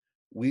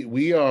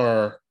we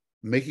are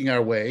making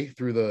our way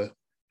through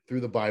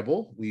the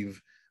Bible.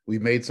 We've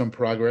made some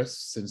progress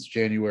since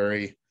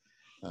January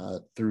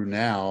through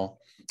now,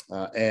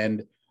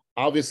 and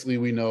obviously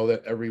we know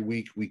that every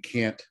week we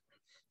can't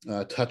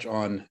touch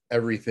on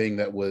everything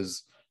that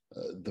was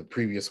the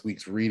previous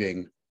week's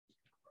reading,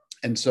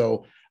 and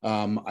so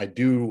I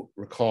do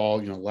recall,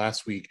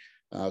 last week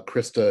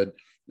Krista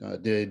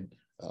did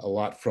a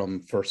lot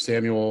from First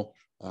Samuel.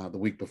 The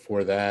week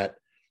before that,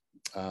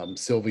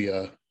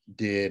 Sylvia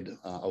did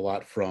a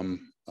lot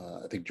from,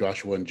 I think,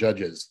 Joshua and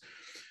Judges.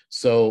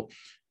 So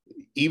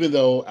even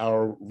though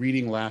our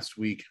reading last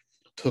week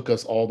took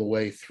us all the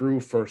way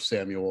through First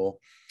Samuel,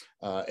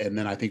 and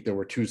then I think there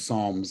were two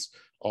Psalms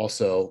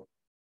also,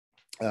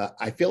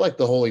 I feel like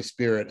the Holy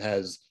Spirit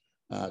has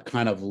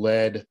kind of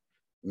led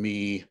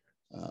me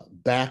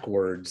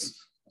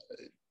backwards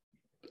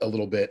a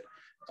little bit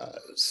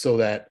so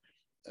that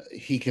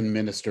he can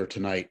minister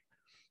tonight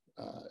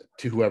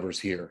to whoever's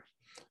here.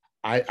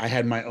 I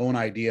had my own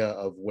idea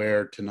of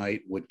where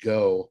tonight would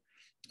go,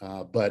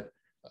 but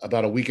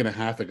about a week and a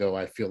half ago,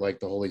 I feel like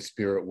the Holy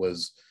Spirit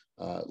was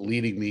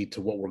leading me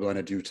to what we're going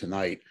to do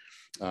tonight.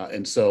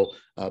 And so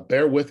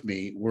bear with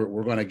me.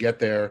 We're going to get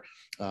there.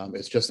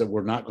 It's just that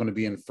we're not going to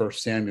be in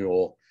First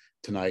Samuel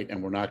tonight,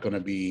 and we're not going to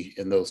be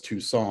in those two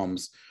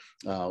Psalms.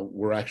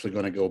 We're actually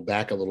going to go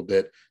back a little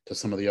bit to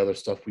some of the other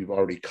stuff we've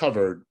already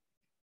covered,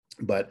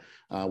 but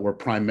we're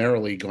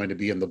primarily going to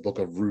be in the book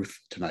of Ruth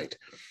tonight.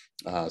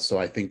 So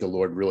I think the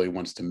Lord really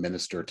wants to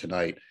minister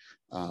tonight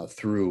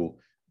through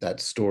that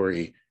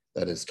story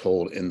that is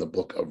told in the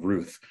book of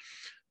Ruth.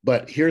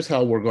 But here's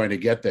how we're going to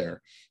get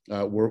there.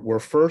 We're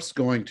first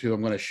I'm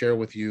going to share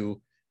with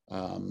you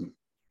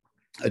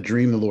a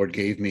dream the Lord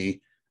gave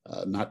me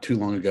not too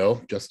long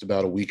ago, just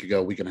about a week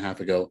and a half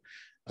ago.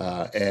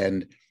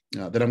 And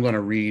then I'm going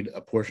to read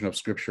a portion of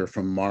scripture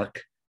from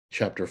Mark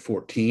chapter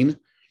 14.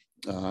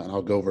 And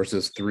I'll go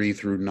verses 3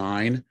 through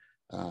 9.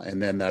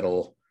 And then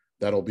that'll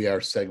be our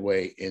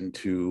segue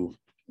into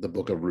the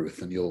book of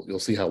Ruth, and you'll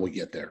see how we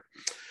get there.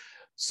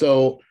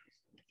 So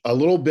a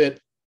little bit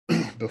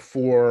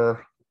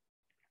before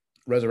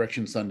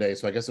Resurrection Sunday,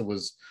 so I guess it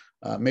was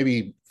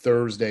maybe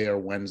Thursday or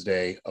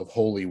Wednesday of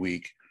Holy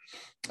Week.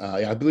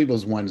 I believe it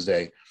was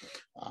Wednesday.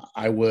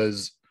 I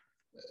was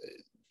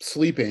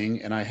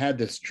sleeping and I had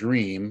this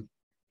dream,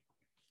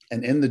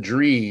 and in the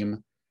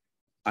dream,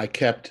 I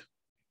kept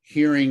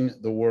hearing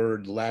the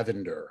word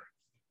lavender.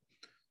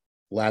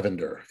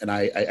 And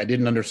I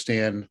didn't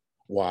understand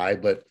why,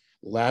 but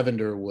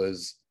lavender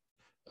was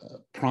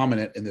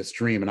prominent in this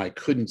dream, and I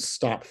couldn't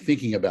stop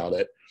thinking about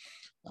it.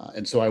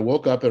 And so I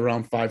woke up at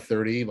around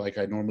 5:30, like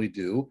I normally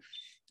do,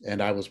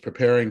 and I was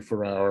preparing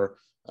for our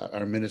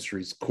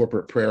ministry's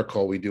corporate prayer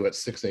call we do at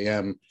 6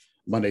 a.m.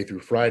 Monday through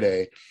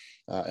Friday,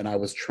 and I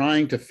was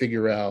trying to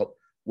figure out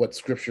what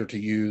scripture to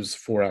use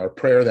for our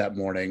prayer that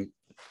morning,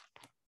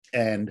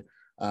 and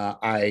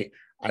I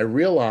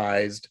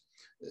realized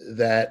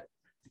that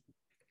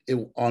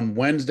on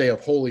Wednesday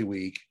of Holy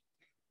Week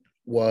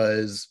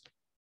was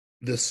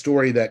the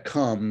story that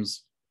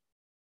comes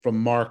from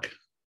Mark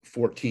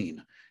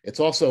 14. It's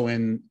also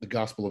in the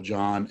Gospel of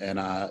John and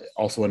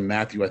also in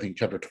Matthew, I think,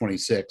 chapter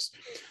 26.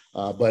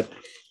 But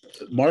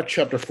Mark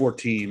chapter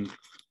 14,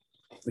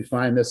 we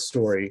find this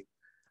story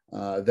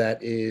that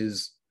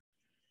is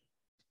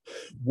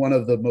one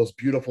of the most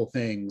beautiful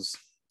things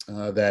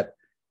that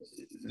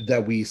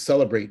we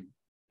celebrate,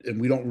 and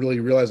we don't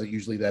really realize it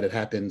usually that it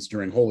happens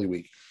during Holy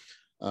Week.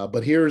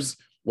 But here's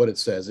what it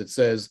says. It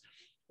says,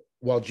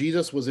 while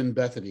Jesus was in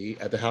Bethany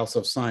at the house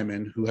of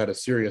Simon, who had a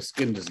serious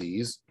skin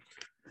disease,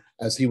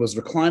 as he was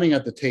reclining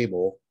at the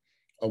table,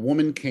 a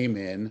woman came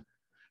in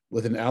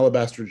with an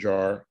alabaster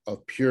jar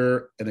of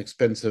pure and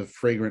expensive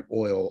fragrant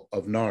oil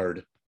of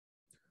nard.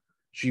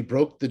 She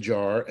broke the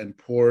jar and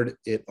poured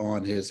it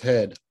on his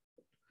head.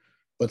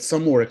 But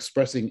some were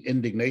expressing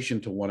indignation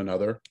to one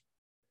another.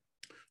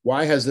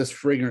 Why has this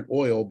fragrant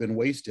oil been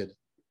wasted?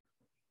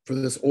 For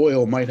this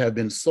oil might have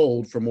been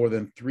sold for more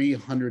than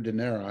 300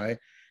 denarii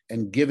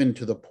and given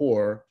to the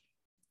poor.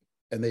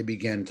 And they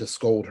began to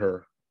scold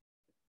her.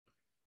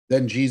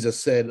 Then Jesus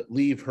said,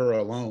 leave her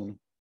alone.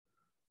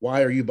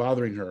 Why are you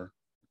bothering her?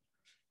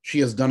 She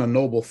has done a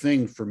noble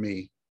thing for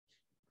me.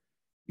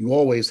 You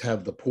always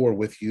have the poor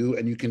with you,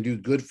 and you can do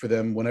good for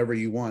them whenever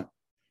you want,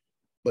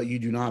 but you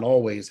do not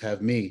always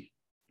have me.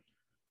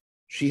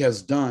 She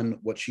has done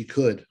what she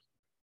could.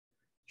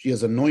 She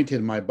has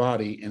anointed my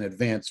body in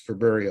advance for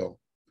burial.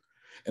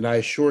 And I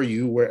assure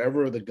you,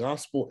 wherever the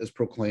gospel is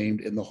proclaimed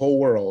in the whole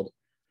world,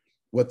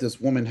 what this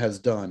woman has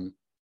done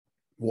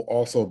will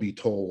also be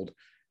told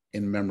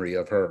in memory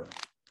of her.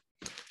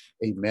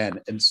 Amen.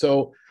 And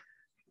so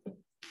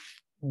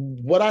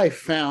what I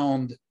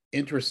found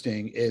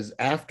interesting is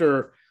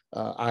after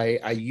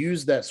I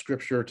used that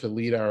scripture to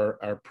lead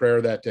our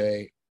prayer that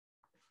day,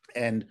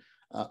 and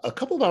a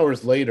couple of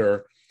hours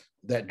later,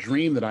 that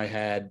dream that I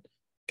had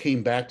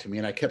came back to me,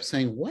 and I kept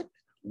saying,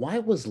 why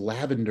was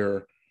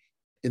lavender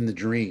in the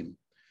dream?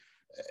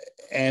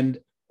 And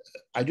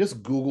I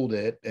just Googled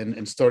it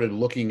and started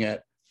looking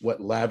at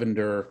what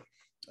lavender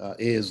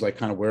is, like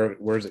kind of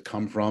where does it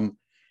come from?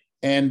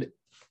 And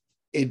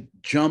it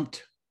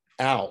jumped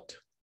out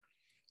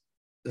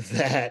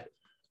that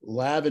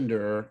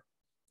lavender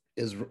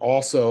is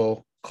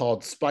also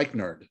called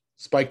spikenard,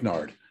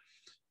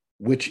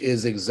 which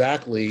is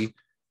exactly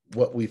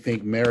what we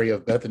think Mary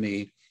of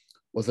Bethany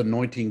was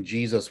anointing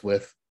Jesus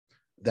with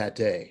that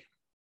day.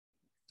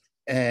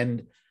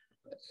 And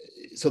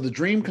so the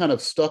dream kind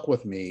of stuck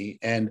with me.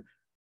 And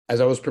as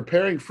I was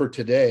preparing for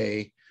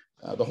today,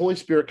 the Holy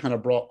Spirit kind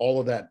of brought all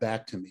of that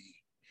back to me.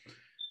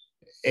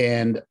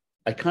 And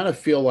I kind of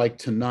feel like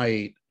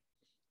tonight,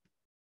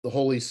 the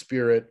Holy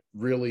Spirit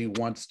really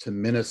wants to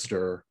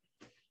minister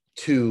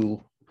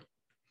to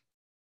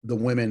the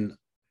women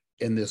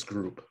in this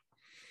group.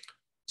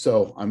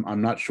 So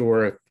I'm not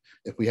sure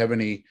if we have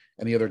any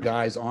other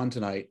guys on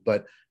tonight,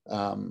 but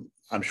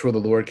I'm sure the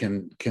Lord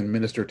can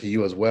minister to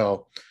you as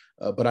well.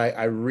 But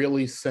I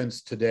really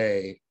sense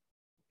today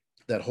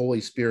that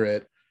Holy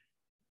Spirit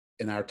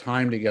in our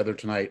time together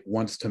tonight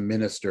wants to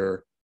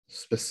minister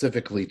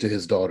specifically to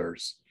his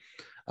daughters.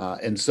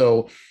 And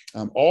so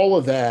all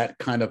of that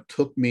kind of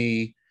took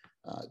me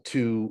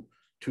to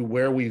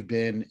where we've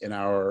been in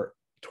our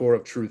Torah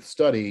of Truth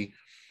study.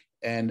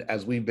 And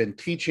as we've been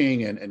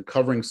teaching and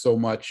covering so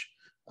much,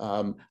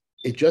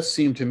 it just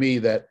seemed to me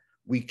that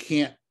we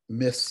can't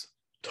miss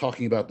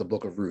talking about the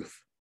book of Ruth.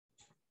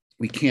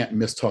 We can't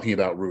miss talking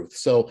about Ruth.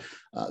 So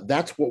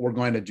that's what we're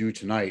going to do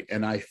tonight.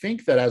 And I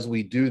think that as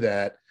we do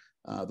that,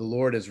 the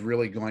Lord is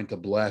really going to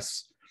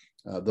bless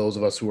those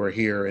of us who are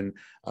here. And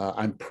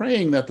I'm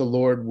praying that the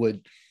Lord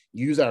would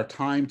use our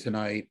time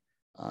tonight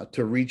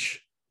to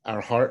reach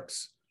our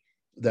hearts,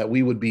 that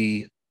we would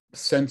be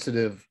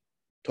sensitive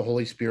to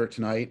Holy Spirit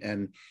tonight.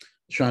 And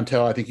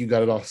Chantel, I think you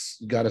got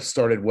us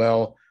started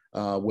well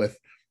with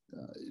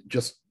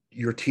just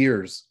your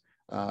tears,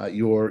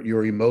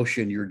 your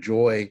emotion, your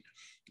joy,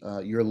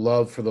 your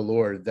love for the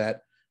Lord,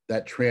 that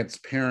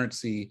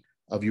transparency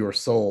of your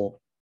soul.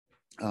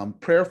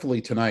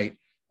 Prayerfully tonight,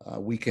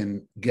 we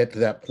can get to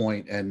that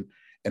point and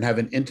have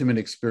an intimate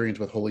experience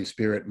with Holy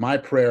Spirit. My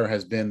prayer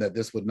has been that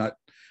this would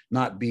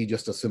not be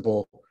just a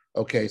simple,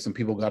 okay, some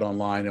people got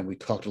online and we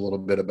talked a little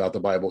bit about the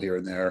Bible here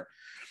and there.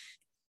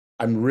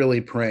 I'm really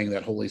praying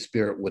that Holy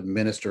Spirit would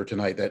minister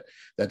tonight,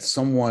 that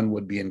someone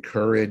would be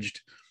encouraged,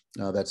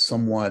 that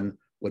someone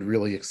would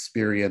really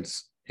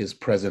experience his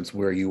presence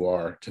where you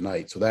are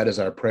tonight. So that is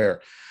our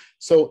prayer.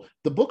 So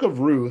the book of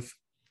Ruth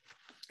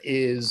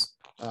is,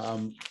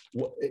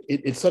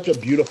 it's such a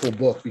beautiful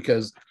book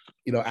because,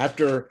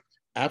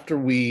 after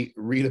we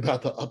read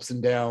about the ups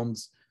and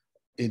downs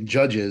in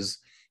Judges,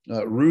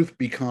 Ruth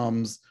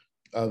becomes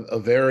a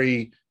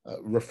very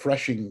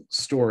refreshing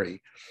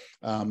story.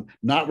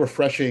 Not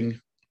refreshing,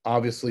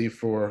 obviously,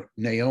 for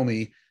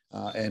Naomi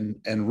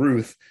and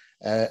Ruth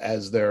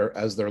as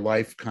their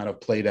life kind of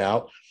played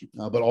out,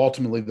 but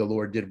ultimately the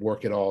Lord did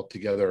work it all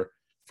together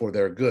for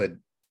their good.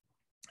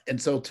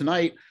 And so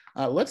tonight,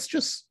 let's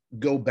just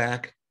go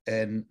back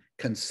and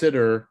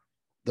consider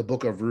the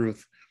book of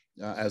Ruth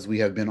as we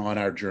have been on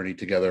our journey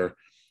together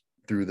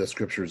through the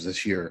scriptures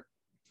this year.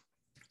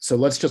 So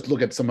let's just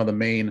look at some of the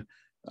main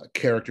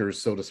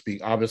characters, so to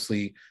speak.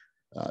 Obviously,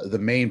 the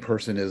main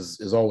person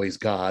is always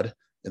God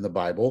in the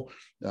Bible.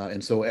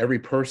 And so every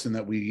person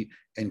that we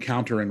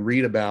encounter and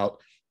read about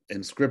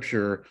in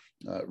scripture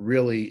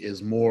really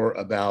is more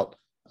about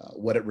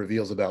what it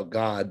reveals about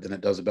God than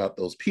it does about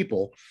those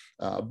people.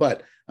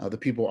 But the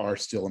people are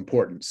still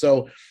important.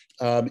 So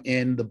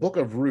in the book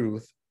of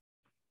Ruth,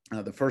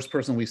 the first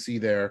person we see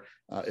there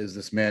is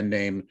this man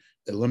named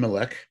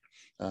Elimelech.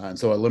 And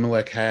so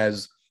Elimelech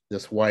has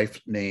this wife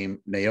named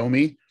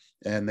Naomi,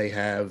 and they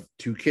have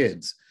two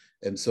kids.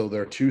 And so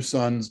their two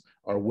sons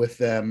are with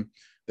them.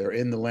 They're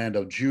in the land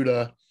of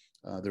Judah.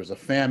 There's a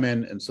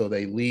famine, and so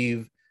they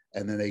leave,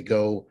 and then they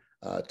go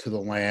to the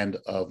land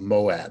of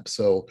Moab.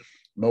 So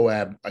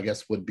Moab, I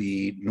guess, would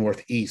be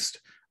northeast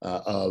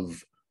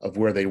of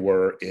where they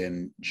were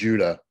in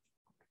Judah.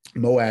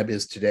 Moab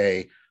is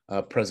today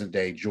present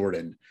day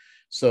Jordan.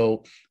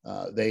 So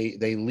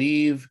they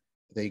leave,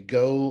 they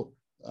go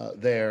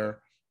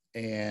there,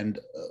 and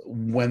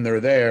when they're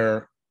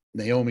there,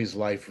 Naomi's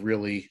life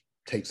really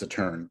takes a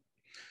turn.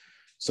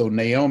 So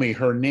Naomi,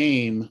 her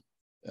name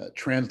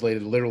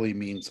translated literally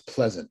means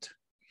pleasant.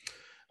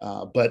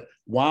 But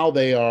while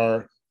they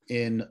are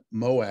in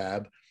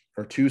Moab,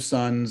 her two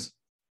sons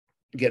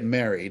get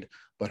married,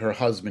 but her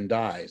husband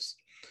dies.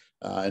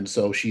 And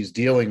so she's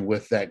dealing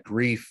with that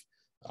grief,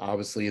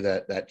 obviously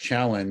that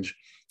challenge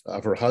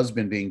of her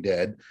husband being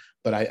dead.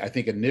 But I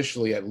think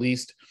initially, at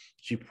least,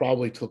 she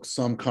probably took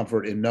some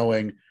comfort in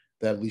knowing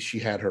that at least she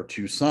had her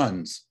two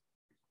sons.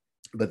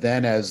 But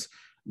then as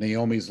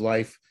Naomi's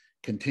life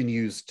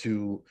continues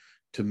to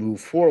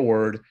move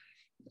forward,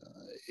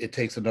 it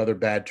takes another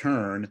bad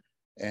turn,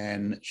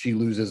 and she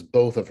loses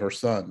both of her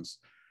sons.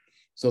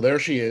 So there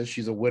she is.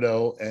 She's a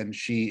widow, and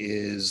she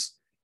is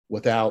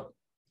without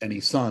any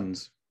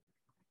sons.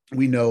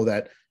 We know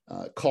that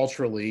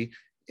culturally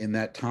in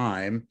that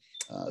time,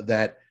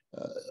 that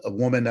a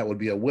woman that would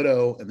be a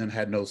widow and then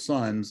had no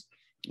sons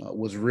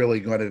was really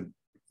going to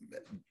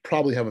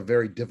probably have a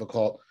very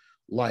difficult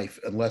life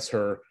unless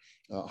her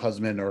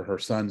husband or her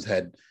sons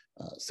had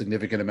a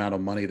significant amount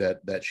of money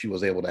that she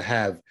was able to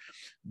have.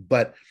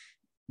 But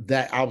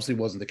that obviously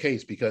wasn't the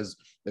case because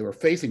they were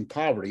facing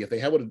poverty. If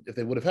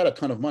they would have had a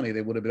ton of money,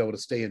 they would have been able to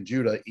stay in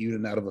Judah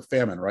even out of a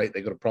famine, right?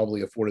 They could have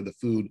probably afforded the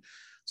food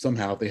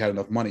somehow if they had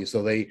enough money.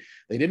 So they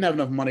didn't have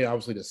enough money,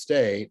 obviously, to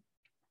stay.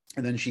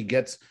 And then she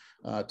gets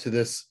to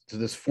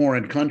this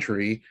foreign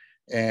country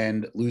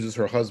and loses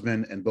her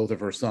husband and both of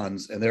her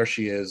sons. And there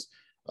she is,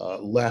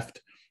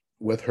 left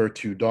with her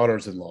two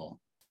daughters-in-law.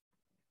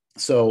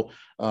 So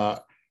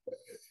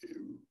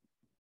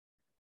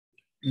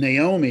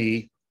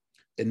Naomi,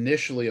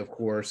 initially, of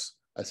course,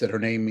 I said her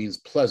name means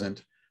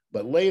pleasant,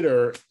 but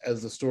later,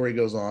 as the story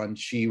goes on,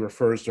 she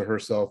refers to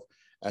herself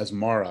as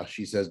Mara.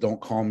 She says,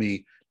 "Don't call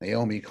me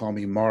Naomi, call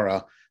me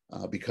Mara,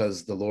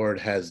 because the Lord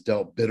has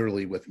dealt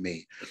bitterly with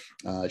me."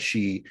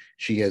 She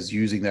is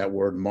using that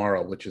word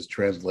Mara, which is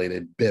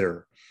translated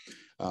bitter,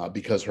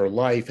 because her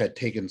life had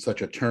taken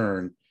such a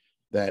turn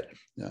that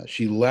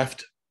she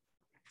left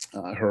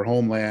her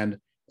homeland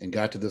and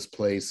got to this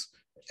place,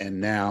 and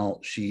now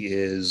she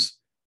is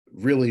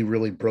really,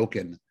 really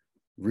broken,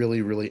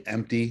 really, really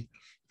empty.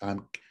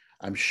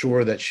 I'm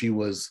sure that she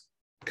was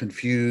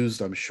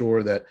confused. I'm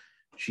sure that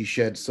she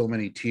shed so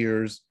many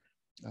tears.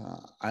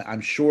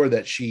 I'm sure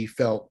that she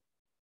felt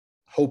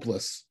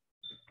hopeless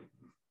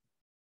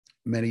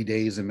many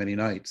days and many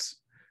nights.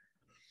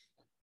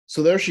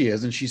 So there she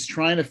is, and she's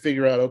trying to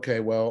figure out, okay,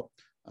 well,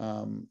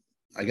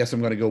 I guess I'm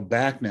going to go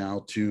back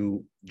now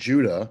to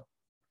Judah.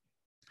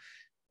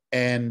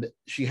 And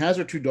she has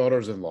her two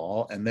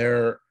daughters-in-law, and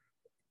they're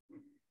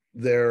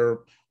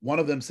one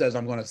of them says,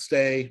 "I'm going to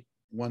stay."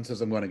 One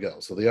says, "I'm going to go."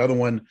 So the other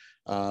one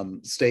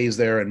stays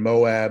there in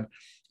Moab.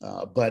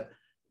 But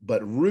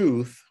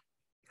Ruth,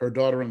 her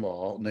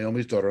daughter-in-law,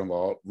 Naomi's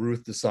daughter-in-law,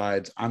 Ruth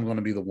decides, "I'm going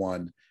to be the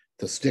one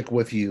to stick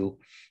with you.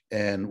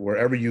 And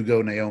wherever you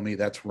go, Naomi,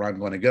 that's where I'm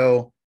going to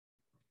go."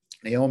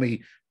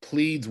 Naomi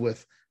pleads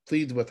with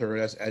her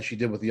as she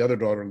did with the other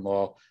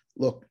daughter-in-law.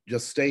 "Look,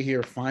 just stay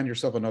here, find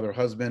yourself another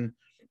husband.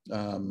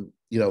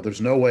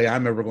 There's no way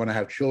I'm ever going to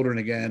have children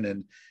again.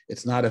 And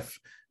it's not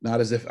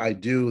as if I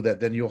do that,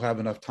 then you'll have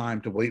enough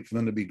time to wait for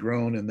them to be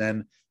grown and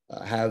then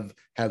have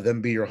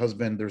them be your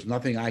husband. There's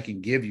nothing I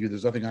can give you.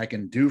 There's nothing I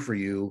can do for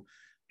you.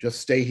 Just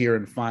stay here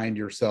and find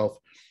yourself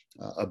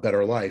a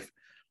better life."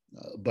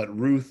 But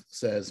Ruth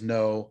says,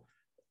 "No,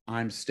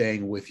 I'm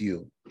staying with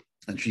you."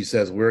 And she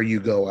says, "Where you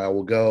go, I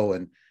will go,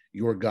 and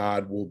your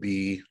God will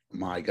be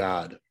my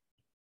God."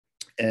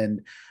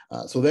 And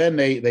so then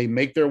they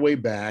make their way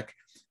back.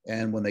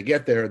 And when they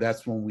get there,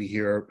 that's when we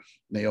hear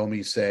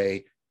Naomi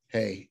say,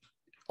 "Hey,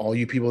 all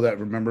you people that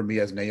remember me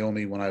as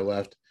Naomi when I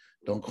left,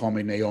 don't call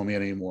me Naomi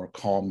anymore.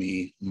 Call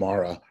me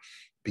Mara,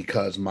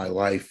 because my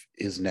life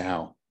is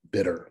now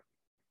bitter."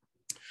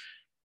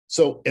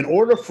 So in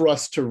order for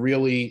us to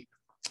really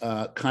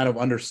kind of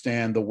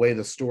understand the way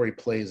the story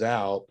plays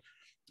out,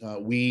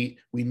 we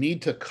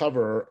need to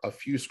cover a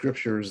few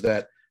scriptures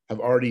that have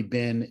already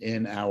been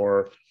in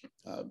our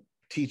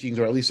teachings,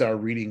 or at least our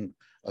reading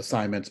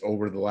assignments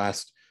over the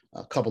last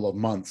couple of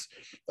months.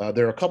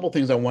 There are a couple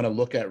things I want to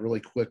look at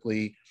really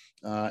quickly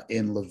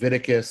in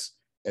Leviticus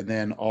and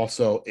then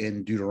also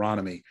in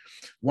Deuteronomy.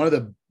 One of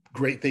the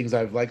great things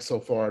I've liked so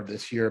far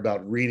this year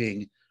about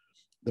reading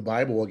the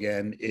Bible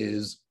again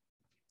is,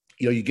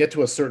 you get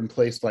to a certain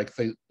place like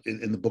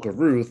in the book of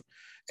Ruth,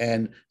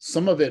 and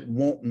some of it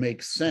won't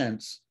make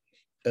sense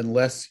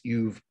unless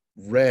you've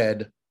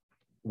read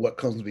what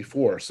comes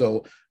before.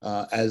 So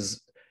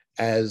as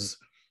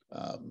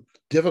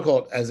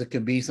difficult as it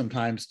can be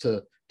sometimes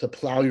to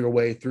plow your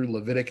way through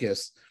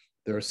Leviticus,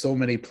 there are so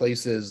many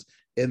places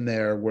in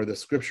there where the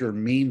scripture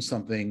means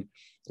something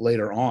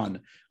later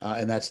on,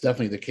 and that's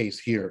definitely the case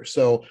here.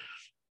 So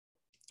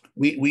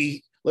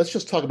we let's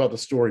just talk about the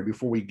story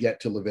before we get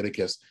to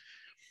Leviticus.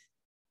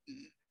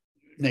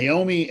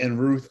 Naomi and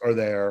Ruth are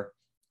there.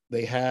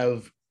 They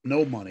have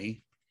no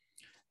money,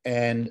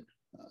 and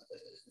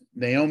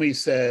Naomi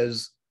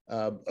says,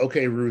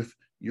 "Okay, Ruth,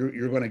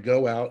 you're going to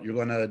go out. You're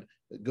going to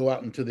go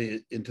out into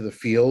the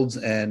fields."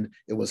 And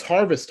it was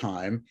harvest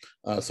time,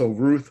 so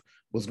Ruth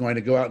was going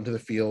to go out into the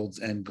fields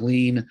and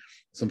glean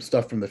some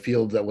stuff from the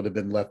fields that would have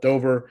been left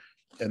over,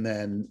 and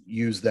then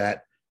use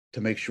that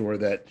to make sure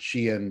that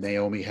she and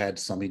Naomi had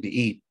something to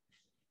eat.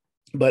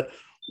 But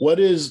what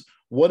is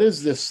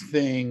this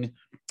thing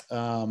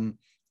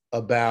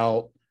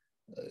about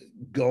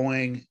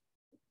going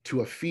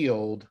to a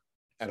field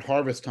at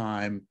harvest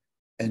time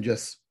and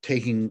just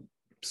taking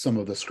some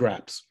of the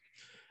scraps?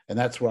 And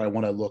that's where I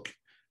want to look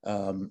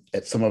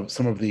at some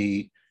of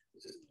the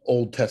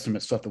Old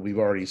Testament stuff that we've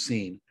already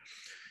seen.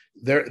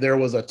 There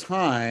was a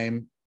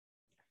time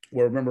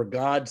where, remember,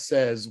 God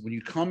says, when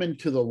you come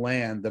into the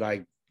land that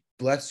I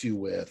bless you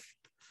with,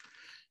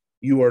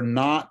 you are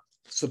not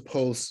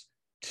supposed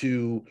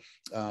to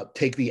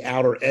take the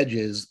outer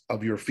edges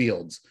of your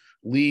fields.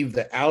 Leave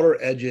the outer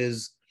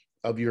edges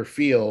of your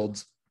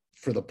fields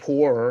for the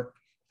poor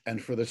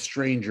and for the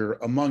stranger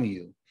among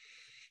you.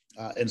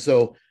 And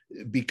so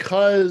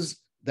because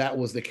that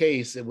was the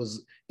case,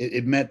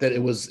 it meant that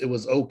it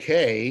was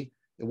okay.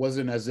 It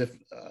wasn't as if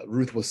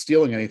Ruth was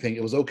stealing anything.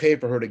 It was okay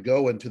for her to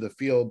go into the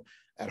field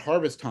at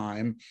harvest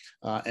time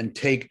and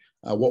take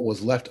what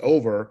was left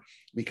over,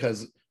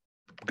 because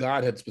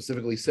God had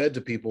specifically said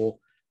to people,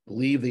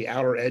 leave the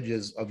outer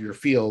edges of your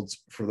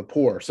fields for the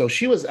poor. So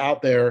she was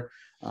out there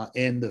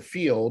in the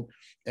field,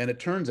 and it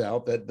turns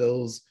out that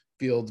those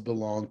fields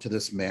belonged to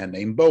this man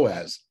named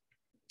Boaz.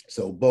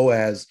 So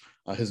Boaz,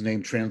 his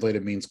name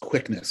translated means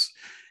quickness.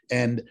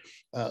 And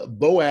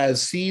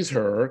Boaz sees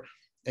her,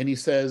 and he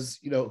says,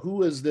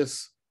 who is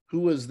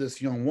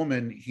this young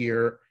woman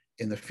here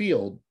in the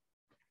field?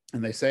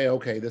 And they say,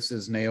 okay, this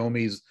is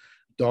Naomi's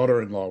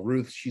daughter-in-law,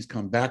 Ruth. She's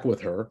come back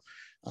with her.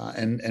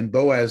 And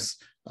Boaz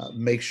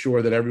makes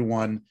sure that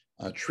everyone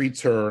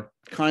treats her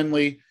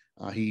kindly.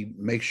 He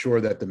makes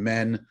sure that the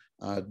men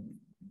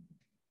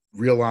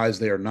realize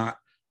they are not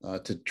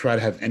to try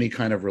to have any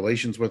kind of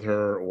relations with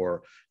her,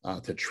 or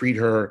to treat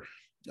her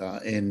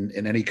in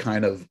any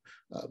kind of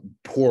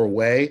poor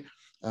way.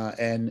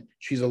 And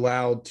she's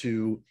allowed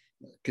to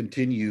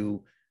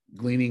continue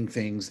gleaning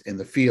things in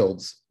the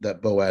fields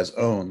that Boaz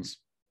owns.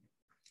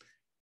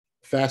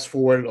 Fast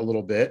forward a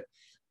little bit,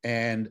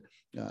 and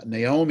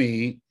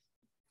Naomi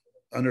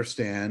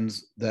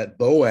understands that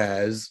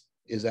Boaz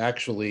is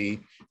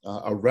actually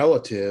a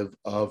relative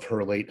of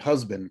her late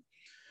husband.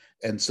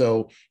 And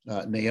so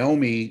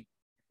Naomi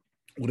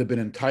would have been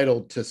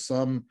entitled to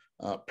some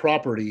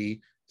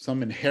property,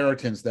 some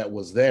inheritance that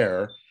was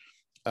there.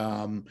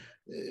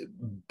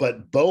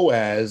 But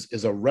Boaz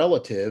is a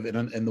relative,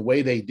 and the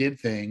way they did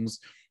things,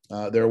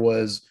 there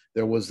was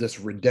this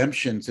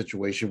redemption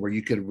situation where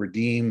you could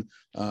redeem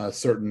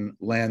certain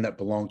land that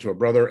belonged to a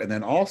brother. And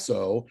then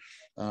also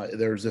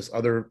there's this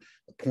other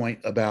point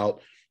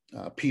about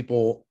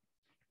people,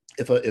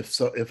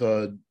 if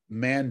a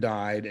man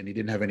died and he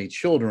didn't have any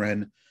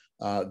children,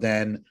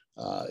 then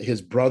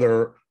his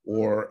brother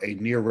or a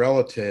near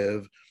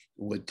relative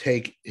would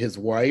take his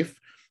wife,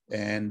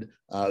 and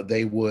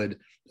they would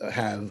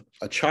have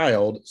a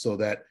child so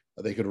that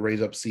they could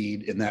raise up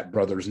seed in that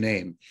brother's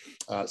name.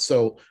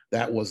 So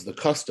that was the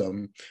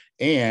custom,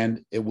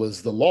 and it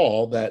was the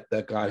law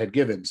that God had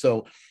given.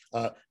 So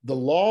the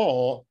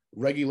law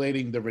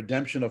regulating the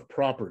redemption of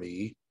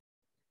property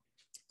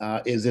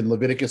is in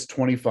Leviticus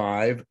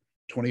 25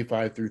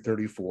 through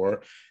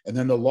 34. And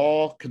then the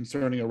law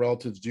concerning a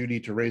relative's duty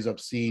to raise up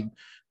seed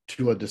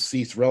to a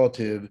deceased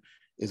relative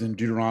is in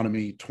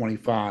Deuteronomy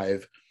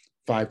 25,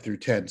 5 through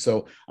 10.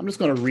 So I'm just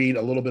going to read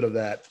a little bit of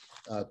that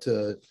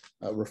to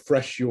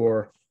refresh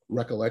your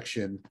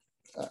recollection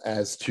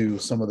as to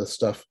some of the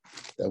stuff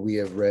that we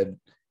have read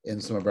in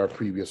some of our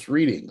previous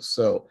readings.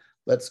 So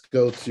let's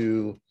go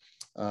to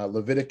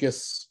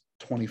Leviticus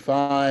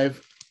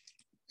 25,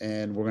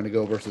 and we're going to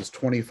go verses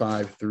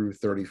 25 through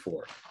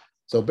 34.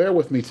 So bear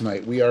with me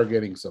tonight. We are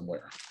getting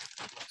somewhere,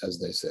 as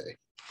they say.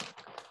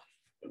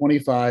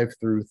 25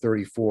 through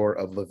 34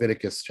 of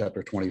Leviticus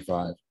chapter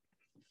 25.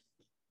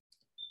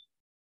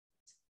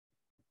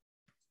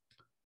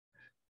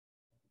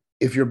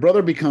 If your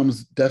brother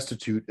becomes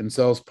destitute and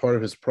sells part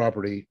of his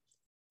property,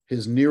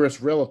 his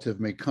nearest relative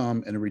may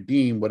come and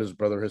redeem what his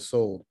brother has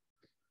sold.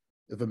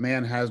 If a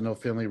man has no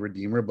family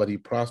redeemer, but he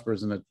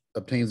prospers and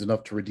obtains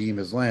enough to redeem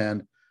his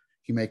land,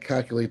 he may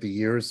calculate the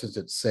years since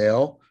its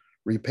sale,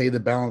 repay the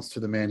balance to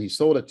the man he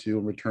sold it to,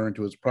 and return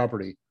to his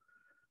property.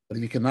 But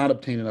if he cannot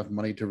obtain enough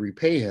money to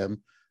repay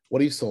him,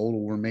 what he sold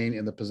will remain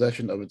in the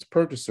possession of its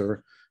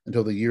purchaser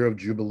until the year of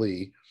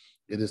Jubilee.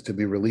 It is to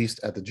be released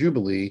at the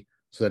Jubilee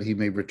so that he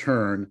may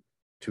return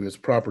to his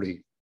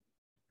property.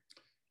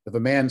 If a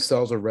man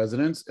sells a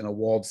residence in a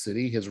walled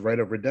city, his right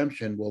of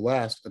redemption will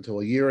last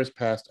until a year has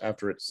passed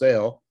after its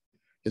sale.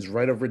 His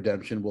right of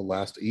redemption will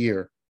last a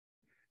year.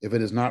 If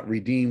it is not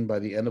redeemed by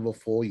the end of a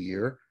full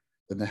year,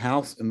 then the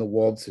house in the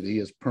walled city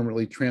is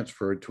permanently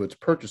transferred to its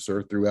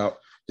purchaser throughout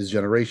his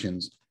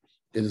generations.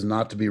 It is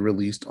not to be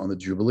released on the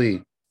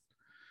Jubilee.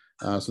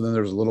 So then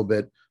there's a little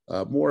bit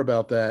more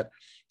about that.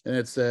 And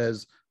it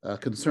says,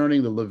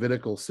 concerning the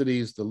Levitical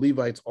cities, the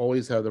Levites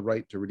always have the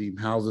right to redeem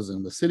houses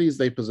in the cities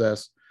they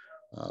possess.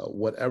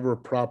 Whatever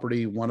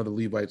property one of the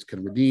Levites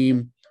can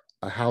redeem,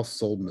 a house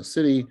sold in the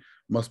city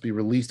must be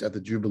released at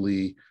the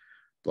Jubilee,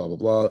 blah, blah,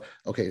 blah.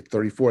 Okay,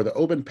 34, the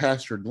open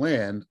pastured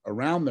land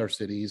around their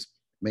cities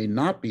may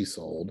not be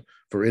sold,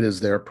 for it is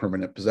their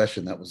permanent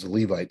possession. That was the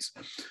Levites.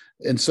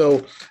 And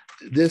so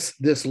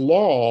this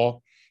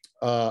law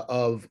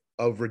of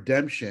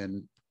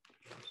redemption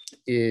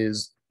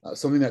is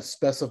something that's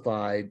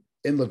specified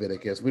in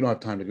Leviticus. We don't have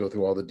time to go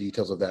through all the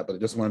details of that, but I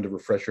just wanted to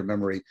refresh your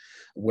memory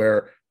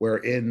where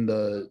in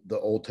the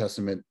Old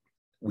Testament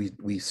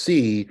we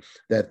see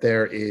that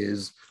there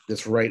is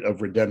this right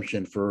of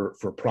redemption for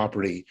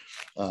property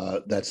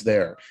that's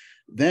there.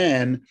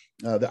 Then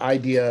the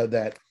idea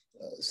that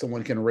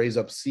someone can raise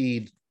up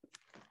seed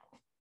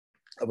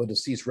of a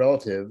deceased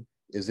relative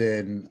is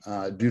in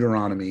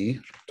Deuteronomy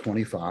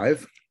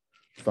 25,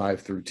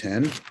 5 through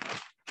 10.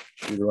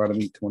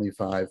 Deuteronomy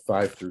 25,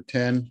 5 through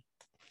 10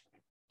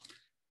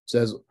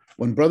 says,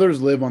 when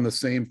brothers live on the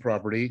same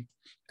property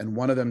and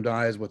one of them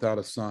dies without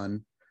a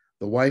son,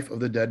 the wife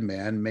of the dead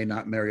man may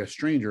not marry a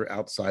stranger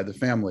outside the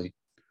family.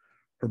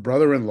 Her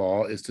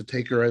brother-in-law is to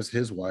take her as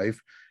his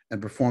wife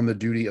and perform the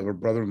duty of a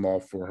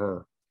brother-in-law for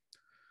her.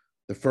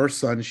 The first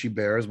son she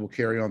bears will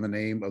carry on the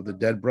name of the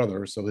dead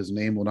brother, so his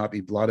name will not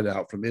be blotted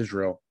out from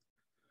Israel.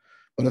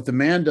 But if the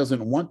man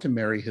doesn't want to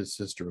marry his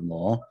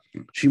sister-in-law,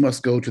 she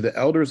must go to the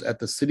elders at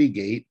the city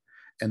gate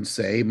and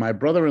say, my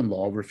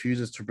brother-in-law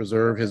refuses to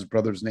preserve his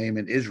brother's name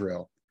in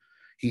Israel.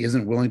 He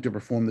isn't willing to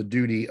perform the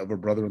duty of a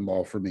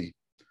brother-in-law for me.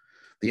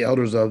 The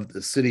elders of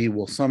the city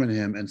will summon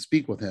him and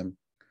speak with him.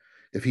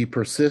 If he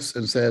persists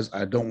and says,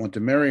 I don't want to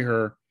marry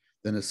her,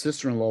 then his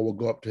sister-in-law will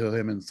go up to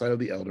him in sight of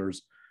the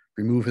elders,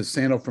 remove his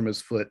sandal from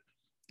his foot,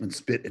 and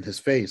spit in his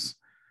face.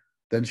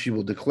 Then she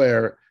will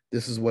declare,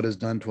 this is what is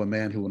done to a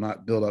man who will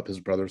not build up his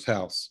brother's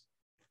house.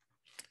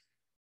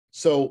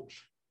 So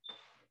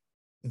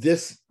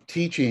this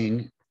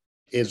teaching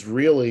is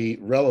really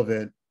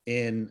relevant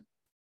in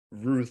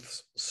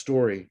Ruth's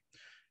story.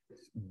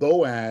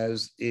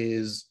 Boaz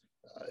is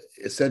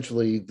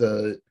essentially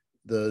the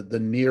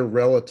near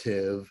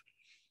relative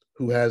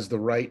who has the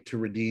right to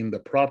redeem the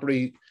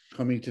property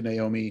coming to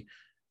Naomi,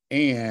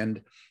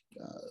 and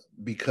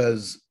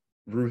because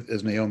Ruth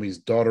is Naomi's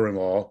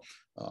daughter-in-law,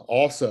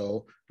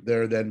 also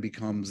there then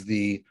becomes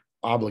the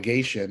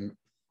obligation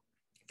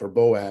for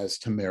Boaz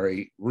to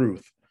marry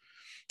Ruth.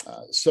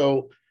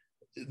 So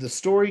the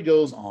story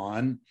goes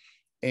on,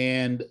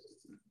 and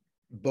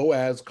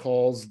Boaz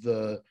calls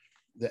the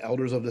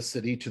elders of the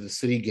city to the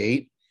city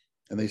gate,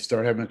 and they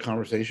start having a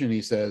conversation.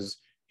 He says,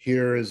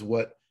 here is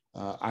what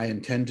I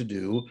intend to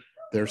do.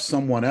 There's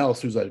someone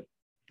else who's a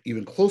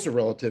even closer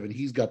relative, and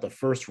he's got the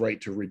first right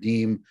to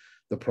redeem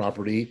the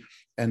property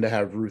and to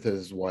have Ruth as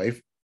his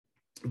wife.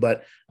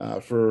 But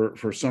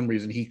for some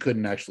reason, he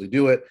couldn't actually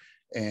do it.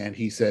 And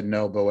he said,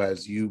 no,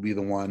 Boaz, you be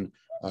the one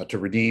to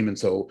redeem. And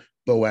so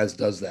Boaz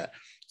does that.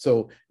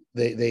 So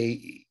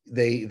they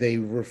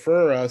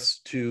refer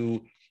us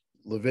to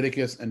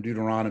Leviticus and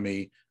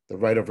Deuteronomy, the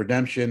right of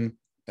redemption,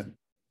 and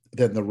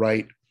then the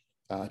right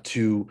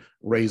to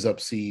raise up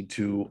seed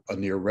to a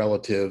near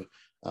relative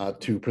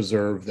to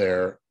preserve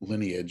their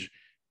lineage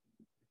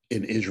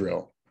in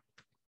Israel.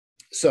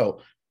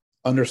 So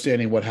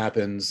understanding what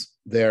happens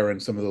there in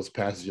some of those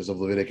passages of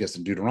Leviticus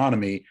and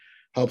Deuteronomy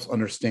helps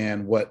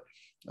understand what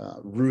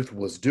Ruth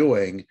was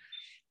doing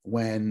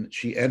when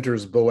she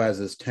enters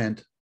Boaz's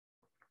tent.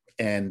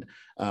 And,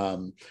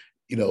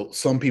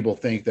 some people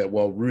think that,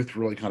 well, Ruth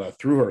really kind of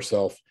threw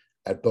herself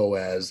at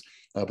Boaz,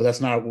 but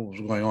that's not what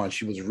was going on.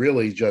 She was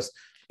really just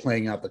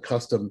playing out the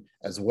custom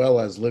as well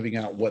as living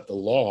out what the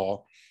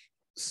law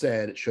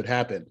said should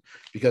happen.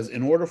 Because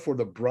in order for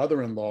the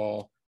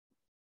brother-in-law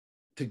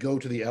to go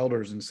to the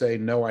elders and say,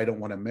 no, I don't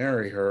want to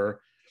marry her,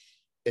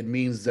 it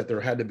means that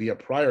there had to be a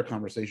prior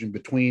conversation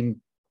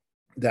between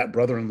that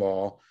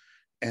brother-in-law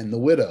and the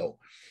widow.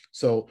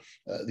 So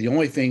the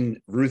only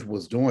thing Ruth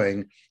was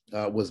doing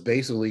was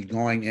basically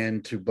going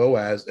into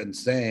Boaz and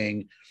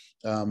saying,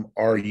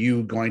 are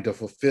you going to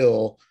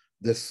fulfill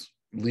this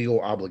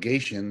legal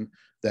obligation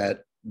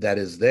that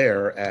is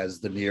there as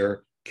the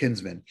near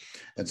kinsman?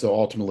 And so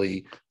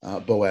ultimately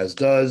Boaz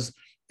does,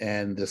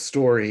 and the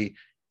story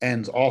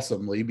ends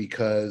awesomely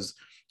because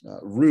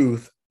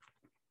Ruth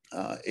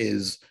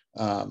is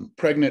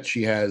pregnant.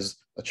 She has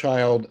a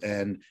child,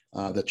 and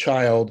the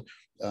child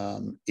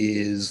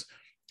is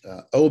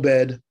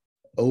Obed.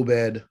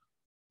 Obed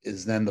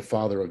is then the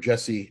father of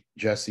Jesse.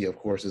 Jesse, of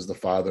course, is the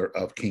father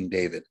of King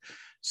David.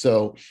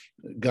 So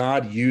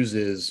God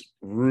uses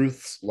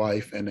Ruth's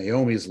life and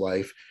Naomi's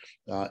life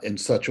in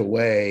such a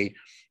way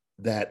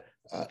that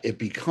it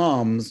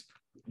becomes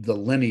the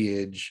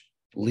lineage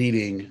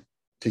leading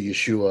to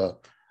Yeshua,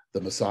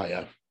 the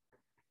Messiah.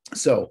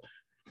 So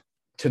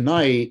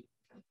tonight,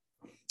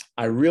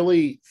 I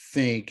really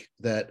think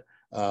that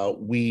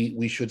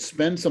we should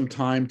spend some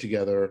time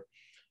together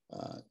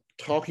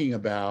talking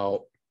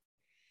about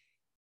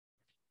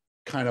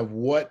kind of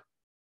what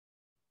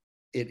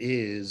it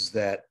is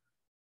that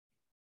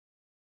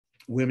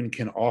women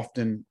can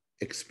often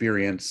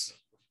experience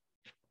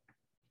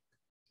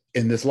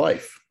in this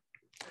life.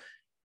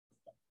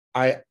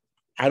 I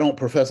don't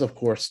profess, of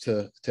course,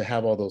 to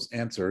have all those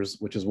answers,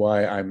 which is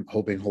why I'm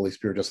hoping Holy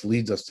Spirit just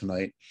leads us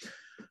tonight.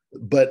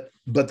 But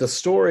the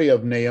story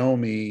of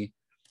Naomi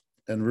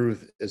and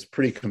Ruth is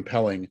pretty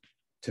compelling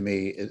to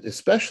me,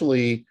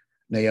 especially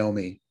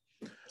Naomi.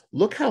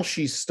 Look how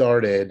she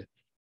started.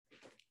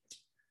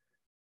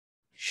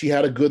 She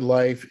had a good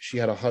life. She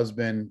had a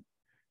husband.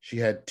 She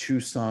had 2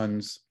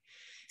 sons.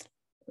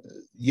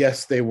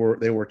 Yes, they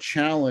were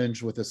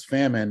challenged with this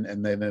famine,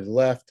 and then they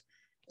left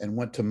and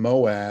went to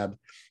Moab.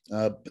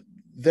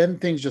 Then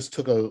things just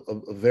took a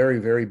very,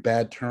 very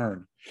bad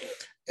turn.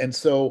 And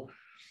so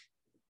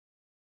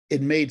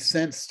it made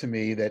sense to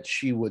me that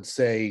she would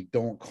say,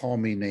 don't call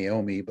me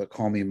Naomi, but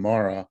call me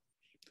Mara,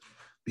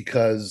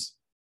 because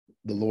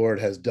the Lord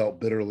has dealt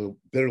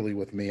bitterly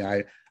with me.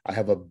 I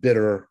have a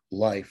bitter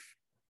life.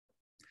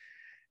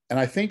 And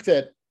I think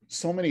that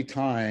so many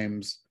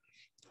times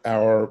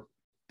our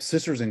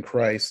sisters in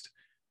Christ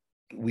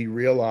we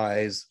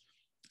realize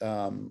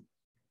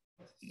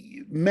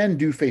men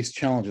do face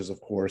challenges, of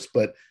course,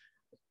 but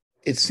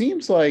it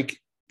seems like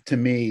to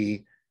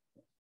me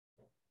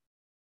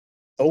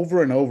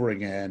over and over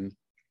again,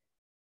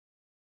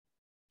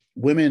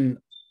 women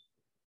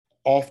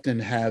often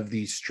have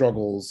these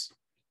struggles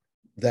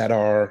that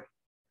are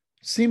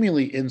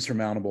seemingly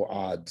insurmountable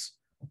odds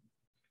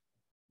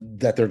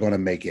that they're going to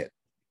make it.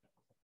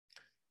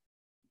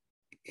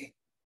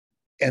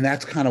 And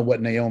that's kind of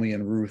what Naomi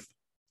and Ruth,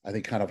 I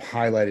think, kind of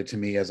highlighted to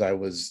me as I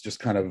was just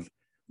kind of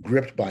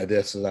gripped by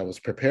this as I was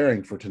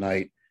preparing for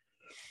tonight.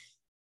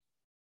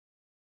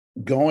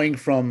 Going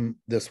from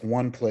this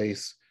one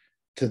place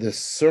to this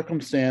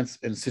circumstance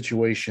and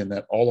situation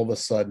that all of a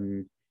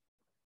sudden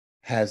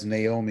has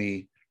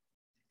Naomi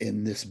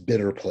in this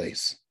bitter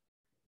place.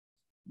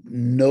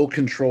 No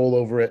control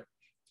over it.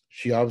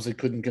 She obviously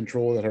couldn't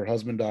control that her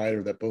husband died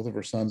or that both of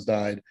her sons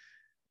died.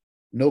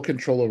 No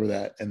control over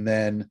that. And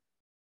then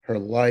her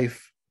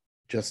life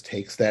just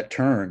takes that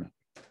turn.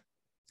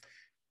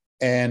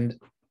 And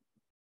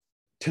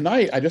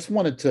tonight, I just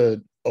wanted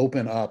to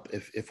open up,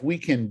 if we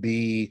can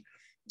be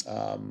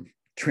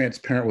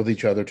transparent with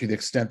each other to the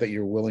extent that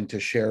you're willing to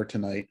share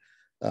tonight,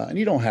 and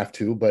you don't have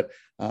to, but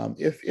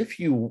if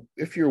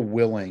you're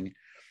willing,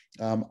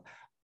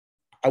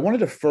 I wanted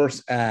to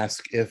first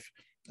ask if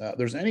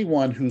there's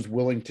anyone who's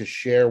willing to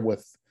share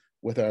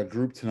with our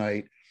group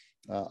tonight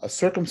a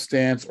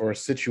circumstance or a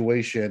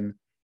situation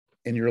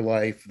in your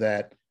life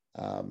that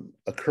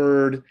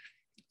occurred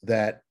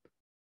that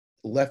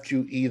left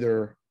you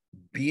either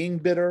being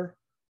bitter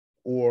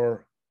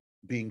or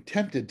being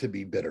tempted to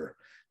be bitter.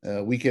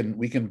 We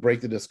can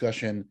break the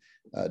discussion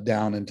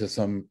down into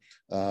some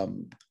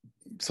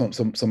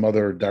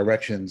other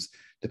directions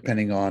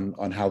depending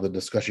on how the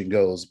discussion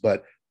goes.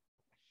 But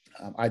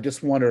I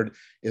just wondered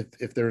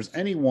if there's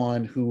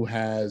anyone who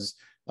has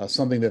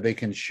something that they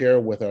can share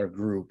with our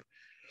group,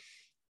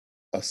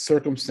 a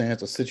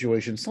circumstance, a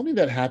situation, something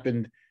that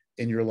happened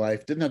in your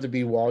life. Didn't have to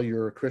be while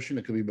you're a Christian.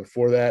 It could be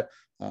before that,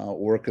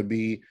 or it could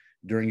be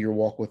during your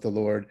walk with the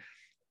Lord.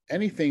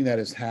 Anything that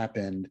has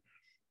happened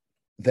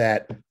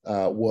that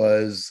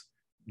was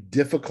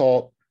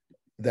difficult,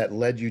 that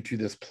led you to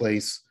this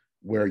place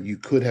where you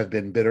could have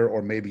been bitter,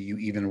 or maybe you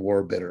even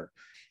were bitter.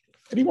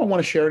 Anyone want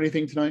to share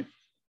anything tonight?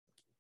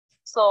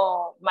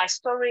 So my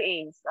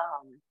story is,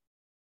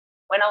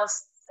 when I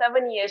was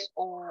 7 years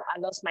old, I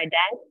lost my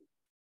dad.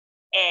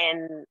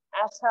 And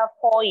after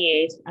 4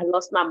 years, I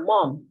lost my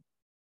mom.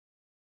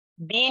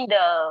 Being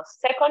the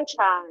second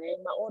child,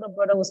 my older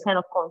brother was kind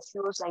of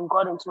confused and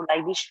got into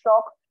like this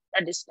shock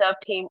that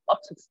disturbed him. Up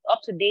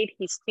to date,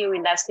 he's still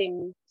in that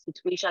same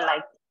situation.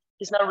 Like,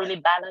 he's not really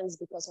balanced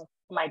because of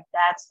my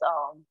dad's,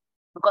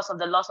 because of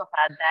the loss of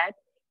our dad.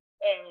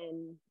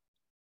 And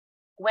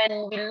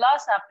when we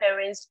lost our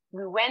parents,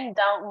 we went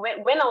down.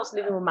 When I was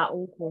living with my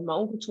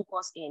uncle took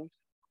us in,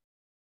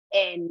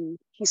 and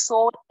he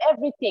sold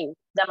everything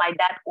that my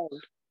dad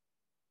owned.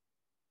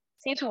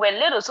 Since we were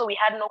little, so we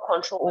had no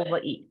control over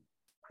it.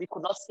 We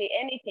could not say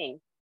anything.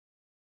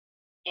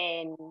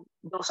 And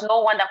there was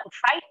no one that could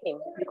fight him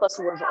because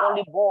he was the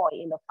only boy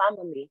in the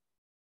family.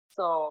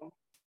 So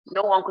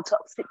no one could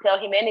tell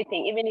him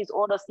anything. Even his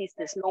older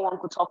sisters, no one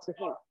could talk to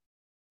him.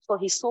 So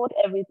he sold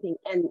everything.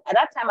 And at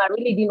that time, I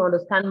really didn't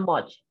understand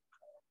much.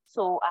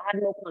 So I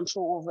had no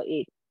control over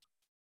it.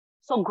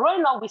 So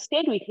growing up, we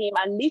stayed with him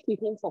and lived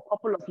with him for a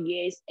couple of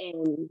years,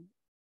 and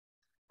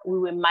we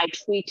were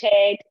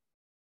maltreated.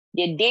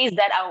 There are days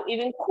that I will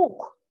even cook,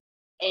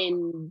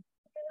 and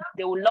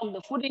they will lock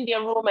the food in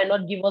their room and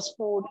not give us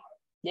food.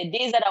 The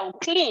days that I will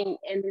clean,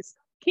 and his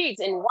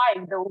kids and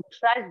wife, they will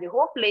trash the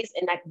whole place,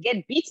 and I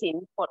get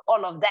beaten for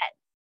all of that,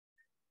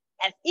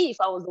 as if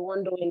I was the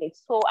one doing it.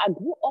 So I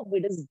grew up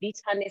with this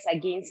bitterness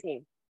against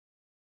him.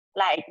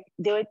 Like,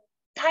 there were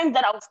times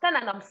that I would stand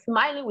and I'm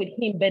smiling with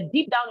him, but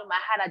deep down in my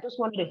heart, I just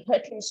wanted to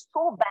hurt him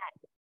so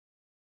bad.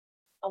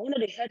 I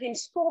wanted to hurt him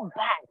so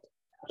bad,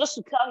 just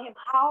to tell him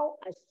how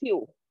I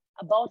feel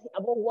about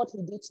what he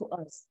did to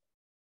us.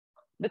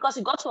 Because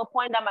it got to a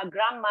point that my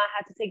grandma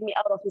had to take me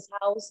out of his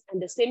house,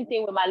 and the same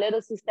thing with my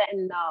little sister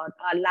and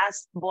our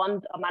last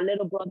born, my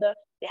little brother.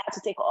 They had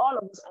to take all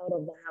of us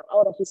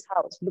out of his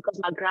house because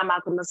my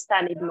grandma could not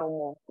stand it no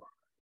more.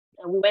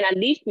 And we went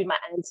and lived with my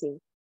auntie.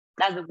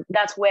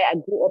 That's where I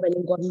grew up and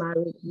then got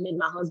married, met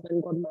my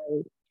husband, got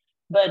married.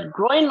 But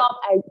growing up,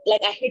 I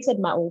hated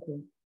my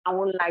uncle. I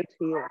won't lie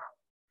to you.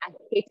 I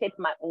hated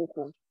my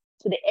uncle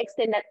to the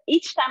extent that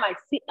each time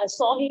I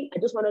saw him, I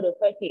just wanted to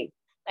hurt him.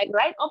 Like,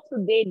 right up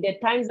to date, there are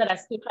times that I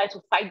still try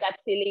to fight that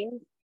feeling.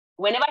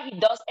 Whenever he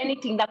does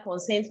anything that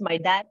concerns my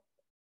dad,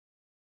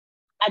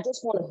 I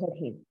just want to hurt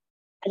him.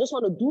 I just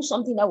want to do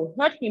something that will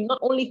hurt him, not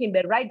only him,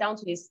 but right down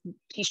to his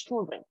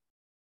children.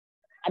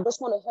 I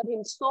just want to hurt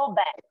him so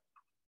bad.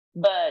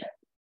 But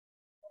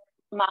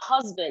my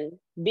husband,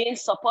 being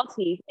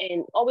supportive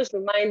and always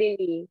reminding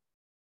me,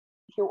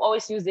 he'll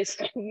always use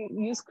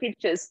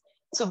scriptures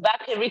to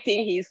back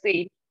everything he's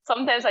saying.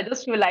 Sometimes I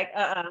just feel like,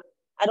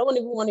 I don't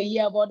even want to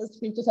hear about the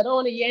scriptures. I don't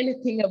want to hear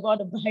anything about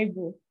the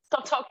Bible.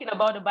 stop talking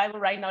about the Bible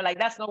right now. Like,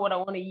 that's not what I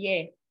want to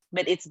hear.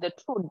 But it's the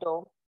truth,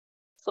 though.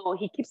 So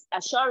he keeps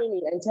assuring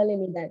me and telling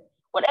me that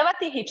whatever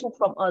thing he took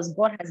from us,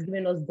 God has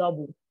given us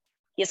double.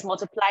 He has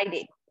multiplied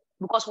it.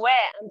 Because where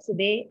I am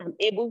today,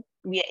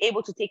 we are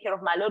able to take care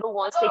of my little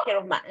ones, take care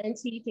of my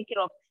auntie, take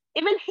care of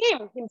even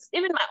him,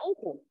 even my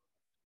uncle.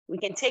 We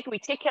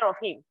take care of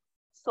him.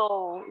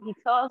 So he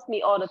tells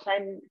me all the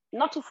time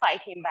not to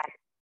fight him back.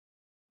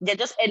 They're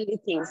just earthly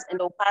things and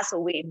they'll pass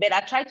away. But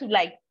I try to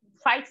like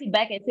fight it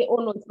back and say, oh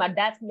no, it's my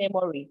dad's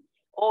memory.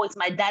 Oh, it's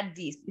my dad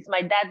this, it's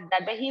my dad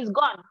that, but he's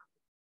gone.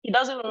 He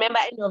doesn't remember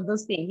any of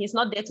those things. He's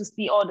not there to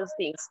see all those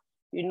things,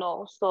 you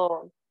know.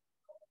 So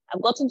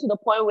I've gotten to the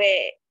point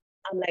where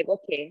I'm like,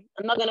 okay,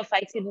 I'm not gonna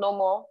fight it no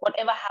more.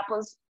 Whatever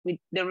happens with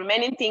the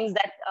remaining things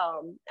that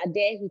are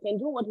there, he can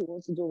do what he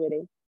wants to do with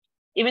it.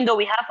 Even though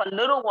we have a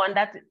little one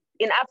that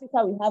in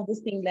Africa, we have this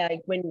thing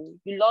like when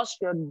you lost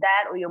your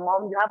dad or your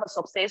mom, you have a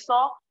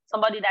successor,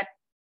 somebody that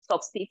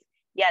succeeds,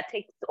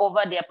 takes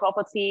over their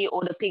property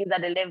or the things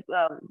that they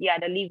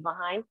leave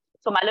behind.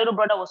 So my little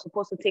brother was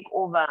supposed to take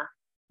over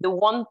the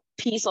one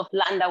piece of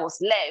land that was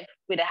left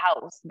with the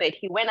house, but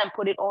he went and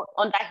put it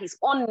under his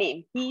own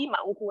name. My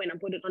uncle went and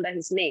put it under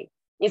his name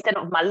instead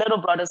of my little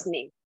brother's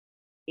name,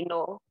 you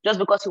know, just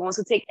because he wants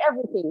to take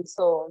everything.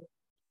 So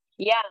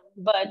yeah,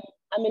 but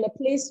I'm in a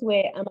place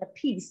where I'm at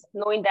peace,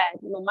 knowing that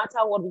no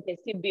matter what, we can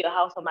still build a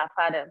house for my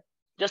father,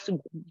 just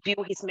to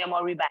build his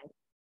memory back.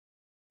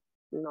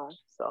 You know,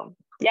 so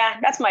yeah,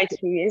 that's my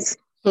experience.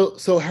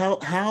 So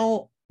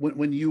how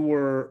when you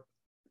were,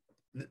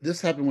 this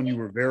happened when you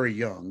were very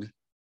young.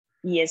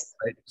 Yes.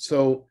 Right?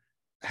 So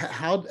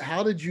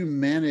how did you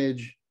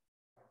manage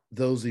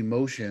those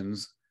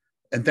emotions?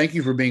 And thank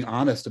you for being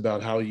honest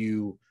about how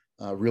you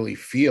really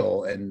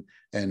feel and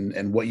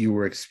what you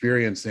were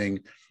experiencing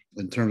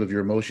in terms of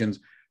your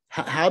emotions.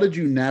 How did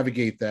you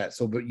navigate that?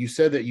 So, but you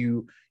said that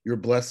you're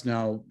blessed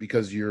now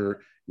because your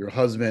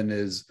husband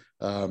is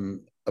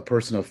a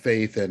person of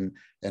faith and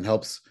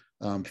helps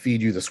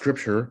feed you the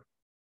scripture.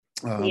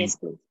 Yes,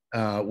 please.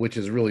 Which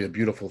is really a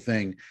beautiful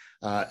thing.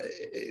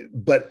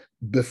 But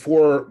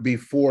before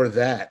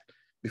that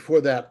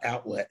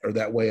outlet or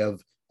that way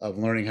of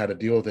learning how to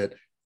deal with it,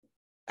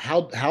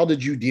 how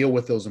did you deal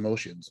with those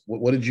emotions?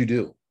 What did you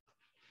do?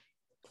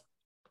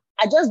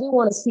 I just didn't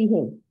want to see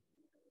him.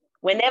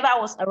 Whenever I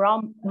was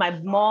around my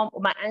mom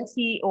or my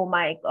auntie or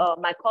my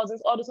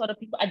cousins, all those other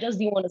people, I just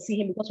didn't want to see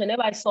him because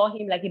whenever I saw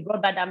him, like, it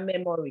brought back that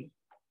memory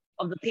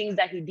of the things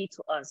that he did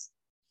to us.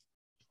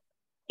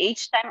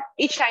 Each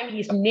time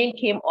his name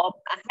came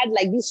up, I had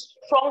like this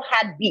strong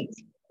heartbeat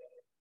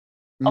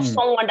of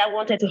someone that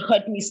wanted to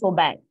hurt me so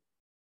bad.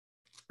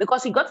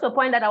 Because it got to the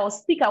point that I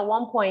was sick at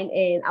one point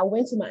and I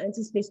went to my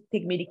auntie's place to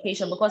take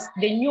medication because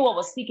they knew I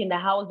was sick in the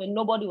house, but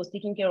nobody was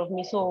taking care of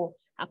me. So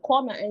I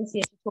called my auntie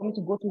and she told me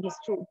to go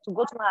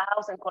to her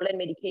house and collect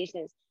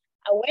medications.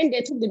 I went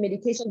there, took the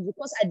medications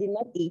because I did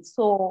not eat.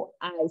 So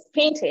I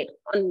fainted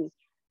on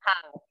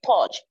her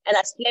porch and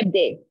I slept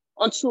there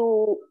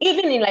until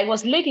evening. Like, it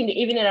was late in the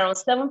evening, around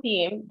 7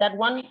 p.m. that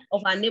one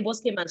of our neighbors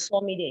came and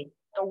saw me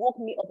there and woke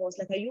me up. I was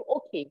like, "Are you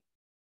okay?"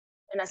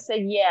 And I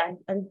said, "Yeah."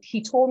 And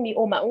he told me,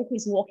 "Oh, my uncle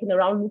is walking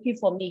around looking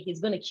for me. He's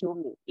going to kill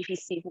me if he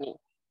sees me."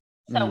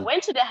 So I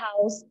went to the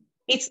house.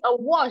 It's a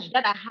watch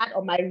that I had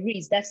on my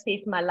wrist that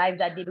saved my life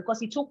that day because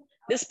he took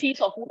this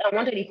piece of wood and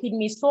wanted to hit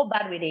me so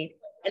bad with it.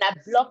 And I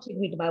blocked it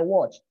with my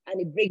watch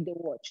and it broke the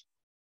watch.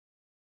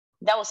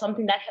 That was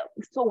something that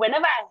helped. So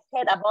whenever I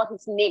heard about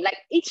his name, like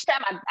each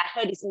time I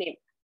heard his name,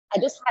 I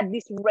just had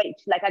this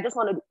rage. Like, I just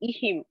wanted to eat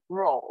him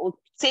raw or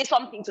say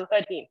something to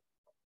hurt him.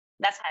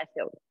 That's how I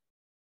felt.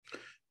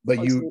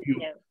 But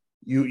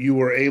you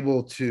were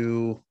able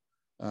to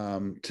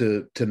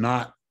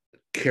not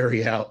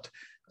carry out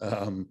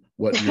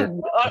what you're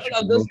all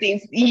of those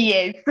things.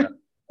 Yes.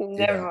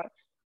 Never.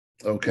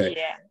 Okay.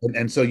 Yeah.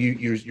 And so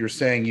you're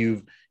saying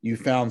you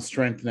found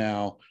strength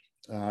now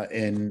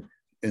in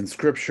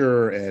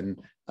scripture and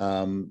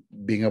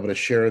being able to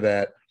share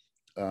that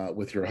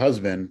with your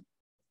husband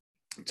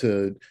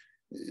to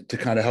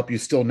kind of help you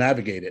still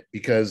navigate it,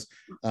 because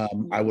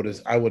I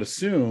would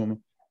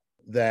assume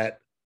that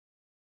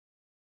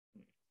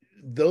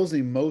those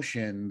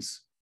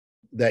emotions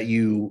that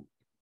you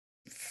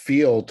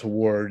feel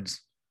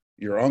towards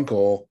your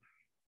uncle,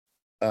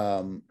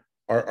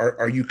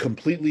 are you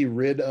completely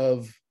rid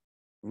of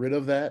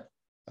that?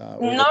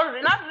 No,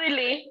 not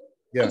really.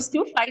 Yeah. I'm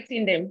still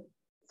fighting them.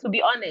 To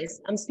be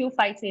honest, I'm still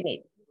fighting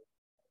it.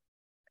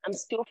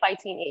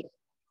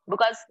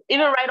 Because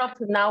even right up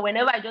to now,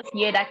 whenever I just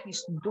hear that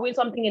he's doing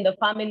something in the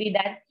family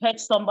that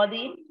hurts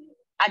somebody,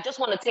 I just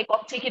want to take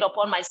it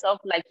upon myself,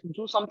 like, to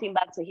do something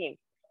back to him.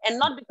 And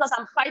not because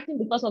I'm fighting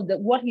because of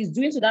what he's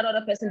doing to that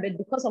other person, but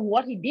because of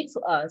what he did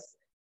to us.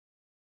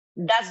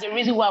 That's the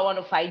reason why I want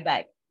to fight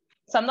back.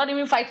 So I'm not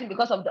even fighting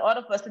because of the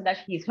other person that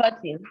he's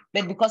hurting,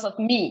 but because of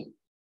me.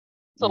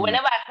 So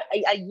whenever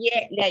I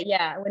hear,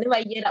 whenever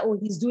I hear that, oh,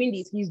 he's doing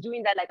this, he's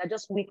doing that, like, I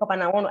just wake up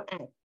and I want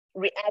to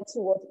react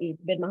towards it.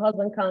 But my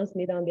husband calms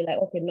me down and be like,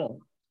 okay, no,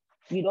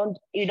 you don't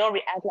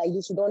react like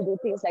this. You don't do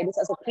things like this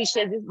as a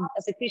Christian.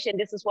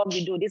 This is what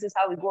we do. This is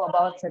how we go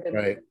about certain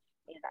Right. things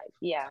in life.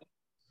 Yeah.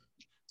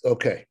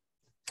 Okay.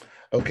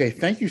 Okay.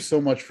 Thank you so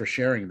much for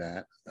sharing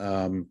that.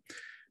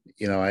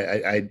 You know,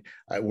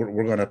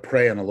 we're going to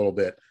pray in a little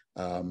bit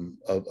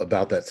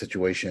about that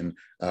situation,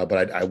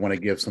 but I want to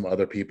give some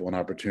other people an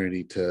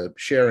opportunity to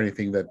share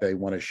anything that they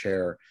want to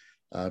share.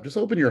 Just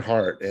open your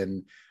heart,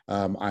 and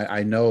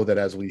I know that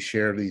as we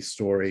share these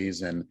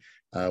stories and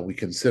we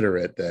consider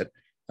it, that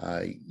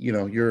you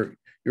know,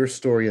 your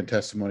story and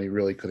testimony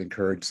really could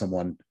encourage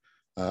someone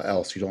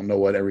else. You don't know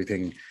what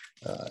everything,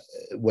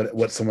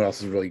 what someone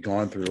else has really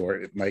gone through, or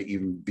it might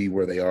even be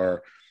where they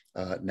are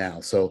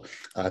now. So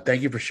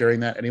thank you for sharing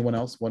that. Anyone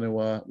else want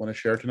to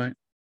share tonight?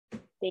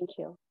 Thank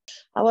you.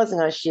 I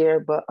wasn't going to share,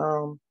 but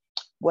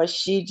what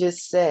she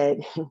just said,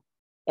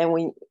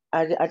 and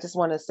I just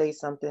want to say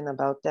something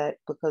about that,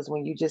 because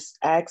when you just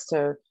asked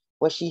her,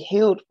 was she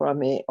healed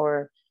from it,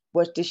 or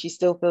what, did she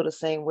still feel the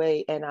same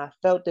way? And I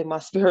felt in my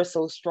spirit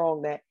so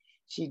strong that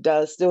she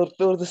does still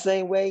feel the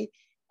same way.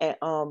 And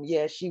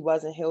yeah, she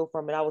wasn't healed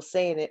from it. I was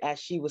saying it as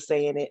she was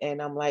saying it,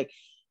 and I'm like,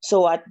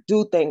 so I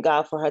do thank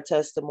God for her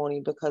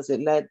testimony, because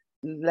it led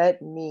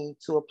me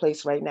to a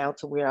place right now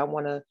to where I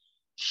want to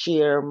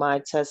share my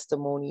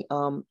testimony.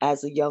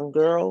 As a young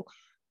girl,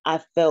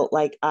 I felt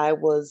like I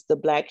was the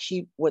black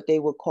sheep, what they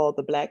would call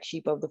the black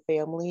sheep of the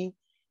family.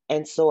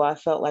 And so I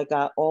felt like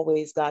I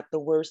always got the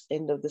worst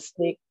end of the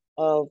stick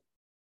of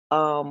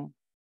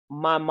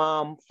my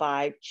mom,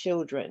 5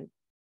 children.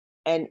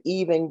 And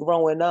even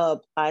growing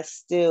up, I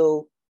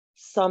still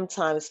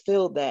sometimes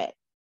feel that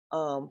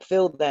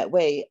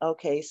way.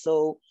 Okay,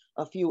 so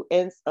a few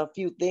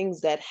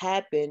things that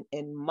happened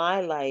in my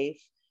life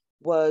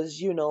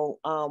was,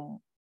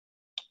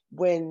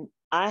 when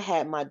I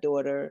had my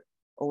daughter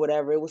or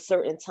whatever, it was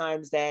certain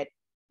times that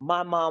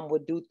my mom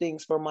would do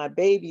things for my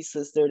baby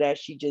sister that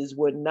she just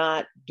would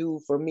not do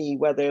for me,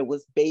 whether it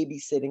was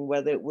babysitting,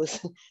 whether it was,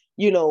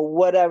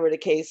 whatever the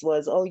case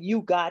was. Oh,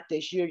 you got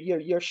this.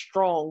 You're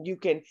strong. You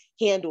can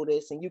handle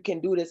this and you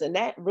can do this. And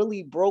that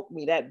really broke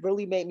me. That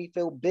really made me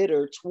feel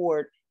bitter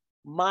toward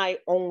my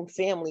own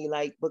family,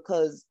 like,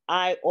 because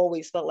I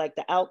always felt like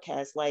the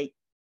outcast, like,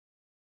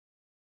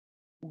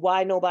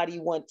 why nobody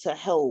want to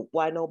help,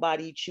 why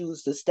nobody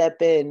choose to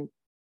step in,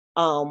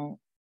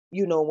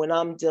 when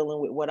I'm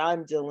dealing with what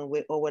I'm dealing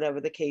with, or whatever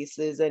the case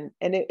is. And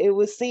it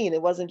was seen.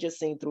 It wasn't just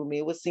seen through me,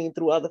 it was seen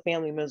through other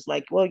family members,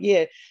 like, well,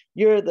 yeah,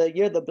 you're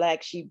the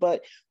black sheep.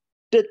 But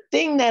the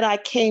thing that I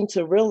came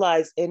to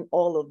realize in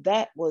all of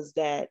that was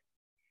that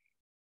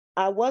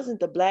I wasn't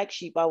the black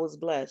sheep, I was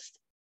blessed.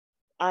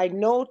 I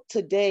know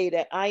today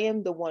that I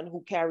am the one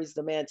who carries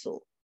the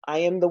mantle. I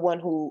am the one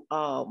who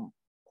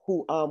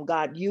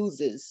God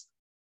uses.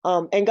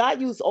 And God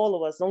used all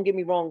of us, don't get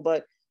me wrong,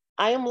 but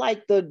I am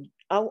like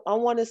I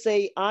want to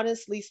say,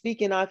 honestly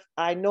speaking,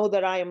 I know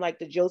that I am like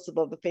the Joseph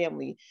of the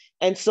family.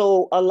 And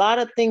so a lot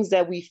of things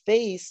that we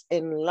face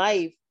in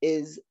life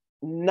is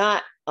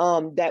not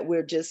that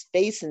we're just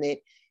facing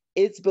it.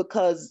 It's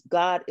because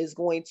God is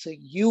going to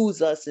use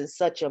us in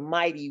such a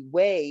mighty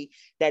way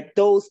that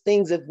those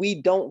things, if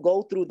we don't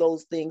go through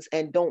those things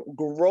and don't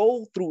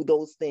grow through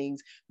those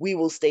things, we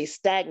will stay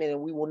stagnant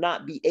and we will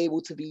not be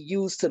able to be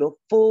used to the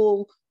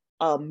full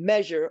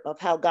measure of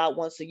how God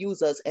wants to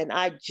use us. And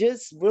I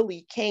just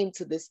really came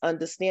to this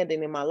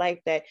understanding in my life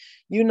that,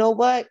 you know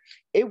what,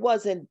 it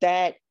wasn't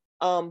that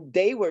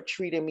they were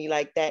treating me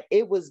like that.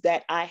 It was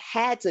that I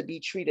had to be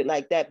treated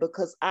like that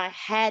because I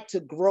had to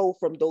grow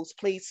from those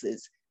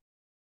places.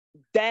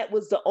 That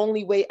was the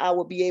only way I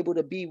would be able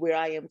to be where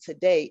I am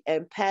today.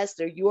 And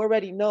Pastor, you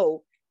already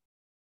know,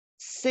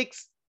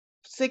 six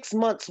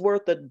months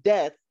worth of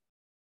death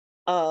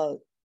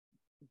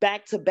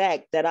back to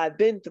back that I've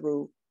been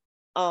through.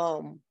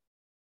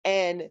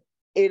 And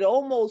it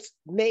almost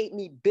made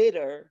me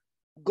bitter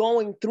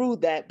going through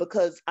that,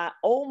 because I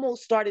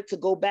almost started to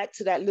go back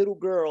to that little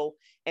girl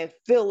and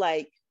feel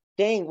like,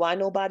 dang, why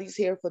nobody's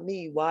here for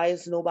me? Why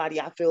is nobody?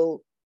 I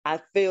feel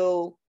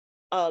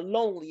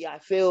lonely. I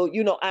feel,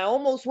 I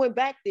almost went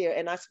back there,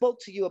 and I spoke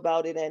to you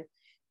about it,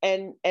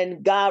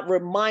 and God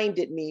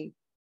reminded me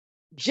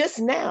just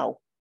now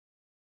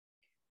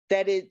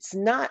that it's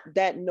not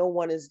that no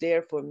one is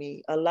there for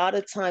me. A lot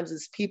of times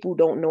it's people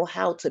don't know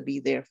how to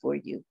be there for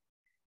you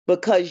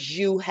because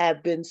you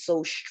have been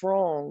so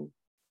strong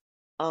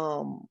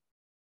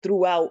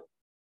throughout,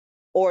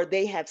 or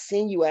they have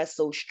seen you as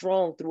so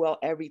strong throughout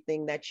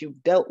everything that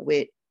you've dealt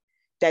with,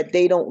 that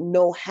they don't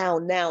know how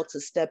now to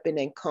step in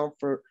and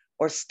comfort,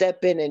 or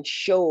step in and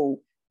show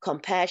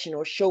compassion,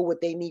 or show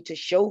what they need to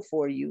show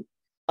for you.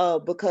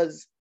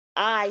 Because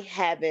I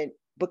haven't,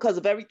 because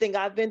of everything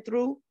I've been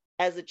through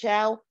as a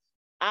child,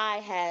 I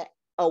had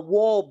a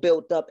wall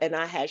built up and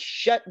I had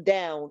shut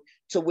down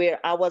to where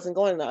I wasn't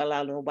going to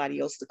allow nobody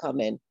else to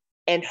come in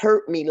and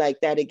hurt me like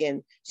that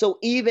again. So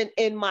even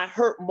in my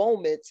hurt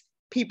moments,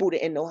 people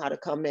didn't know how to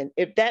come in.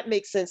 If that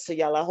makes sense to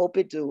y'all, I hope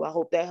it do. I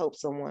hope that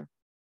helps someone.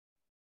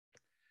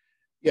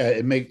 Yeah,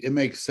 it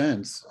makes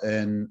sense.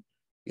 And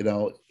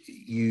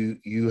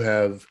you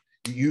have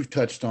you've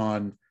touched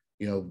on,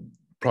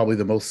 probably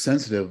the most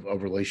sensitive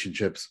of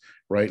relationships,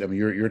 right? I mean,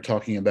 you're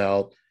talking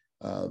about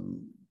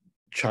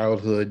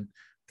childhood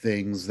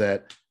things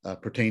that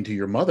pertain to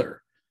your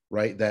mother,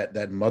 right?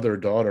 That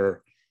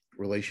mother-daughter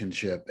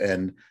relationship,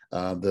 and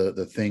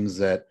the things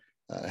that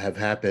have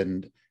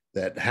happened,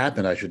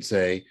 I should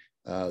say,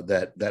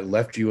 that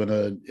left you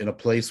in a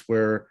place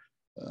where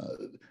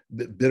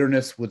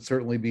bitterness would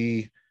certainly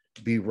be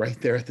right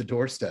there at the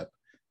doorstep,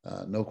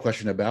 no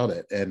question about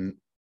it. And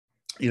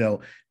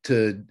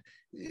to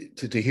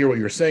hear what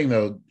you're saying,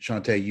 though,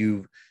 Shante,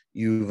 you've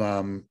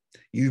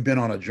been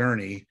on a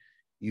journey.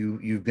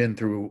 You've been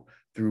through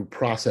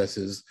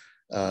processes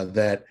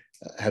that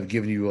have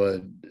given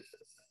you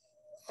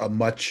a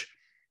much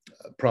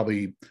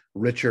probably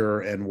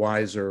richer and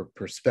wiser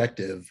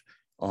perspective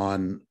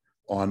on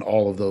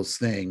all of those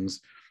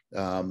things.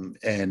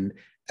 And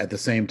at the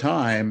same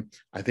time,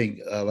 I think,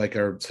 like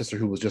our sister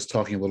who was just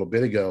talking a little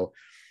bit ago,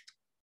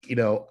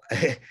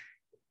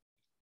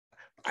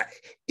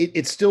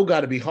 it's still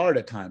got to be hard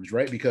at times,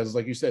 right? Because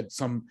like you said,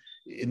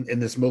 in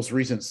this most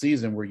recent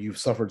season where you've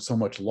suffered so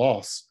much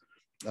loss,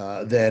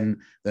 then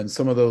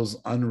some of those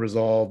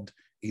unresolved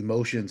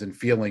emotions and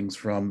feelings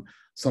from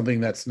something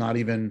that's not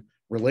even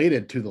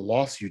related to the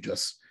loss you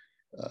just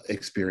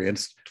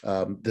experienced,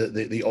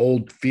 the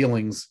old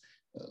feelings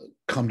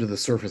come to the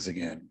surface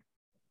again.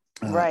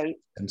 Right.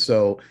 And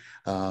so,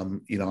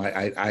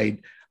 I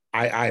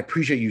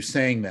appreciate you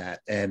saying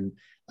that. And,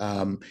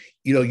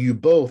 you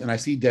both, and I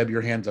see, Deb,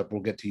 your hands up.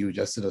 We'll get to you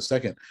just in a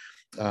second.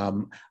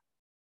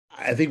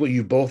 I think what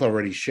you both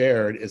already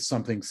shared is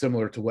something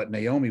similar to what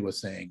Naomi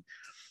was saying.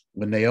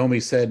 When Naomi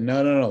said,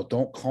 no,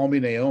 don't call me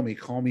Naomi,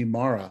 call me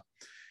Mara.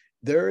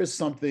 There is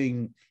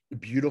something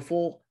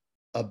beautiful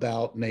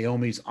about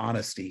Naomi's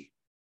honesty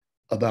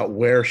about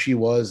where she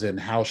was and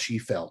how she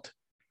felt.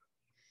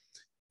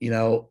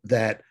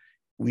 That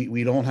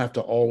we don't have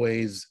to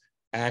always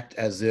act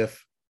as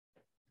if,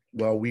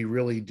 well, we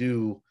really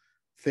do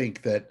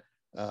think that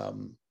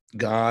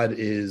God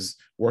is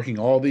working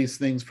all these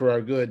things for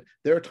our good.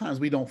 There are times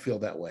we don't feel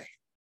that way.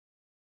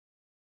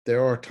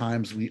 There are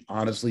times we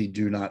honestly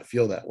do not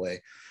feel that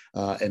way.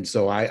 And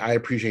so I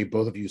appreciate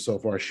both of you so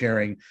far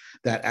sharing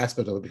that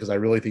aspect of it, because I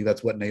really think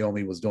that's what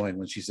Naomi was doing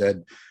when she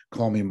said,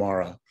 call me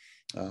Mara,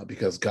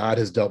 because God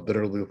has dealt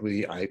bitterly with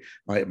me.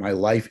 My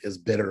life is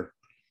bitter.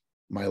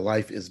 My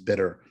life is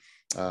bitter.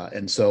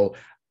 And so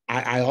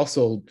I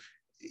also,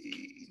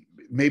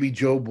 maybe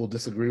Job will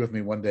disagree with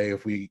me one day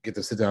if we get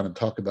to sit down and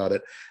talk about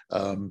it.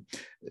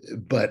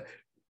 But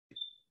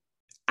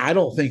I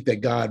don't think that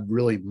God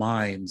really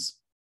minds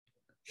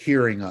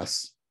hearing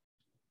us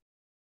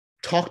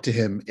talk to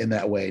him in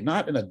that way,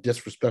 not in a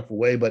disrespectful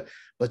way, but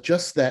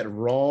just that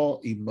raw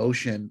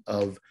emotion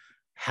of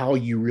how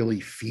you really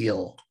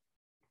feel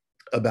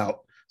about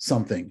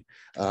something.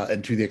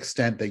 And to the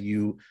extent that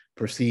you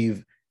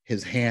perceive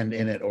his hand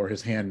in it or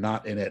his hand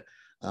not in it,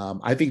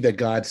 I think that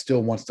God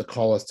still wants to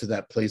call us to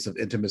that place of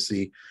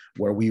intimacy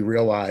where we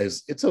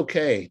realize it's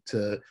okay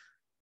to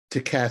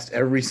cast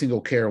every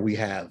single care we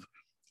have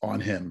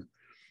on him,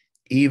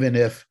 even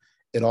if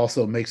it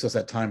also makes us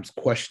at times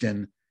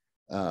question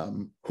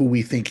who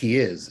we think he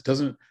is. It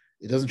doesn't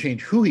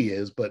change who he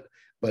is, but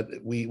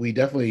we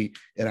definitely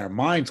in our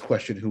minds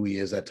question who he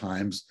is at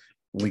times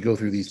when we go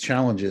through these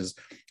challenges.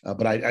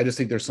 But I just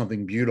think there's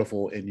something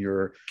beautiful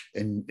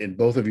in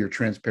both of your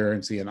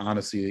transparency and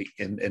honesty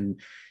and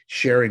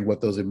sharing what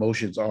those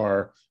emotions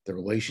are, the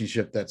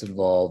relationship that's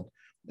involved.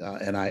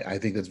 And I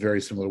think that's very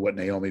similar to what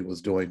Naomi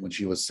was doing when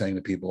she was saying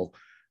to people,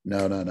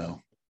 no,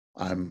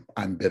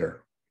 I'm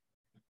bitter.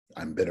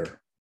 I'm bitter.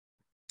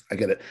 I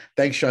get it.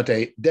 Thanks,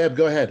 Shante. Deb,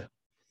 go ahead.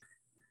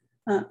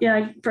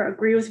 I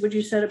agree with what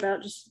you said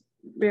about just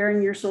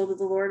bearing your soul to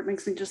the Lord. It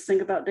makes me just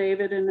think about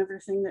David and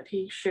everything that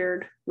he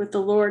shared with the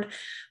Lord.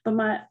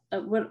 But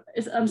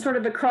I'm sort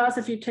of across,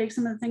 if you take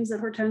some of the things that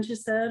Hortensia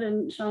said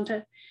and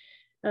Shante,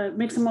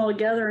 mix them all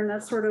together, and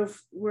that's sort of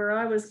where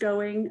I was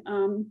going.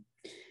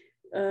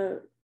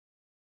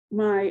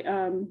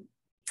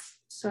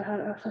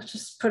 Let's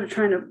just put it,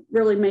 trying to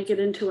really make it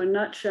into a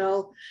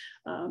nutshell.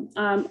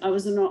 I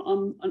was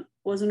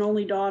an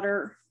only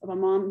daughter of a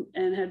mom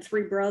and had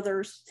 3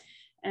 brothers,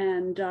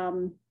 and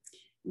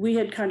we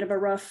had kind of a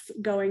rough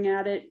going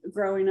at it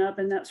growing up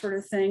and that sort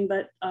of thing.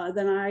 But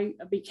then I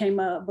became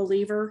a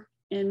believer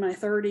in my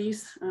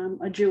 30s,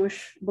 a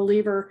Jewish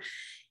believer,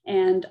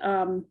 and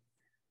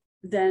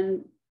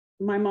then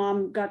my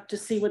mom got to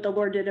see what the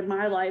Lord did in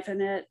my life,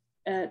 and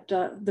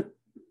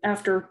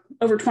after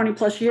over 20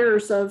 plus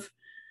years of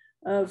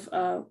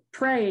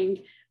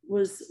praying,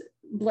 was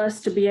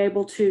blessed to be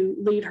able to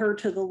lead her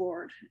to the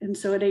Lord. And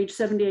so at age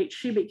 78,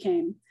 she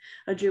became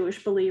a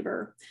Jewish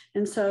believer.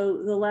 And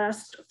so the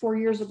last 4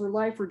 years of her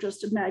life were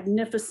just a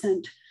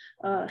magnificent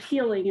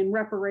healing and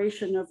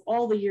reparation of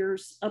all the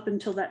years up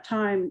until that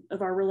time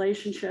of our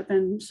relationship.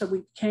 And so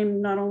we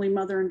became not only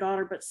mother and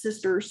daughter, but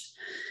sisters.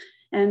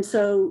 And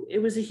so it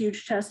was a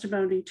huge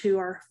testimony to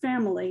our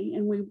family.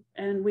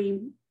 And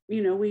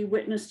we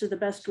witnessed to the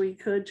best we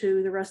could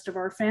to the rest of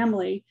our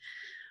family.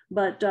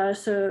 But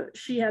so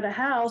she had a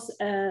house.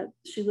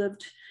 She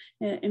lived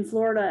in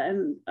Florida,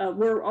 and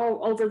we're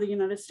all over the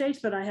United States,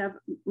 but I have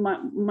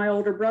my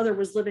older brother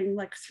was living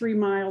like 3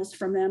 miles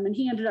from them, and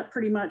he ended up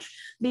pretty much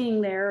being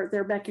there,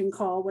 their beck and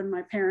call, when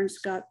my parents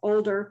got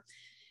older.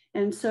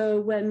 And so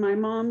when my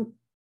mom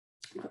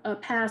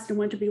passed and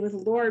went to be with the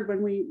Lord,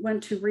 when we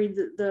went to read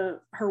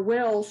her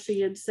will, she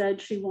had said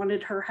she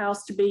wanted her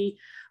house to be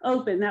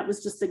open. That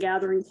was just the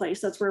gathering place.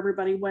 That's where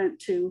everybody went,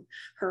 to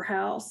her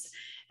house.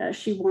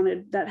 She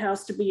wanted that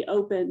house to be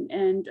open,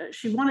 and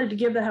she wanted to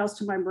give the house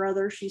to my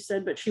brother, she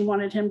said, but she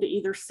wanted him to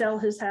either sell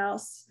his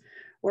house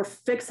or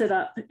fix it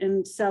up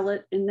and sell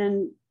it and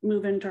then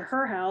move into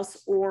her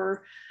house,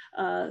 or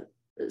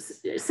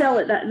sell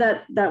it.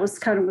 That was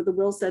kind of what the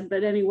will said.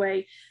 But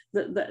anyway,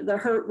 the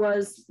hurt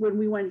was when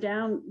we went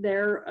down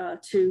there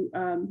to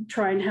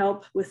try and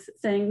help with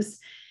things.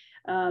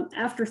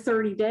 After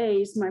 30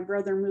 days, my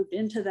brother moved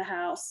into the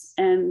house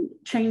and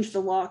changed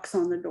the locks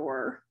on the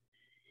door.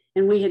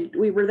 And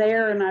we were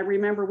there, and I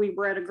remember we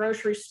were at a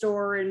grocery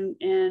store, and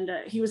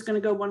he was going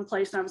to go one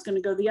place and I was going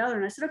to go the other.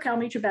 And I said, okay, I'll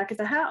meet you back at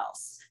the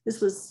house. This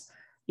was,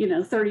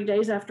 30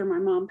 days after my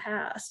mom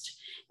passed.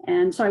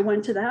 And so I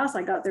went to the house.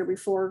 I got there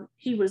before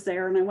he was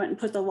there, and I went and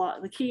put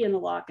the key in the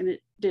lock, and it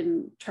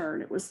didn't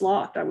turn. It was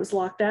locked. I was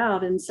locked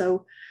out. And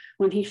so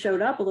when he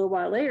showed up a little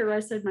while later,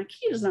 I said, my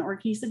key does not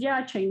work. He said, yeah,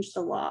 I changed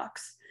the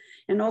locks.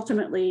 And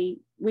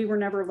ultimately, we were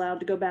never allowed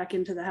to go back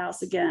into the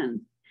house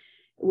again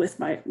with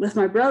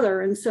my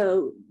brother. And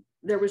so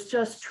there was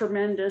just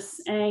tremendous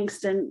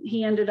angst, and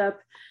he ended up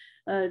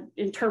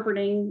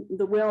interpreting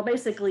the will,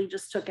 basically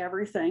just took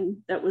everything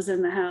that was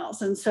in the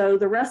house. And so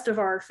the rest of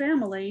our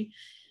family,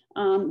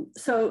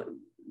 the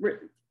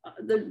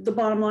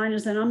bottom line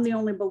is that I'm the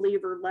only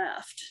believer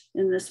left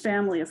in this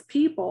family of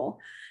people.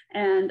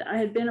 And I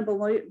had been a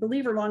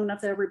believer long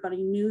enough that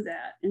everybody knew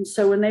that. And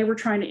so when they were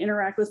trying to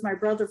interact with my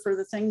brother for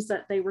the things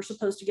that they were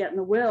supposed to get in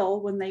the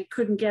will, when they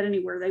couldn't get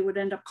anywhere, they would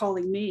end up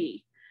calling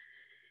me.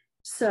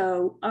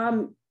 So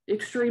I'm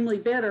extremely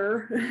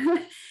bitter,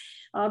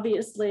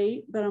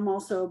 obviously, but I'm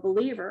also a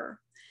believer.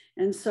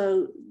 And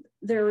so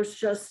there was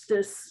just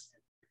this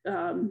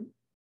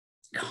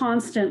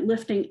constant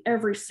lifting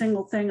every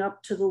single thing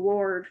up to the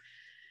Lord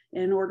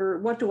in order,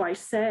 what do I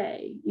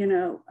say?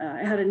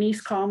 I had a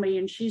niece call me,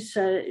 and she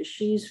said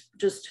she's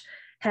just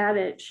had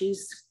it.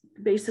 She's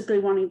basically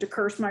wanting to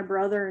curse my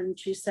brother, and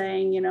she's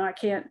saying, I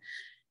can't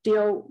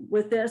deal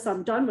with this.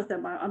 I'm done with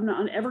him. I'm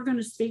not ever going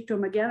to speak to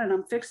him again, and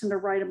I'm fixing to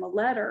write him a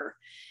letter.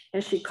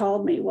 And she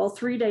called me. Well,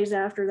 3 days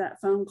after that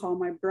phone call,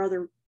 my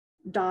brother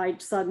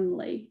died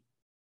suddenly.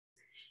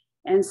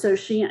 And so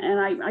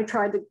I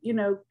tried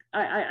to,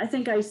 I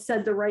think I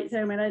said the right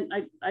thing. I mean,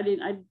 I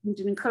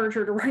didn't encourage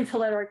her to write the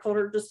letter. I told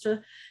her just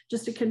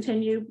to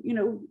continue,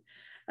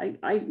 I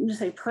didn't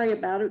say pray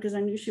about it, because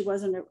I knew she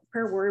wasn't a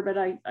prayer warrior, but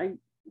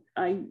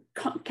I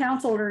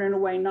counseled her in a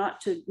way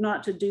not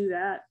to do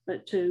that,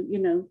 but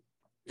to,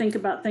 think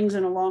about things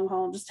in a long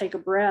haul and just take a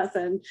breath.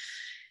 And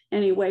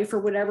anyway, for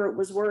whatever it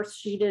was worth,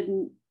 she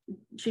didn't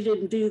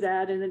do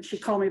that. And then she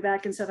called me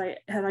back and said,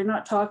 had I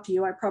not talked to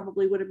you, I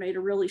probably would have made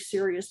a really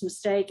serious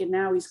mistake. And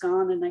now he's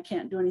gone and I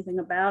can't do anything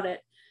about it.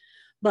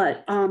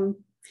 But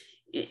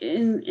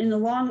in the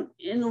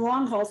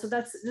long haul, so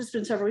it's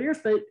been several years,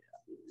 but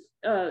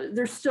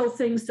there's still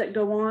things that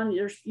go on.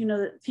 There's,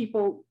 that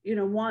people,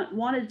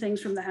 wanted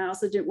things from the house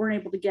that weren't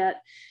able to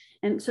get.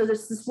 And so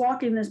this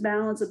walking this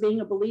balance of being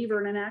a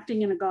believer and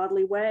acting in a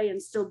godly way,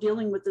 and still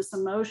dealing with this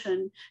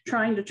emotion,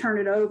 trying to turn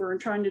it over and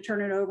trying to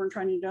turn it over and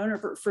trying to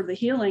donor for the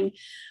healing.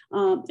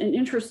 And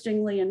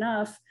interestingly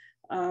enough,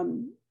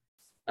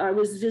 I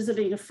was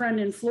visiting a friend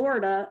in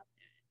Florida,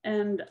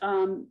 and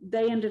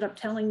they ended up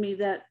telling me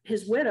that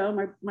his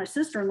widow, my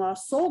sister-in-law,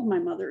 sold my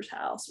mother's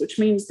house, which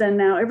means then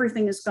now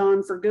everything is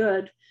gone for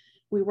good.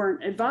 We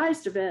weren't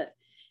advised of it.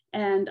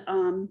 And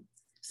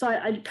so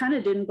I kind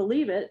of didn't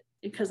believe it,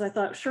 because I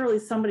thought surely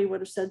somebody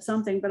would have said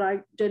something. But I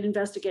did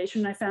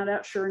investigation, and I found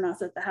out, sure enough,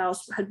 that the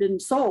house had been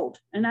sold,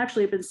 and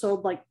actually had been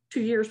sold like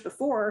 2 years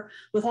before,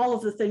 with all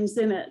of the things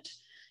in it,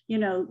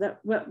 that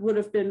would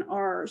have been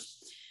ours.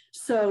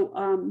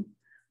 So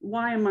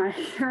why am I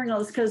hearing all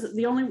this? Because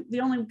the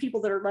only people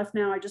that are left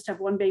now, I just have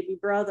one baby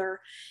brother,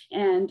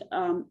 and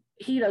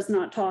he does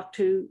not talk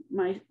to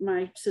my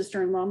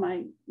sister-in-law,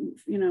 my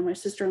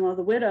sister-in-law,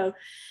 the widow,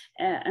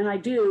 and I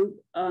do.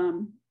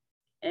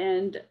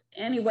 And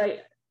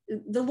anyway,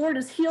 the Lord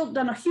has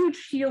done a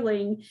huge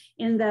healing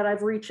in that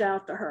I've reached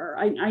out to her.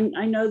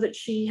 I know that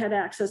she had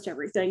access to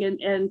everything,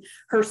 and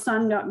her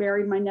son got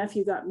married, my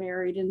nephew got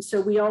married. And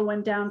so we all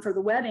went down for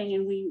the wedding,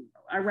 and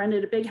I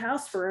rented a big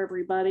house for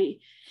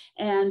everybody.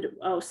 And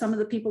some of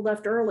the people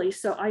left early.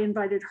 So I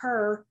invited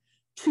her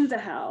to the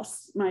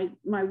house, my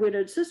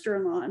widowed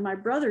sister-in-law, and my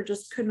brother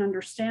just couldn't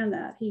understand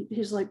that.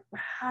 He's like,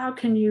 how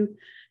can you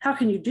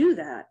do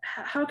that?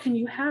 How can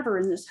you have her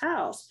in this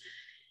house?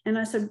 And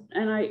I said,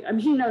 I mean,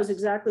 he knows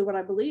exactly what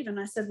I believe. And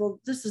I said, well,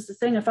 this is the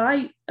thing. If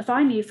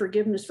I need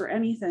forgiveness for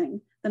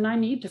anything, then I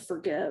need to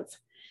forgive.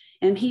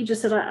 And he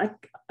just said,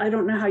 I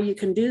don't know how you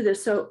can do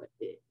this. So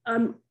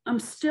I'm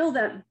still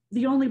that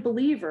the only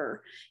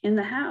believer in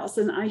the house,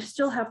 and I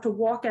still have to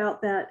walk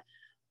out that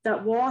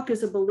walk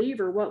as a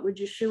believer. What would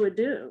Yeshua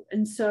do?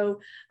 And so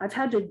I've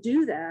had to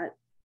do that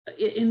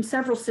in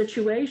several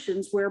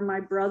situations where my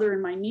brother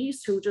and my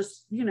niece, who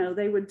just,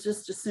 they would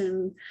just as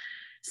soon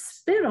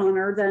spit on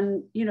her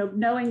than,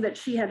 knowing that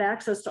she had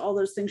access to all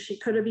those things. She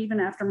could have, even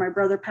after my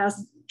brother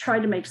passed,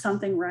 tried to make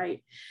something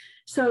right.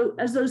 So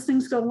as those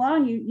things go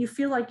along, you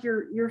feel like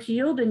you're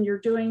healed and you're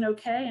doing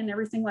okay and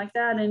everything like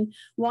that. And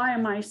why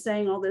am I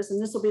saying all this?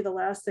 And this will be the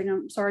last thing.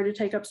 I'm sorry to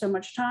take up so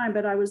much time,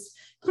 but I was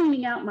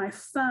cleaning out my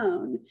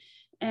phone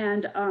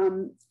and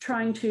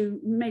trying to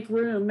make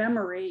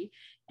memory.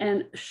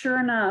 And sure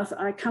enough,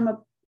 I come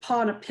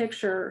upon a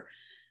picture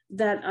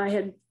that I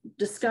had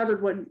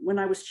discovered when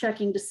I was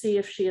checking to see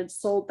if she had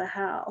sold the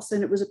house.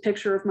 And it was a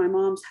picture of my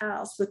mom's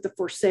house with the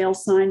for sale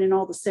sign and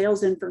all the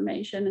sales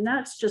information. And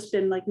that's just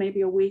been like maybe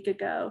a week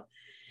ago.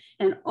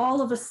 And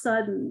all of a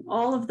sudden,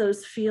 all of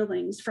those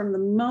feelings from the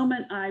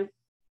moment I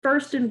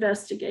first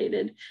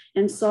investigated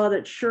and saw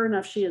that sure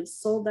enough, she had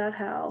sold that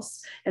house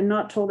and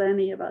not told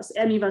any of us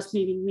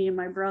meaning me and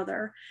my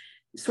brother,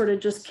 sort of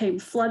just came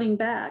flooding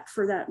back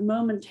for that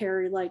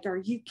momentary, like, are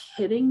you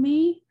kidding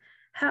me?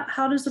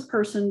 How does a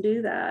person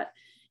do that?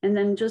 And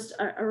then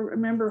I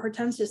remember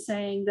Hortensia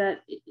saying that,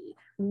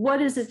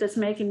 what is it that's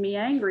making me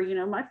angry?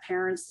 My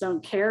parents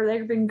don't care.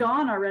 They've been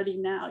gone already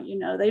now.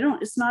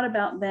 It's not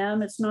about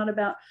them. It's not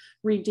about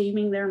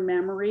redeeming their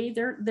memory.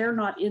 They're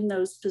not in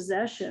those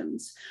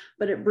possessions,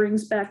 but it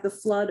brings back the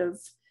flood of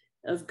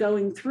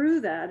going through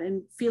that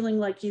and feeling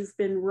like you've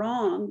been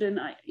wronged. And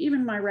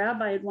even my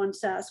rabbi had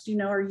once asked,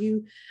 are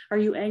you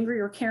angry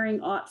or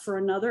carrying aught for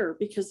another?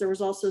 Because there was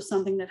also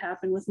something that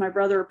happened with my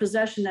brother, a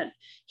possession that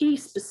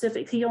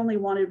he only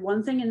wanted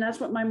one thing. And that's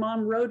what my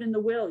mom wrote in the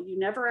will. You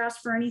never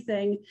ask for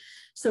anything.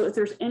 So if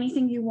there's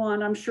anything you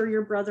want, I'm sure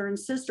your brother and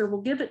sister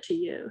will give it to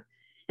you.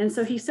 And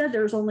so he said,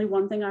 there's only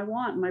one thing I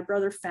want. And my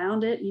brother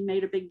found it. He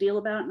made a big deal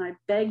about it. And I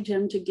begged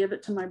him to give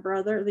it to my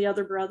brother, the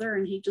other brother,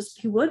 and he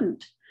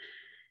wouldn't.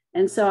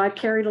 And so I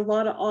carried a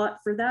lot of aught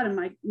for that. And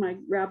my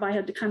rabbi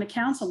had to kind of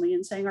counsel me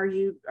and saying, are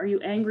you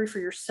angry for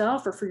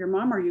yourself or for your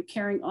mom? Are you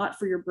carrying aught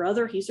for your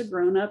brother? He's a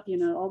grown up,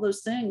 all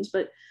those things,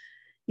 but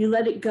you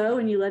let it go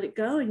and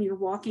you're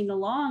walking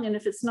along. And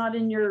if it's not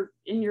in your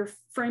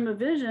frame of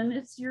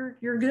vision,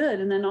 you're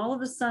good. And then all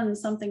of a sudden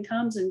something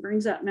comes and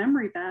brings that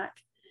memory back.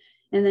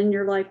 And then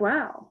you're like,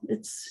 wow,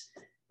 it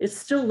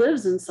still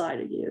lives inside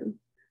of you.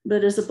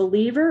 But as a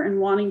believer and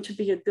wanting to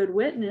be a good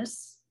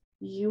witness,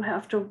 you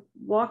have to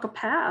walk a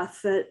path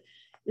that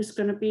is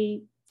going to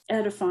be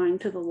edifying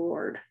to the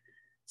Lord.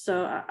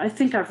 So I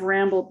think I've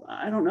rambled.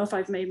 I don't know if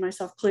I've made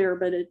myself clear,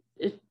 but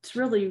it's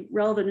really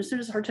relevant. As soon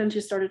as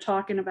Hortensia started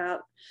talking about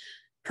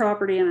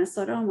property, and I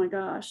thought, oh my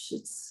gosh,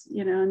 it's,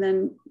 and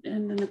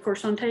then of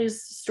course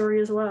Shantae's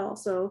story as well.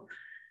 So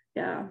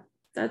yeah,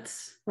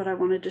 that's what I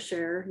wanted to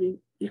share.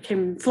 You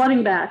came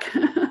flooding back.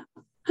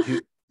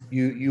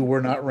 you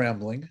were not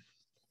rambling.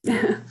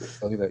 I'll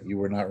tell you that you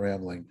were not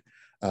rambling.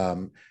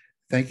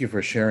 Thank you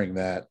for sharing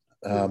that.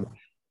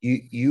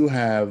 You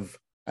have,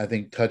 I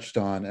think, touched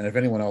on, and if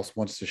anyone else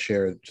wants to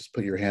share, just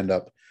put your hand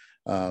up.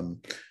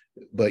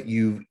 But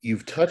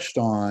you've touched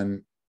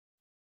on,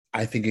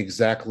 I think,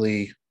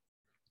 exactly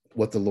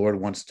what the Lord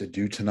wants to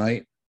do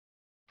tonight,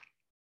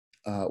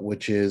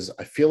 which is,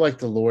 I feel like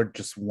the Lord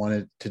just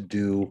wanted to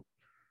do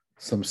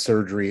some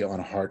surgery on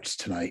hearts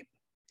tonight.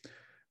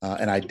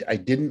 And I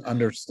didn't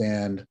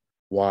understand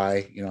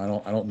why.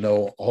 I don't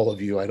know all of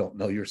you. I don't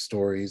know your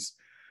stories.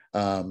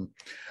 But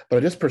I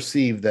just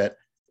perceive that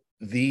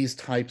these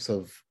types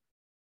of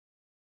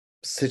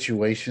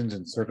situations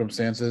and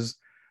circumstances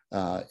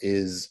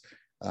is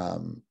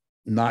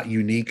not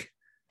unique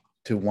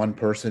to one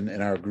person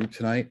in our group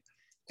tonight.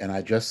 And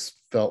I just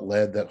felt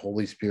led that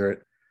Holy Spirit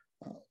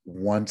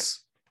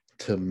wants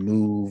to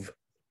move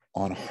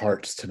on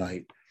hearts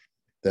tonight,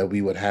 that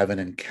we would have an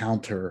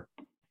encounter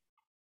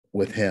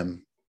with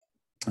him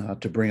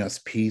to bring us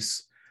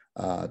peace,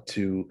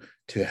 to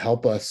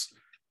help us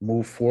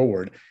move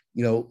forward.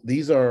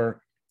 These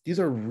are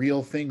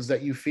real things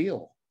that you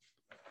feel,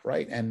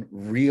 right? And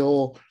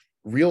real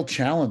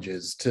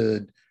challenges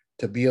to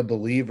be a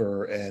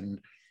believer, and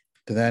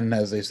to then,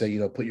 as they say,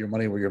 put your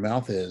money where your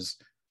mouth is.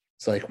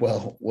 It's like,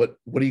 well, what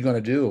are you going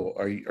to do?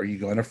 Are you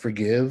going to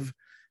forgive?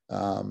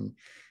 And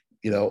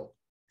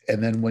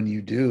then when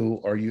you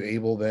do, are you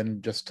able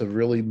then just to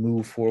really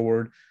move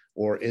forward,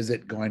 or is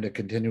it going to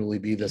continually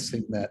be this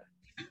thing that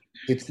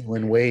hits you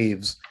in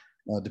waves,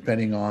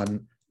 depending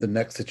on the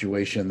next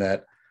situation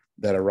that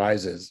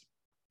arises?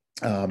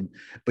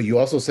 But you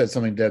also said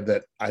something, Deb,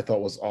 that I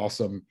thought was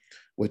awesome,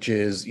 which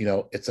is,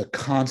 it's a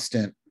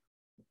constant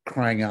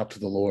crying out to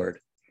the Lord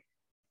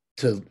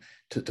to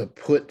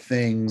put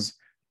things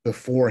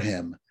before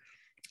him,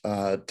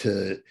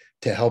 to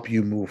help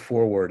you move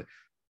forward.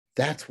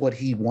 That's what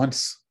he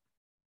wants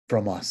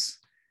from us.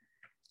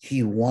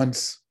 He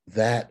wants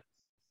that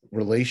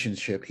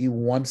relationship. He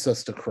wants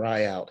us to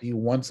cry out. He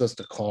wants us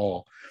to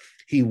call.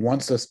 He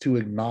wants us to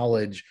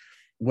acknowledge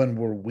when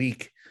we're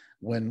weak,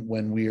 when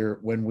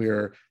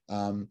we're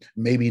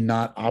maybe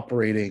not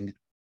operating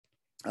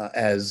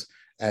as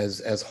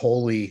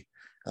holy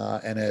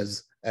and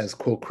as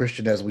quote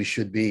Christian as we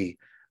should be,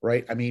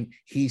 right? I mean,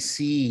 he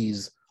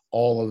sees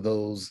all of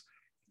those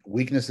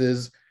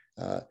weaknesses.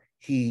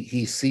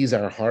 He sees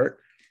our heart,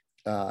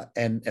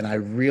 and I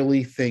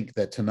really think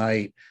that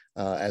tonight,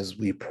 as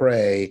we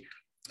pray,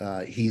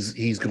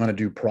 he's going to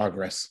do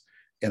progress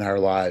in our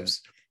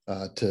lives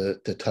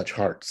to touch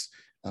hearts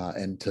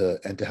and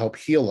to help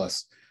heal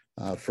us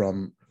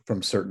from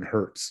certain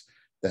hurts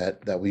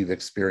that we've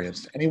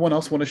experienced. Anyone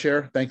else want to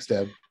share? Thanks,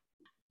 Deb.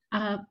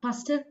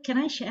 Pastor, can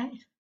I share?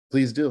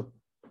 Please do.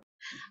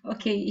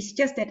 Okay, it's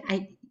just that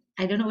I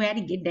don't know where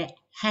to get that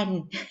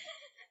hand,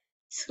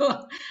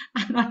 so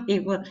I'm not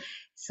able.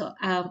 So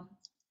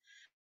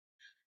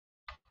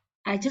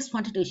I just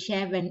wanted to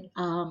share when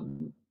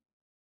I'm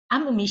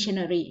a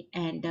missionary,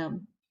 and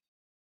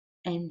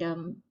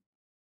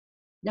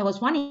there was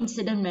one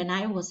incident when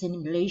I was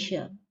in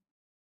Malaysia,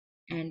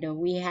 and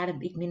we had a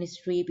big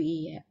ministry.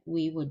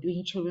 We were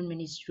doing children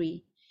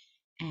ministry,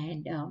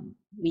 and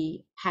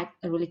we had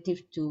a relative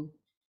to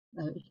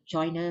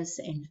join us,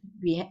 and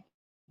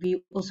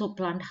we also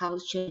plant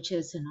house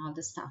churches and all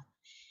the stuff.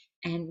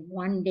 And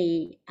one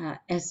day,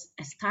 as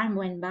time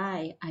went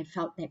by, I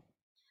felt that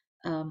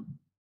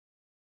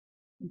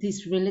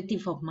this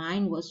relative of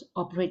mine was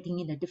operating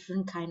in a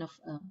different kind of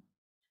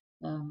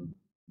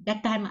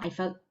that time I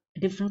felt a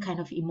different kind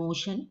of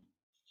emotion,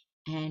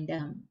 and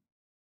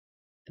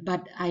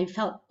but I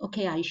felt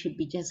okay, I should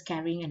be just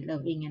caring and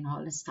loving and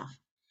all the stuff.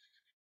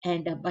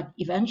 And but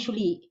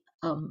eventually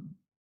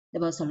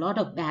there was a lot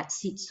of bad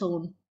seed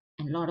sown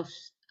and a lot of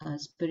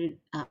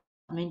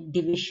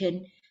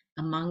division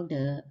among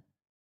the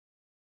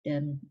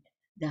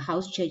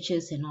house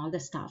churches and all the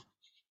stuff.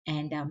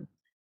 And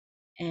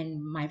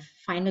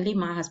finally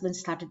my husband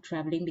started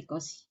traveling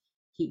because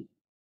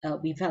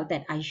we felt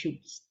that I should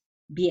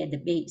be at the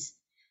base.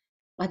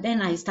 But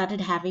then I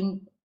started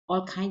having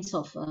all kinds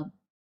of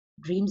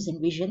dreams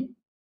and vision,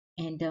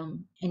 and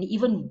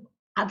even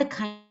other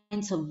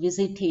kinds of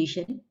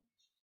visitation.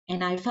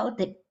 And I felt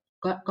that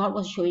God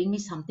was showing me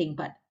something,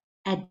 but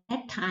at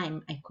that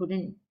time I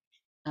couldn't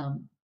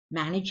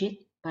manage it.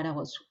 But I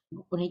was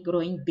only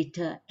growing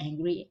bitter,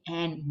 angry,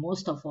 and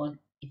most of all,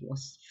 it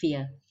was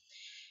fear.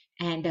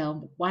 And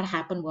what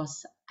happened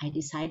was I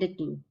decided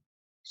to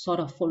sort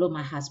of follow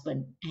my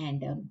husband,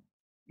 and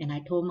I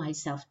told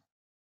myself,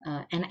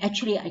 and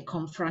actually I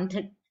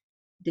confronted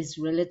this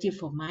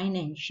relative of mine,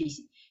 and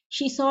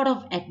she sort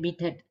of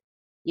admitted,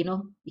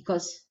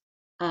 because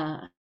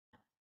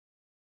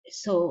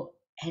so,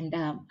 and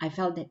I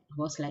felt that it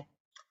was like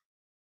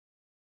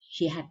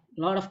she had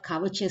a lot of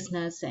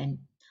covetousness and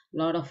a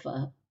lot of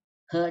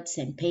hurts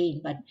and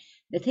pain. But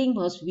the thing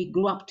was, we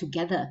grew up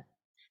together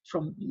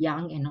from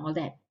young and all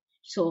that.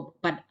 So,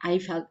 but I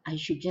felt I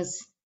should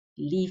just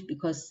leave,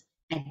 because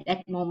at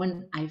that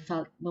moment I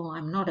felt, no,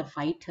 I'm not a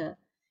fighter,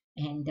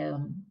 and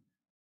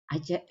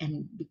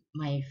and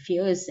my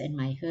fears and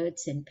my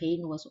hurts and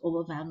pain was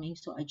overwhelming.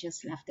 So I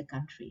just left the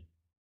country.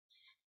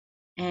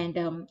 And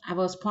I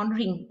was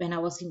pondering when I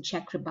was in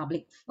Czech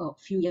Republic for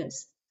a few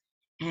years,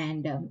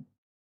 and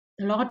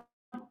the Lord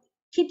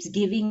keeps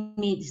giving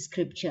me the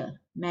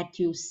scripture,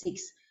 Matthew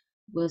 6,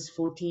 verse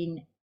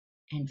 14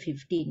 and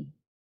 15.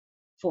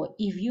 For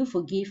if you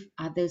forgive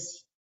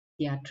others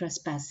their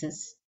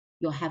trespasses,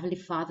 your heavenly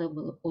Father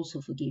will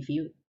also forgive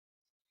you.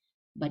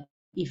 But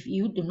if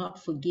you do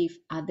not forgive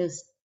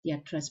others their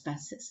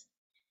trespasses,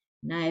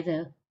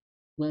 neither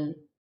will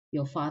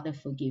your Father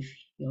forgive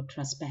your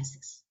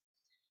trespasses.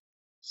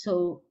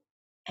 So,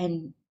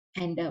 and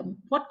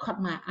what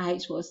caught my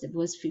eyes was the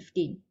verse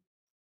 15.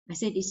 I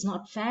said, it's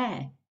not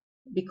fair,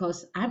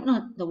 because I'm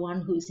not the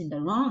one who's in the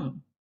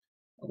wrong.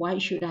 Why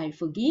should I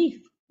forgive?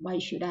 Why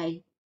should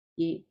I,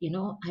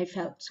 I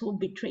felt so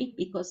betrayed,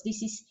 because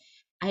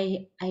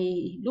I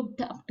looked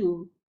up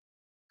to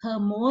her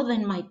more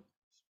than my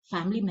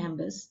family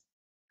members.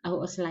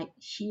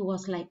 She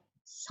was like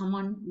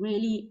someone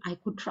really I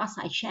could trust.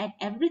 I shared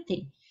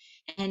everything.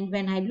 And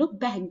when I look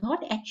back,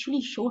 God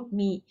actually showed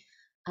me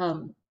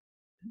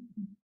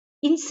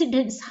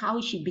incidents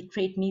how she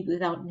betrayed me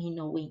without me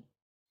knowing.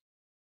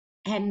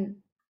 And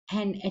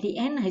at the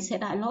end I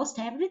said, I lost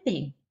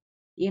everything,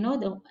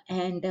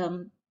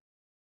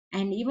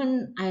 and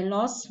even I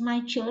lost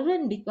my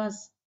children,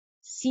 because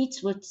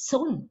seeds were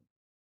sown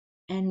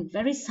and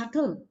very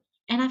subtle,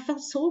 and I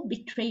felt so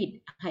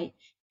betrayed.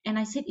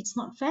 I said, it's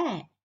not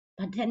fair.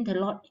 But then the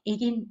Lord,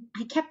 again,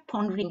 I kept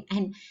pondering,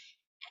 and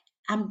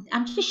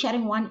I'm just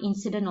sharing one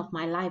incident of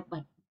my life,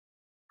 but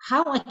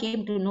how I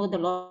came to know the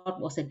Lord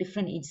was a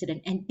different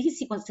incident, and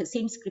this was the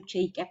same scripture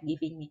He kept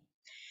giving me.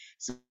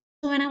 So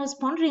when I was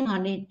pondering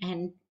on it,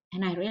 and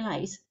I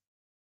realized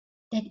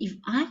that if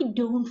I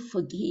don't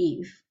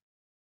forgive,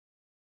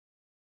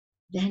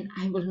 then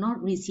I will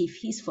not receive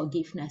His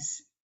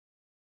forgiveness,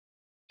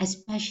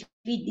 especially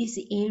this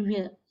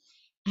area.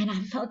 And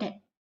I felt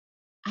that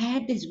I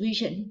had this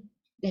vision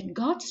that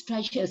God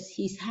stretches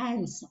his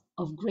hands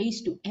of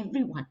grace to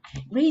everyone.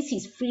 Grace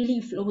is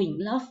freely flowing,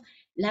 love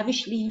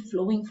lavishly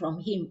flowing from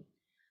him.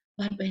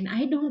 But when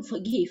I don't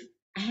forgive,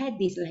 I had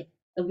this like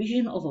a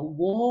vision of a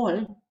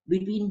wall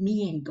between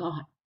me and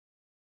God.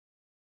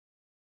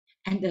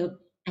 And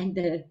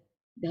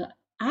the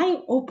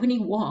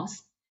eye-opening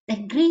was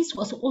that grace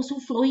was also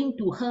flowing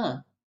to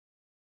her,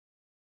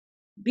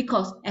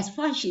 because as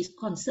far as she's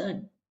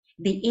concerned,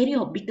 the area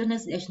of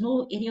bitterness, there's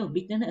no area of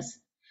bitterness.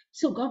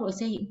 So God was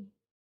saying,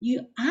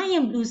 I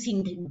am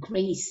losing the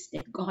grace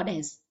that God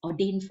has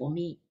ordained for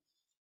me.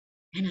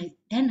 And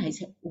then I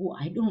said, oh,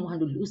 I don't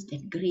want to lose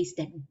that grace,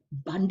 that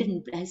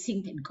abundant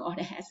blessing that God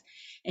has.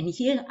 And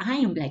here I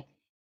am like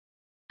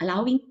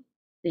allowing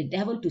the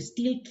devil to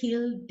steal,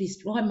 kill,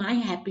 destroy my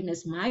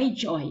happiness, my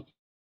joy,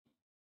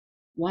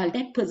 while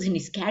that person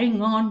is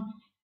carrying on.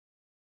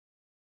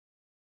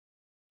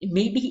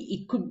 Maybe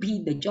it could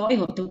be the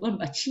joy of the world,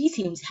 but she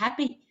seems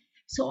happy.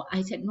 So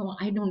I said, no,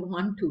 I don't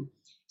want to.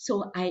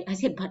 So I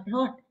said, but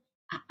Lord,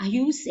 are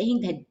you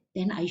saying that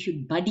then I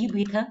should buddy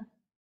with her?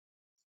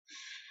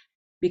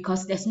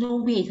 Because there's no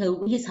way, her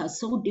ways are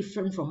so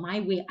different from my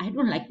way. I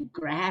don't like to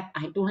grab.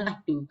 I don't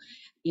like to,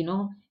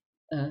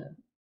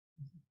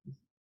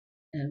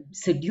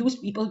 seduce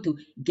people to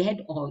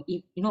get, or,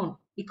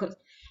 because,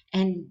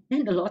 and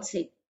then the Lord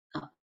said,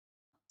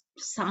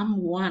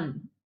 Psalm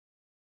 1,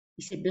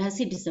 he said,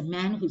 blessed is the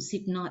man who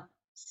sits not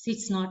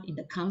in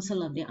the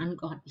counsel of the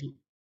ungodly.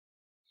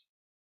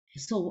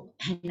 So,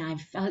 and I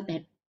felt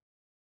that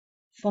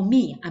for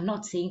me, I'm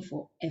not saying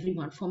for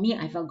everyone, for me,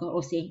 I felt God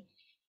was saying,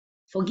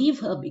 forgive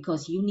her,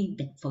 because you need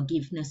that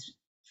forgiveness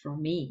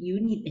from me. You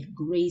need that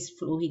grace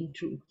flowing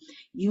through.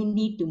 You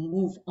need to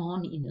move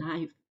on in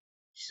life.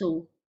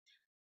 So,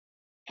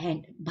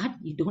 but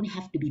you don't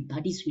have to be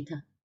buddies with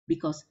her,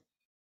 because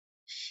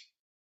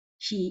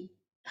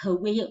her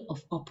way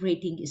of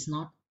operating is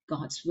not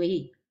God's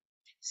way.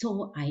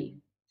 So I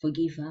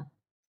forgive her.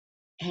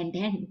 And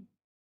then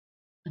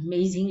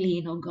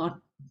amazingly, God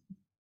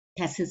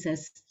tests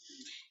us.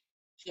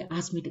 He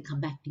asked me to come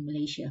back to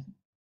Malaysia.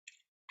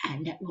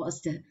 And that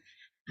was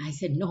I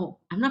said, no,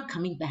 I'm not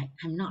coming back.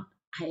 I'm not.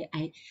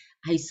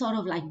 I sort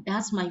of like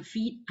dust my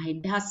feet.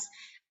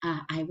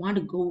 I want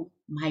to go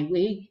my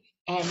way.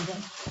 And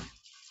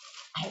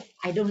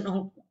I don't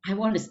know. I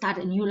want to start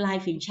a new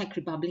life in Czech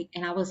Republic.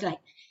 And I was like,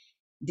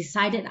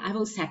 decided I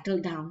will settle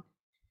down.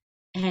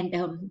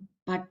 And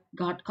but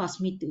God caused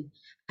me to,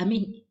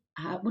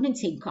 I wouldn't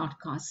say God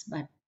caused,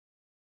 but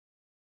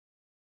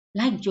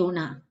like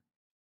Jonah,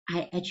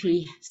 I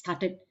actually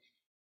started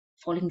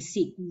falling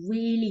sick,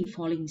 really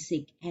falling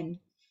sick. And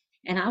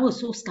I was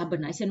so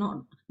stubborn. I said,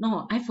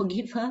 no, I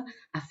forgive her.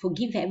 I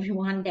forgive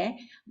everyone there,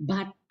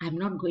 but I'm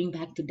not going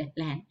back to that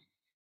land.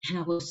 And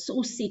I was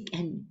so sick,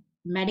 and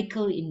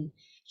medical in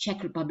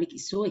Czech Republic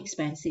is so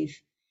expensive.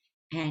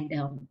 And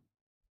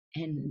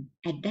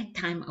at that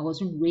time, I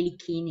wasn't really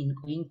keen in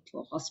going to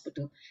a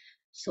hospital.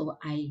 So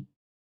I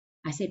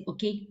said,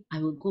 okay, I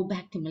will go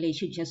back to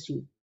Malaysia just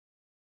to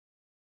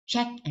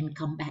check and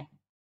come back.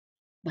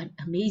 But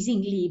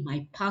amazingly,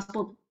 my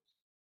passport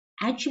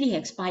actually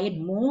expired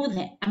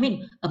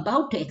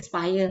about to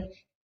expire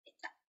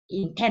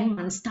in 10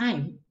 months'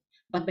 time.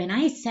 But when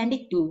I sent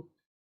it to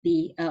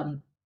the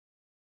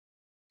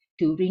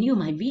to renew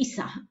my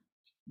visa,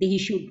 they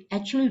should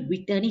actually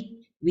return it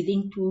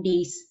within 2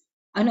 days.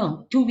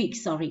 2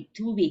 weeks, sorry,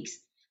 2 weeks.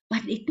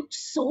 But it took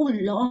so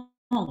long.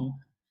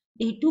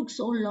 They took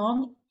so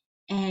long,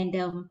 and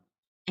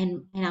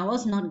I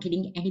was not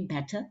getting any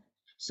better.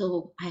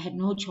 So I had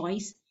no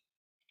choice,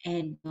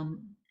 and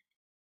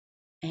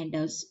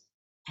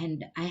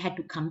I had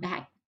to come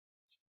back.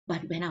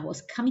 But when I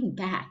was coming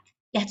back,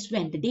 that's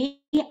when the day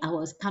I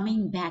was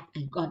coming back,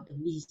 I got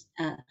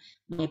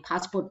my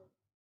passport.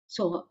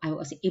 So I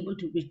was able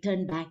to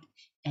return back,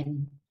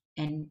 and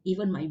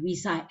even my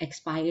visa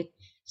expired.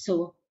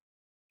 So,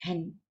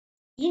 and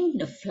in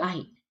the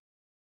flight,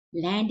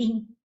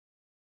 landing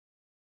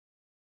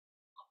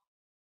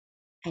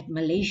at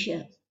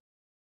Malaysia,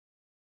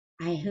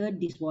 I heard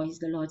this voice.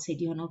 The Lord said,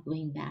 you're not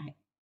going back.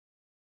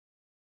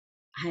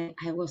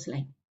 I was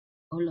like,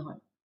 oh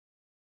Lord,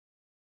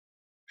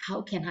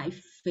 how can I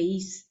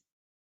face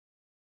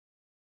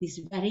this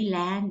very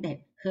land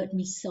that hurt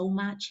me so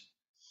much?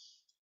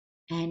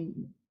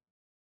 And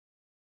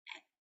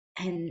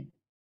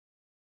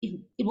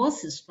it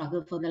was a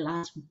struggle for the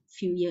last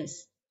few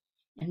years.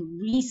 And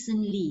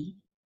recently,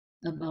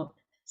 about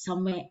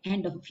somewhere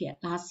end of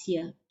last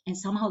year, and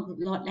somehow the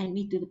Lord led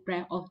me to the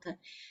prayer altar,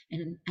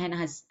 and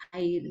as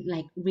I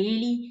like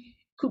really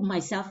put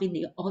myself in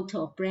the altar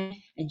of prayer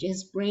and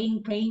just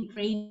praying,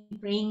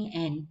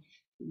 and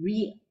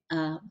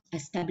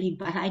establishing.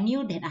 But I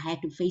knew that I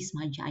had to face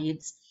my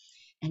giants,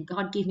 and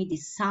God gave me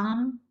this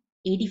Psalm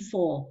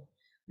 84,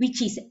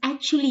 which is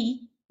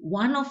actually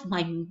one of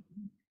my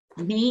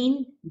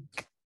main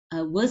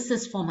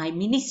verses for my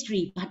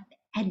ministry. But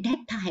at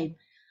that time,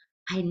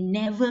 I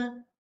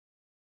never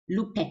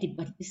looked at it.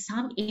 But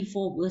Psalm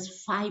 84,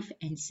 verse 5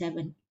 and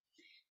 7.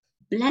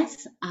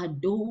 Blessed are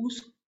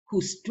those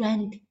whose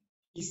strength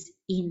is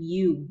in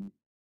you,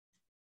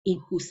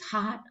 in whose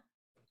heart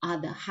are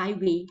the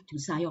highway to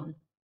Zion.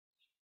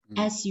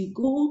 As you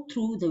go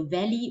through the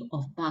valley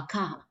of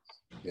Baca,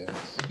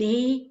 Yes.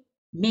 they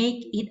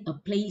make it a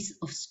place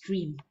of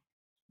stream.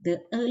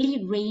 The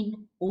early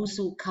rain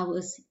also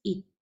covers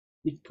it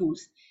with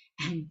pools.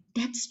 And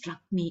that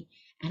struck me.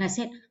 And I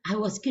said, I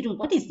was curious,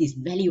 what is this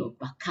valley of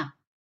Baca?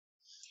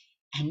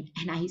 And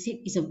I said,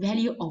 it's a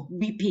valley of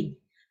weeping.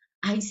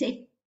 I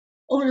said,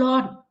 oh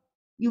Lord,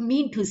 you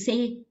mean to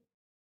say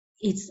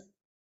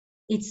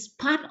it's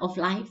part of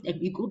life that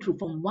we go through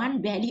from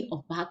one valley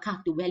of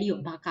Baca to valley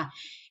of Baca.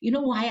 You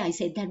know why I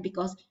said that?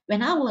 Because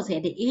when I was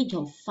at the age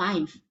of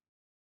 5,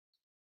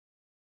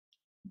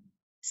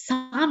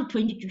 Psalm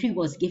 23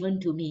 was given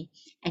to me,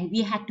 and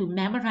we had to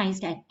memorize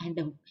that.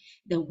 And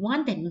the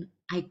one that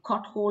I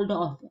caught hold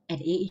of at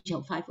the age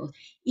of 5 was,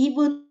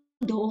 even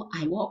though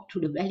I walk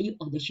through the valley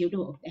of the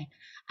shadow of death,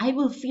 I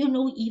will fear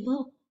no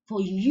evil,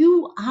 for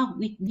you are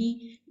with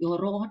me, your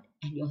rod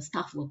and your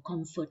staff will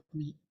comfort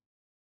me.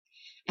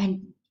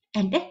 And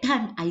that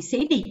time I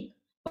said it,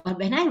 but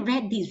when I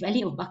read this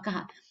Valley of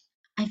Baca,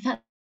 I felt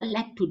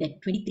led to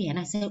that 23, and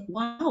I said,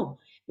 wow.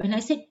 When I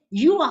said,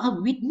 you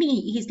are with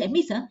me, that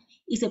means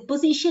it's a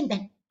position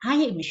that I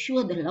am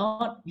sure the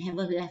Lord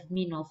never left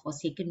me nor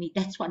forsaken me.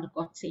 That's what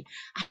God said.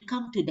 I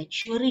come to that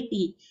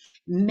surety.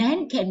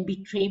 Man can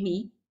betray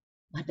me,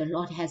 but the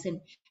Lord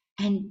hasn't.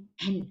 And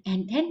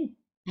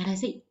I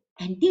said,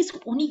 and this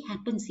only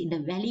happens in the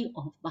Valley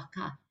of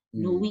Baca,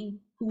 knowing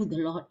who the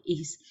Lord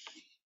is.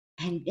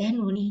 And then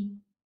only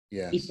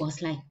it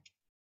was like,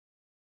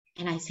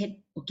 and I said,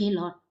 okay,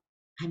 Lord,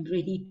 I'm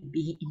ready to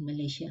be in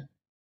Malaysia.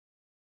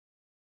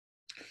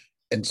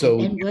 And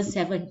so and verse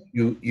 7.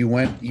 You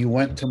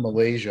went to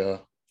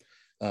Malaysia,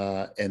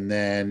 and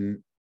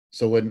then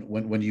so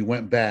when you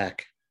went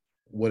back,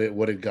 what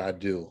did God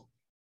do?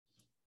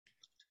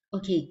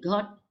 Okay,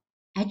 God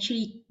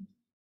actually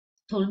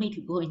told me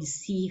to go and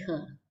see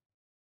her,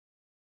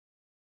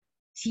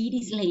 see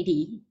this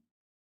lady,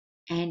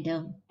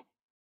 and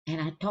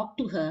I talked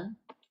to her,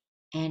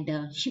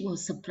 and she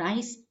was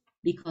surprised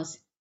because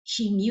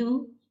she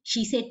knew.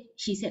 She said,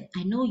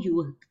 I know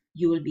you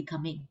will be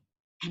coming,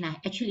 and I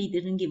actually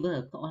didn't give her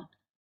a call.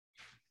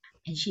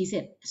 And she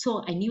said,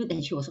 so I knew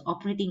that she was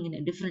operating in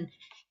a different,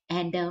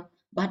 and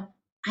but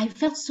I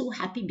felt so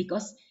happy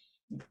because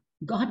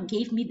God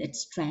gave me that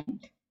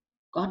strength.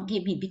 God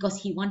gave me, because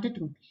He wanted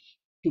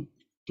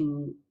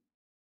to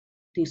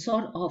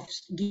sort of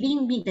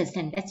giving me this,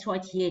 and that's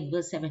what here in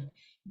verse 7,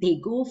 they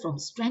go from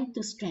strength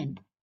to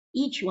strength,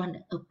 each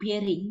one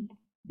appearing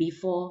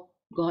before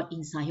God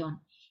in Zion.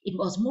 It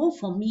was more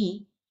for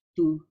me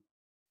to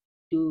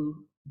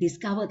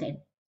discover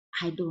that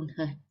I don't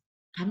hurt,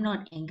 I'm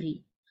not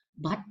angry.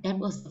 But that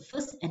was the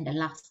first and the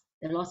last.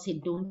 The Lord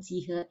said, don't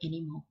see her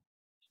anymore.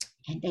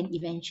 And then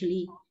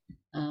eventually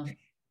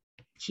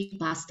she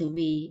passed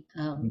away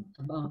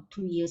about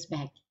 2 years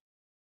back.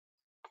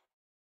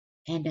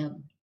 And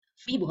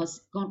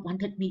God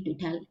wanted me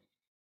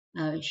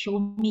to show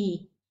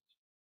me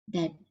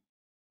that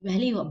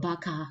Valley of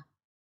Baca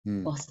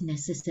was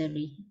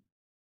necessary.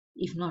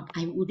 If not,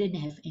 I wouldn't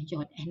have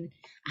enjoyed. And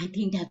I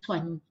think that's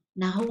when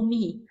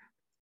Naomi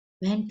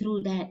went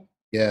through that.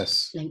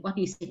 Yes. Like what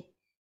you said.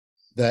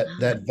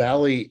 That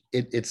valley,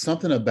 it's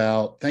something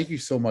about, thank you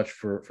so much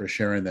for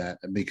sharing that,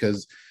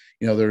 because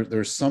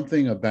there's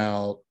something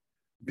about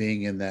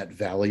being in that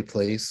valley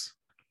place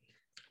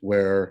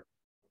where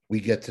we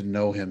get to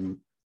know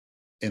Him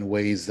in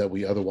ways that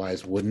we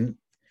otherwise wouldn't.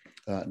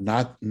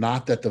 Not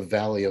that the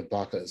Valley of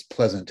Baca is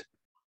pleasant.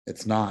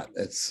 It's not.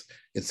 It's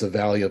a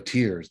valley of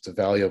tears. It's a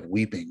valley of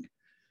weeping.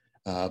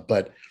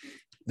 But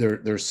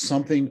there's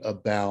something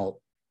about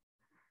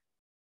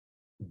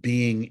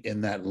being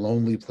in that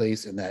lonely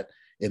place, in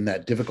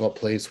that difficult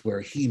place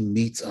where He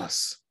meets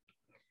us,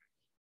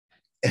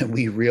 and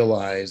we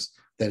realize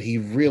that He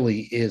really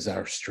is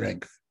our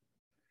strength,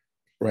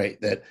 right?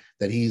 That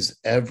He's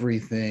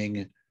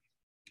everything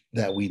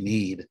that we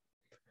need.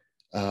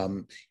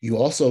 You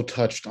also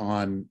touched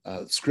on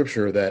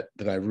scripture that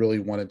I really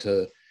wanted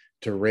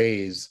to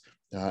raise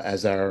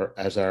as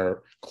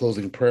our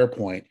closing prayer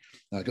point.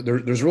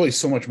 There's really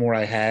so much more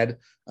I had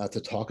to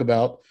talk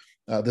about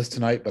this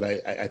tonight, but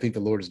I think the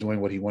Lord is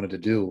doing what He wanted to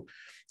do.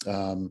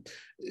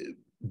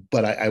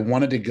 But I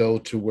wanted to go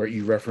to where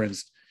you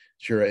referenced,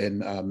 Shira,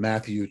 in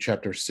Matthew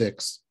chapter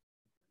 6,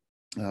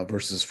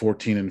 verses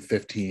 14 and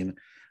 15.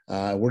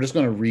 We're just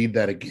going to read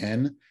that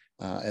again,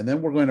 and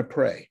then we're going to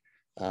pray.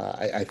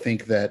 I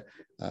think that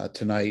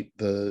tonight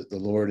the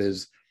Lord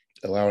is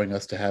allowing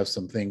us to have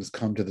some things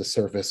come to the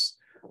surface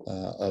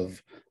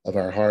of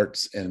our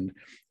hearts, and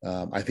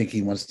I think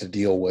He wants to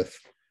deal with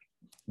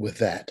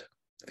that.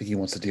 I think He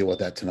wants to deal with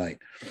that tonight.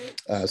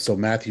 So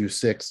Matthew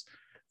 6,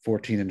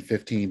 14 and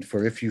 15,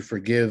 for if you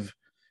forgive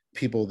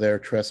people their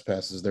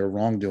trespasses, their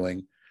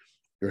wrongdoing,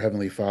 your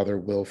heavenly Father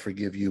will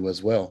forgive you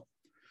as well.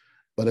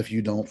 But if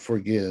you don't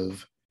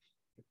forgive,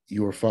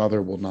 your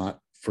Father will not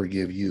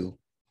forgive you.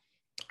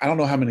 I don't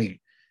know how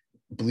many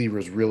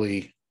believers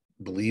really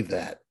believe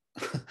that.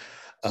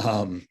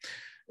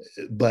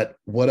 But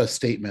what a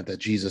statement that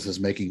Jesus is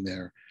making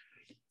there,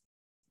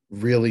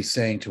 really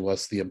saying to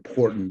us the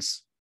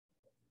importance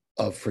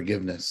of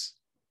forgiveness.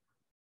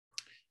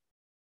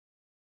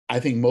 I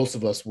think most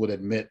of us would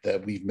admit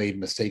that we've made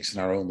mistakes in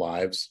our own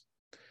lives.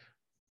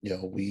 You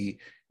know, we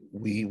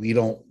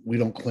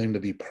don't claim to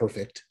be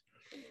perfect.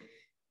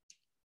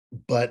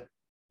 But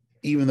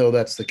even though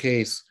that's the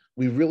case,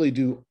 we really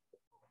do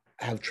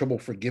have trouble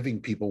forgiving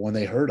people when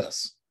they hurt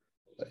us.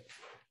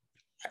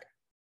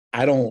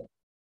 I don't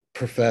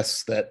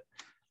profess that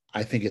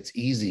I think it's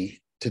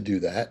easy to do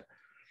that.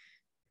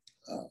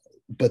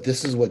 But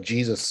this is what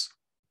Jesus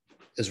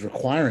is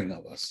requiring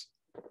of us.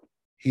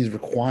 He's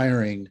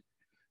requiring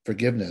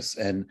forgiveness,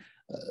 and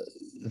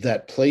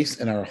that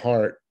place in our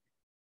heart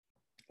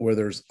where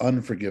there's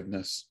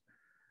unforgiveness.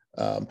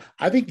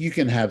 I think you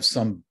can have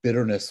some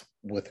bitterness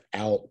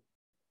without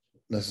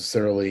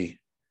necessarily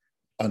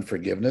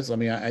unforgiveness. I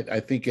mean, I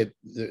think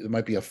there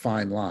might be a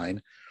fine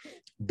line,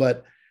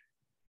 but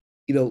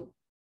you know,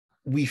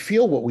 we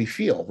feel what we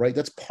feel, right?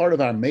 That's part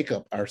of our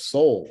makeup. Our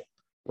soul,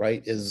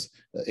 right,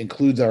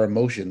 includes our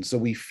emotions. So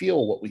we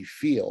feel what we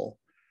feel.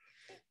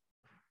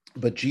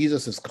 But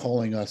Jesus is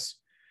calling us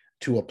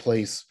to a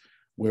place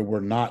where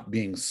we're not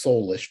being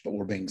soulish, but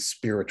we're being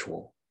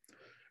spiritual,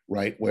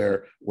 right?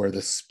 Where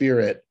the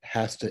spirit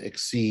has to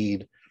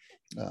exceed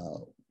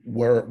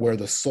where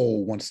the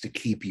soul wants to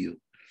keep you.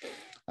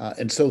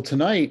 And so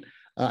tonight,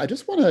 I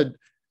just want to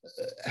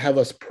have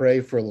us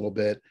pray for a little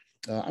bit.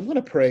 I'm going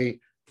to pray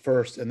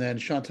first, and then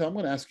Chantel, I'm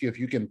going to ask you if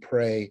you can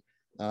pray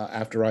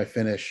after I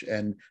finish,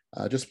 and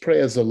just pray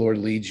as the Lord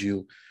leads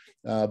you.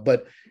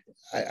 But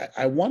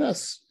I want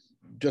us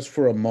just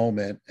for a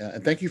moment,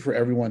 and thank you for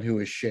everyone who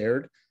has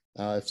shared.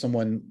 If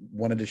someone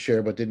wanted to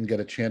share but didn't get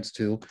a chance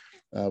to,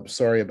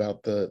 sorry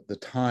about the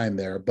time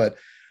there. But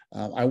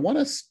I want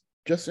us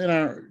just in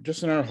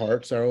our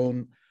hearts, our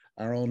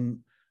own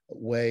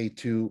way,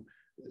 to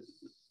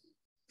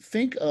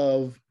think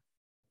of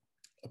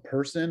a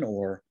person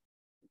or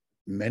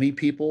many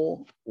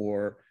people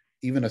or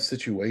even a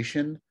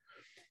situation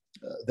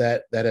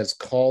that has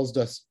caused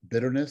us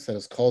bitterness, that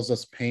has caused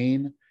us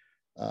pain,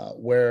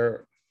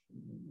 where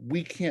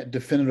we can't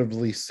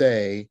definitively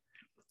say,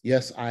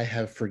 yes, I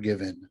have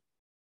forgiven.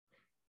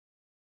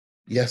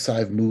 Yes,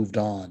 I've moved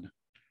on.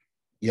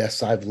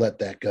 Yes, I've let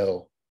that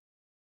go.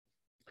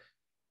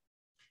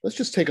 Let's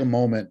just take a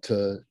moment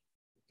to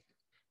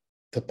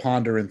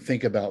ponder and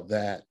think about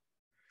that.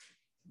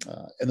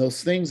 And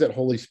those things that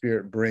Holy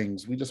Spirit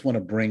brings, we just want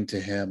to bring to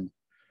him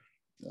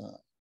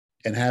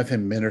and have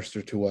him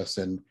minister to us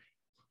and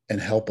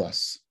help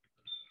us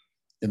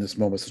in this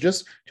moment. So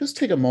just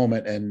take a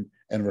moment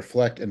and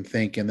reflect and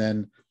think, and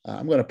then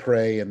I'm going to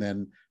pray, and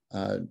then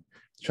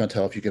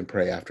Chantel, if you can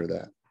pray after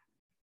that.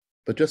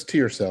 But just to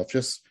yourself,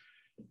 just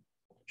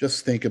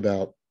think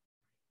about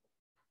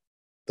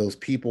those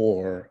people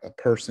or a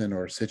person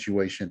or a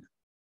situation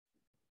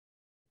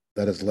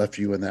that has left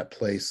you in that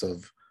place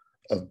of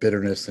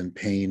bitterness and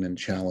pain and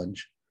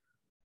challenge.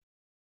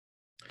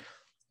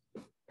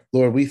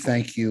 Lord, we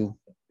thank you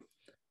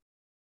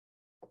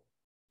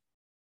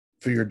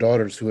for your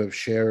daughters who have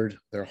shared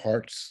their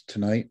hearts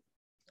tonight,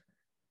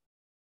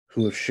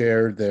 who have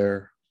shared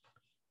their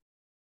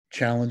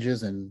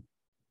challenges and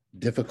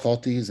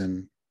difficulties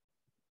and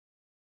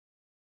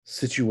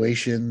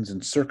situations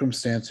and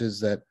circumstances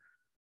that,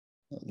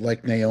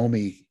 like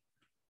Naomi,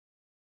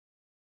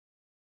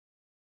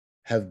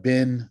 have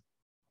been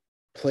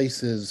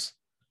places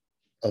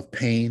of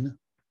pain,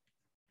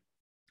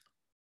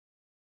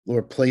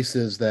 Lord,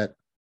 places that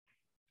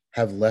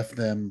have left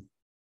them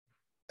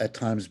at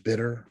times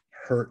bitter,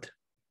 hurt,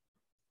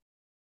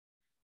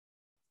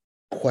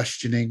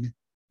 questioning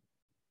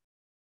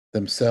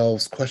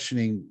themselves,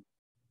 questioning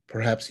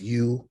perhaps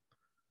you.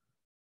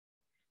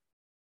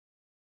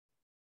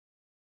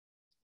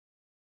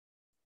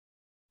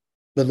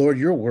 But Lord,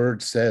 your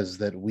word says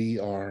that we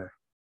are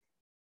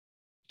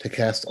to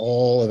cast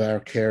all of our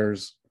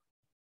cares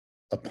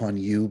upon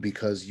you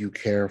because you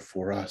care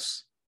for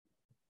us.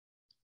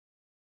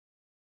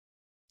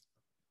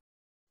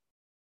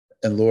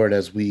 And Lord,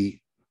 as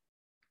we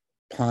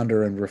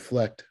ponder and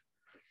reflect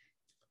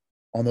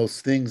on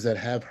those things that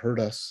have hurt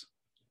us,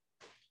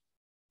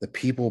 the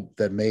people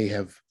that may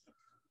have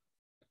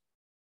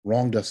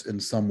wronged us in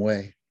some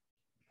way,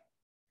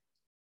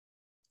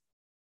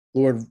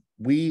 Lord,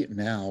 we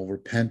now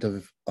repent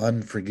of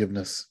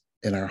unforgiveness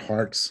in our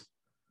hearts,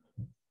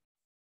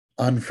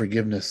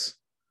 unforgiveness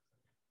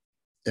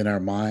in our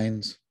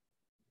minds.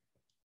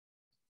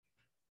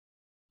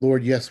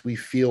 Lord, yes, we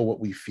feel what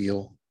we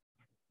feel,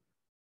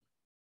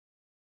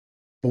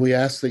 but we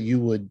ask that you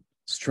would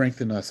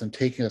strengthen us and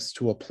take us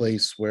to a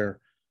place where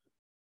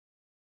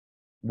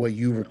what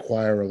you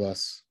require of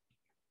us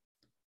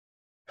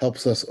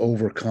helps us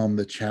overcome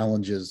the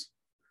challenges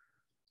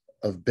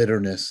of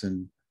bitterness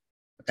and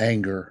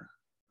anger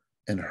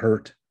and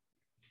hurt,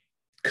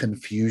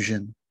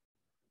 confusion.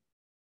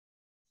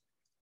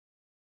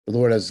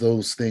 Lord, as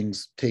those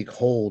things take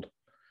hold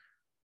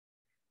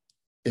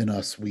in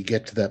us, we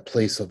get to that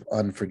place of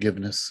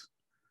unforgiveness.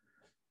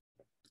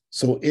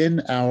 So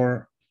in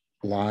our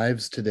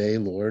lives today,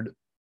 Lord,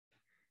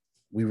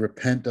 we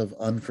repent of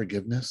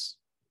unforgiveness.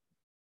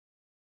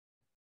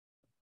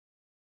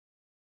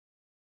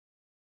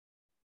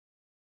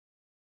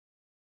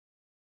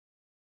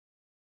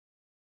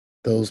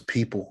 Those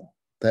people,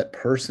 that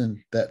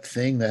person, that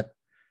thing that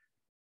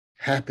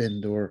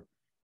happened or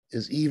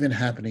is even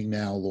happening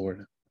now,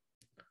 Lord,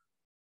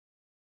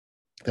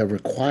 that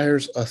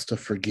requires us to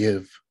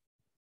forgive.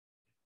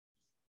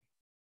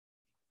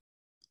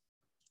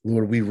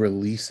 Lord, we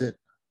release it.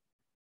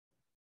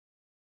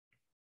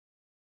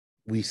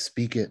 We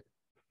speak it.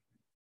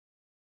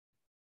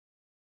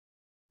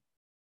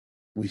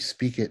 We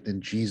speak it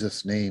in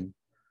Jesus' name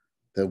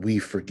that we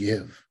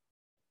forgive.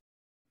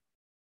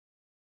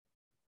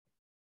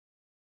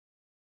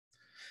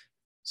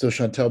 So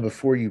Chantel,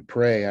 before you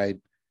pray, I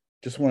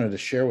just wanted to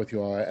share with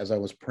you all, as I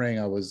was praying,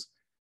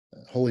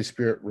 Holy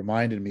Spirit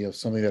reminded me of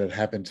something that had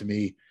happened to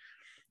me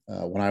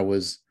when I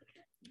was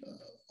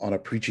on a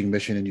preaching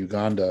mission in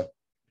Uganda.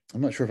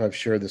 I'm not sure if I've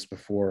shared this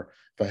before.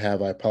 If I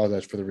have, I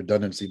apologize for the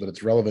redundancy, but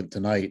it's relevant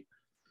tonight.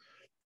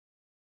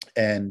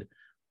 And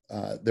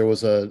there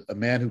was a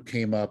man who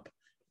came up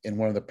in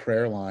one of the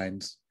prayer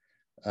lines,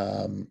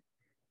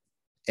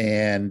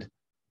 and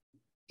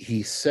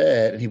he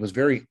said, and he was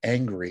very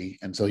angry,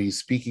 and so he's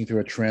speaking through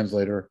a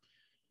translator,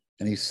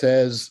 and he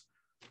says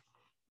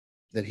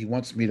that he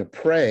wants me to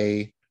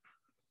pray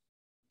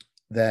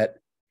that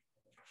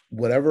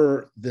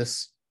whatever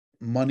this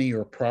money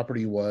or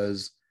property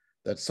was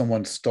that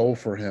someone stole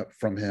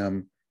from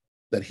him,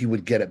 that he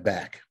would get it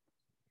back.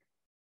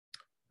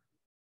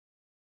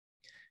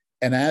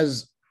 And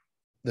as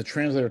the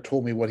translator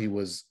told me what he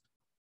was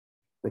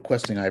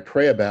requesting I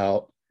pray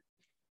about,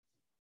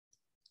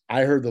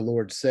 I heard the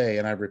Lord say,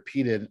 and I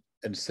repeated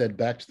and said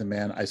back to the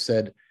man, I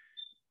said,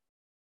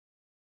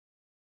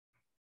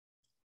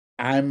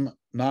 I'm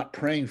not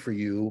praying for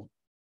you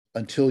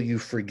until you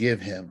forgive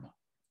him.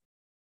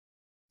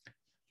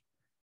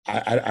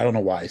 I don't know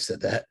why I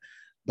said that,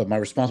 but my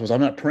response was, I'm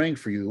not praying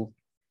for you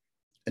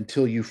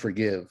until you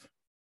forgive.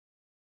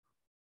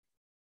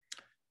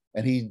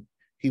 And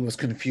he was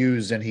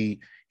confused, and he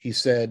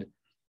said,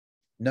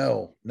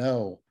 no,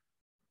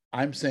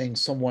 I'm saying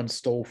someone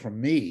stole from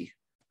me,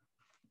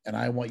 and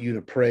I want you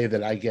to pray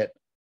that I get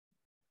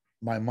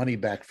my money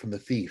back from the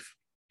thief.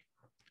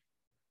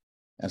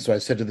 And so I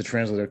said to the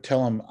translator,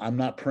 tell him I'm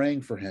not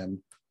praying for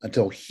him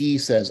until he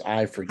says,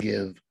 I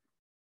forgive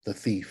the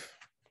thief.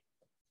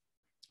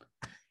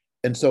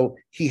 And so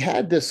he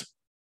had this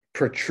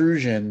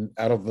protrusion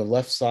out of the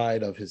left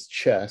side of his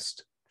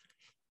chest.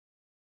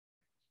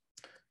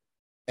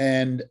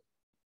 And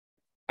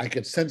I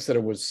could sense that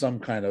it was some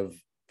kind of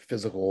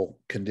physical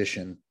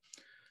condition.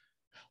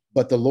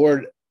 But the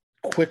Lord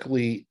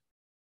quickly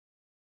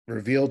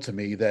revealed to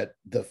me that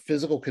the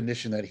physical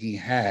condition that he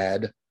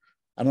had,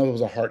 I don't know if it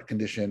was a heart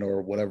condition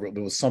or whatever,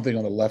 there was something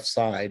on the left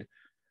side,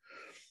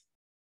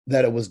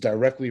 that it was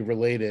directly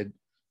related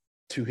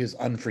to his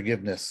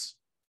unforgiveness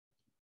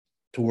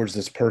towards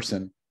this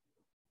person.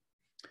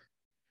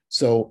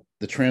 So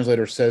the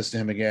translator says to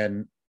him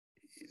again,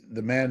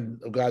 the man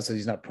of God says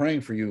he's not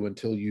praying for you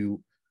until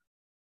you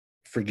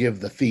forgive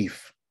the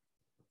thief.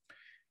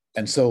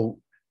 And so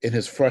in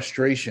his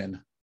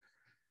frustration,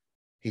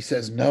 he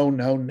says,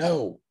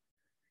 no,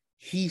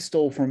 he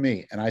stole from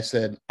me. And I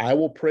said, I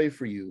will pray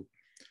for you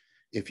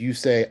if you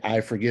say,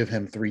 I forgive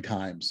him 3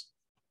 times.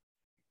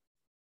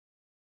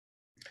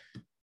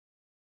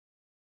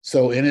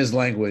 So in his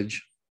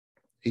language,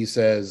 he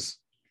says,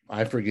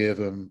 I forgive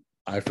him,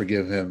 I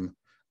forgive him,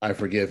 I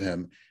forgive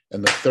him.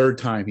 And the 3rd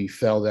time he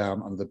fell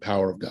down under the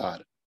power of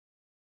God.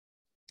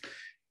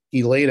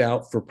 He laid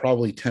out for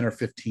probably 10 or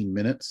 15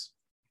 minutes.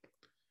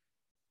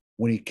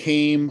 When he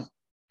came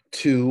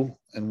to,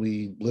 and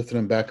we lifted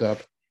him back up,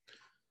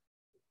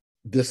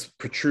 this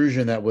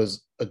protrusion that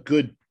was a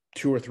good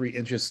 2 or 3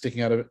 inches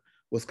sticking out of it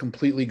was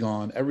completely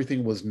gone.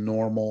 Everything was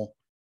normal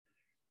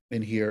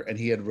in here, and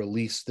he had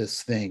released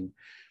this thing.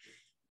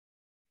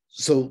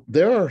 So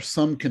there are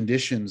some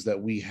conditions that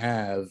we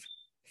have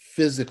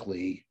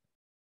physically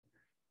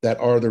that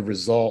are the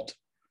result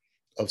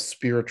of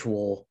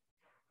spiritual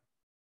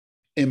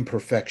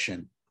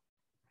imperfection.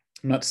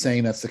 I'm not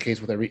saying that's the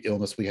case with every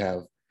illness we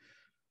have,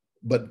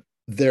 but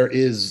there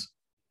is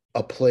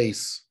a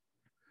place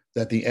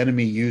that the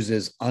enemy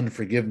uses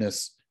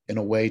unforgiveness in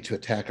a way to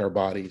attack our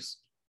bodies.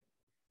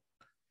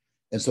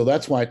 And so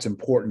that's why it's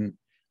important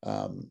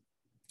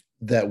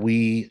that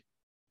we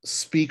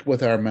speak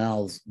with our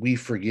mouths, we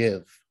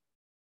forgive.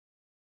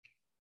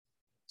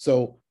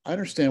 So I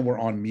understand we're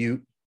on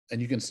mute,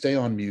 and you can stay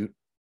on mute,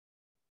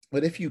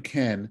 but if you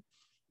can,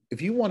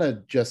 if you want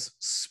to just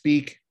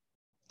speak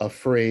a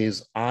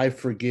phrase, I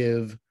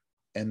forgive,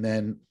 and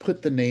then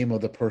put the name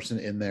of the person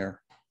in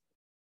there,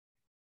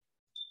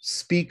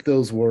 speak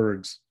those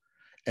words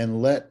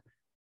and let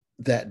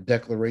that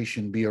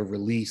declaration be a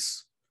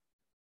release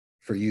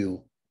for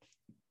you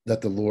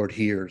that the Lord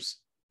hears,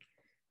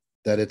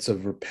 that it's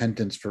of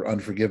repentance for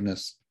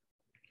unforgiveness.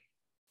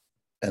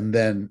 And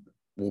then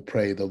we'll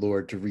pray the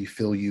Lord to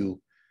refill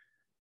you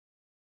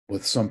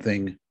with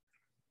something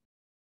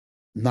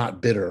not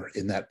bitter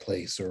in that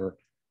place, or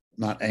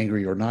not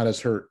angry, or not as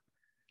hurt.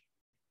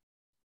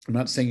 I'm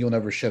not saying you'll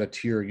never shed a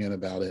tear again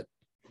about it.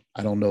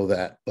 I don't know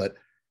that, but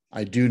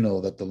I do know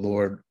that the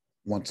Lord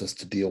wants us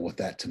to deal with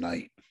that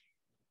tonight.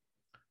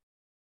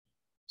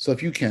 So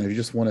if you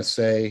just want to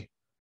say,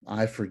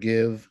 I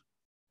forgive,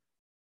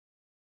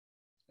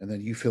 and then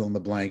you fill in the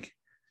blank,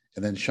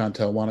 and then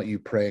Chantel, why don't you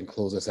pray and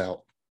close us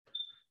out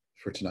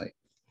for tonight?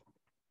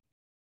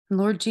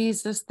 Lord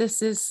Jesus,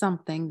 this is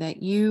something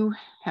that you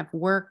have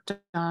worked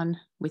on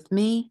with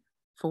me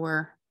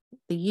for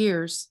the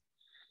years.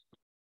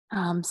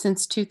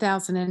 Since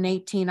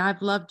 2018,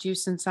 I've loved you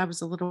since I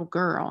was a little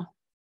girl,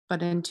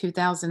 but in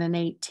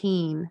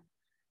 2018,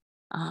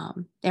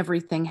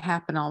 everything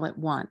happened all at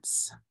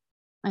once.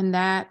 And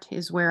that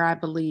is where I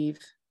believe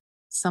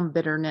some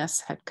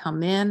bitterness had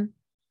come in.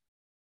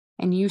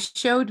 And you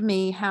showed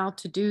me how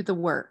to do the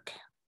work.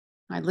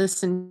 I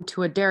listened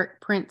to a Derek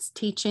Prince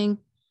teaching,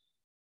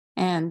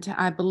 and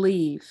I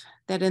believe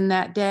that in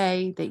that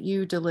day that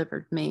you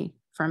delivered me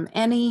from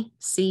any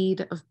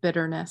seed of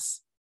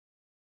bitterness.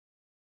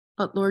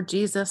 But Lord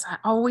Jesus, I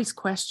always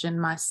question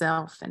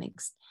myself and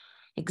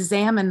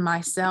examine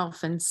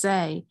myself and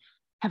say,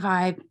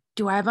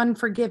 do I have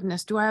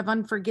unforgiveness? Do I have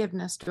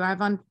unforgiveness?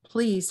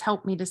 Please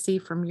help me to see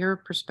from your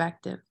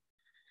perspective.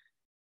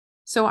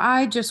 So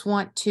I just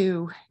want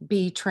to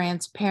be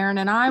transparent,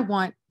 and I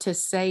want to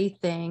say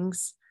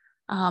things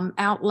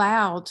out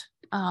loud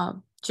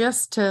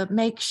just to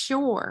make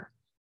sure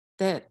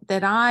that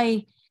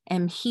I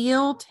am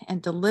healed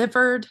and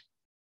delivered.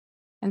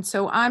 And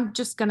so I'm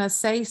just going to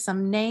say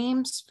some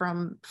names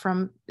from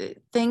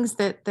things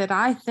that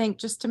I think,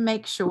 just to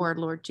make sure,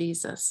 Lord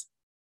Jesus.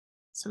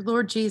 So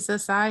Lord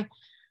Jesus, I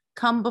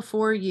come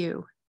before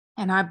you,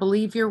 and I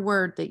believe your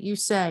word that you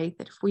say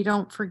that if we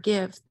don't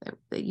forgive,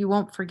 that you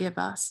won't forgive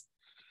us.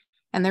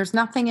 And there's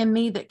nothing in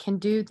me that can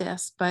do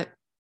this, but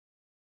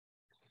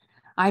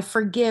I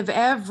forgive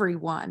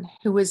everyone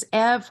who has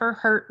ever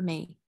hurt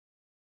me,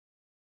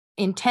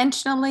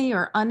 intentionally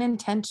or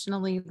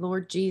unintentionally,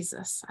 Lord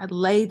Jesus. I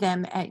lay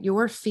them at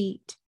your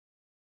feet.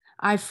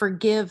 I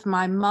forgive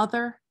my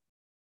mother.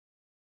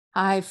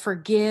 I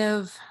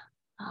forgive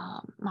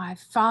my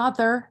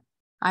father.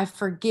 I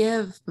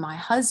forgive my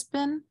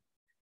husband.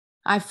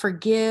 I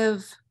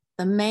forgive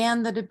the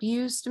man that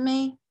abused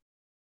me.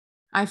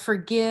 I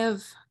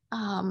forgive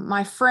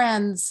my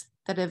friends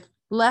that have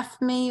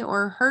left me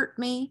or hurt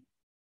me.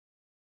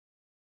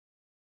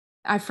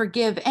 I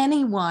forgive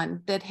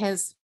anyone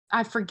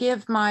I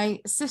forgive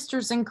my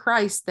sisters in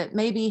Christ that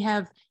maybe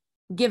have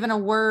given a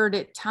word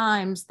at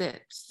times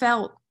that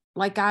felt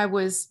like I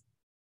was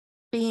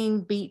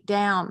being beat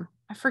down.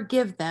 I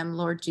forgive them,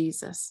 Lord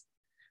Jesus.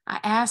 I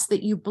ask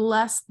that you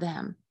bless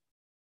them.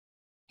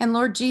 And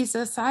Lord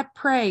Jesus, I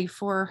pray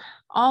for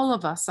all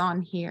of us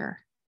on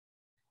here.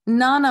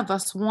 None of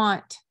us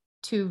want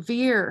to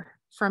veer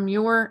from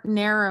your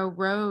narrow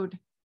road.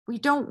 We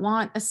don't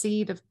want a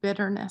seed of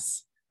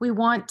bitterness. We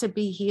want to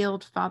be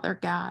healed, Father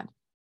God.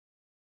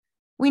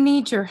 We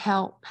need your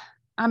help.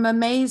 I'm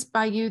amazed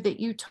by you that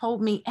you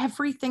told me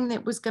everything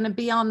that was going to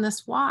be on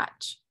this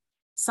watch.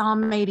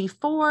 Psalm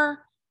 84,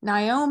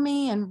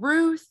 Naomi and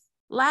Ruth,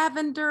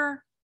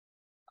 Lavender,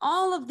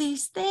 all of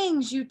these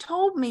things you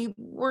told me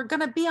were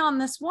going to be on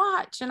this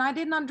watch. And I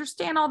didn't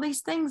understand all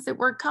these things that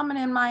were coming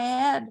in my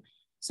head.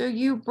 So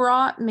you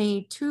brought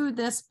me to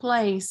this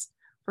place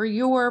for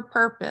your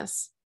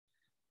purpose.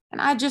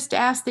 And I just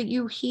ask that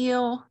you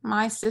heal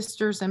my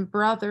sisters and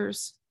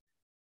brothers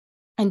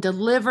and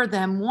deliver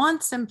them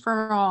once and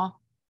for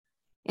all.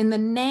 In the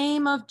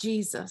name of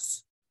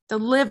Jesus,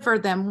 deliver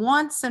them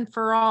once and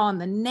for all in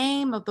the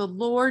name of the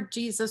Lord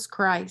Jesus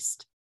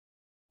Christ.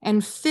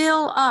 And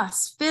fill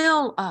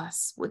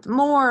us with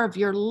more of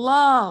your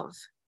love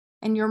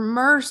and your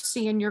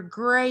mercy and your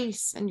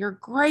grace and your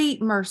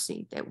great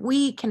mercy, that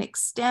we can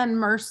extend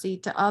mercy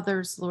to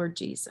others, Lord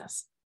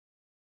Jesus.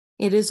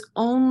 It is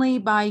only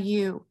by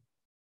you.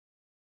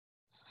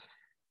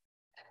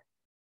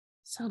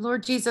 So,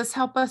 Lord Jesus,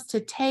 help us to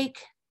take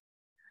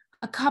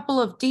a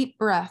couple of deep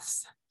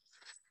breaths.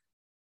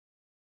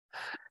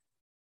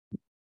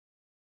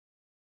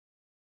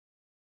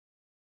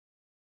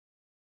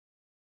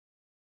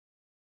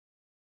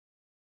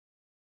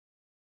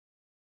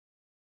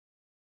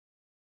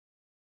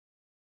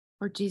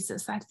 Lord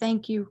Jesus, I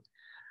thank you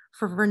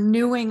for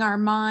renewing our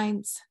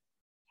minds.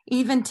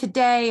 Even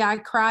today, I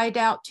cried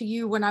out to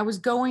you when I was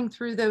going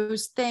through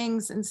those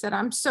things and said,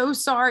 I'm so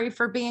sorry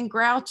for being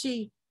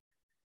grouchy.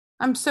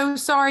 I'm so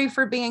sorry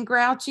for being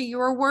grouchy. You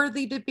are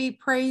worthy to be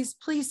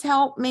praised. Please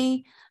help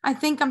me. I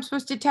think I'm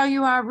supposed to tell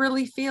you how I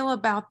really feel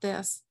about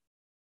this.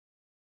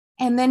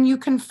 And then you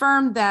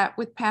confirmed that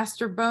with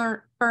Pastor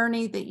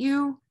Bernie, that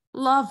you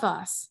love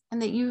us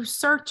and that you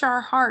search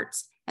our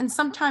hearts. And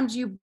sometimes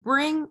you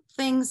bring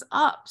things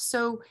up.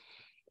 So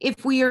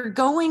if we are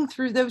going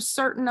through those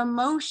certain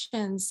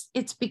emotions,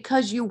 it's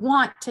because you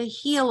want to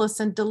heal us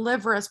and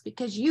deliver us,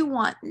 because you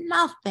want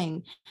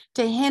nothing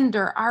to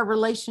hinder our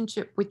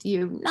relationship with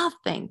you,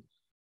 nothing.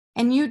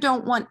 and you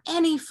don't want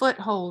any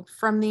foothold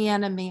from the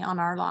enemy on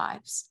our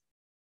lives.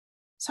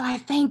 So I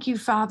thank you,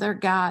 Father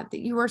God,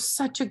 that you are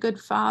such a good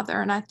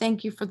Father, and I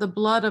thank you for the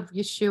blood of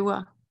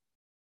Yeshua.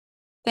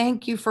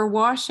 Thank you for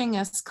washing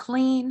us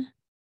clean.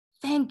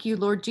 Thank you,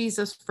 Lord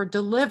Jesus, for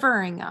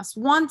delivering us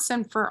once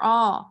and for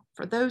all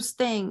for those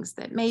things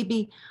that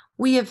maybe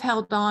we have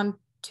held on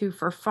to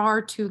for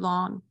far too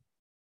long.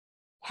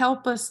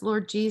 Help us,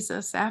 Lord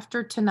Jesus,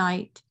 after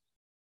tonight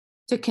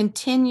to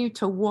continue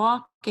to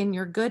walk in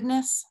your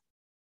goodness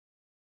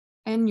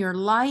and your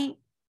light,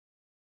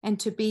 and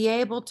to be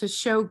able to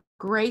show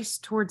grace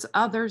towards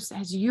others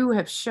as you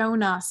have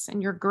shown us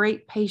and your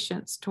great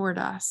patience toward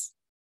us.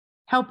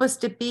 Help us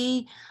to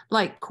be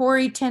like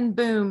Corrie ten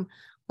Boom,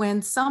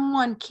 when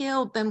someone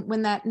killed them,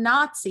 when that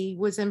Nazi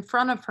was in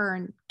front of her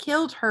and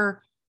killed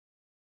her,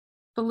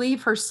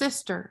 believe her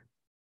sister.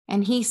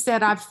 And he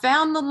said, I've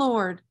found the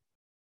Lord,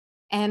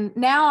 and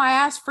now I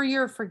ask for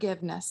your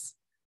forgiveness.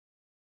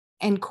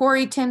 And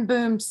Corrie ten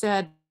Boom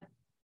said,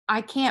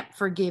 I can't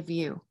forgive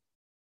you,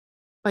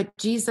 but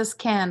Jesus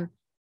can.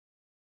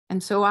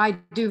 And so I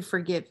do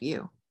forgive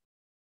you.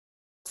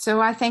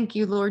 So I thank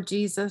you, Lord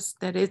Jesus,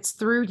 that it's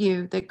through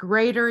you, that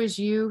greater is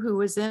you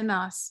who is in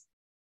us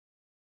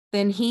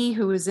than he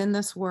who is in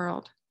this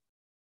world.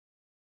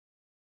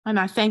 And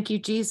I thank you,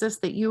 Jesus,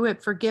 that you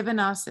have forgiven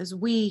us as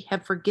we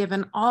have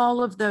forgiven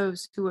all of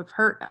those who have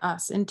hurt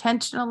us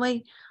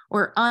intentionally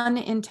or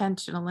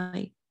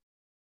unintentionally.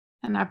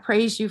 And I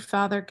praise you,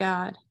 Father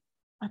God.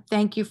 I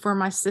thank you for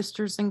my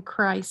sisters in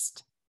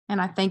Christ,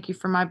 and I thank you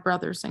for my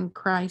brothers in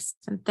Christ,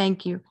 and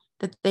thank you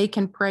that they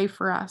can pray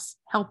for us.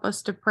 Help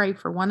us to pray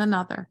for one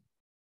another.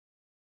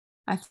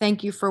 I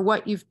thank you for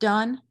what you've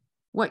done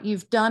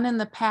in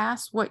the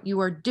past, what you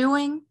are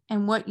doing,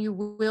 and what you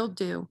will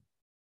do.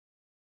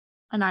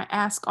 And I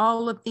ask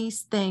all of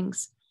these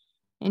things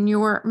in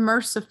your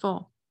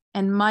merciful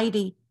and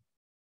mighty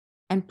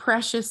and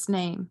precious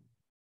name,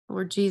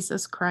 Lord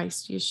Jesus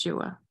Christ,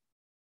 Yeshua.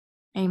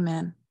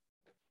 Amen.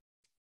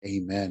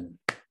 Amen.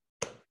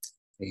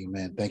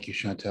 Amen. Thank you,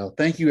 Chantel.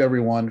 Thank you,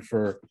 everyone,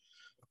 for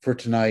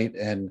tonight.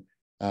 And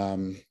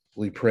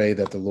we pray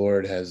that the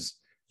Lord has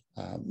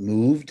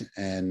moved,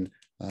 and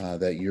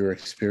that you're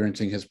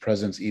experiencing his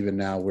presence even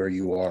now where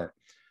you are.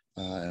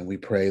 And we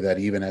pray that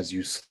even as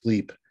you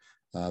sleep,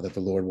 that the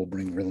Lord will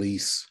bring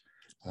release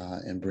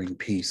and bring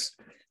peace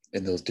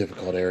in those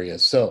difficult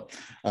areas. So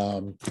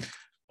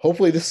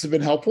hopefully this has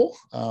been helpful.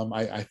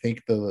 I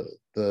think the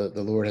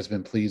Lord has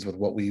been pleased with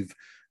what we've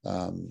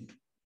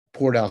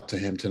poured out to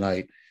him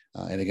tonight.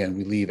 And again,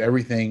 we leave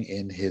everything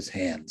in his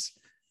hands.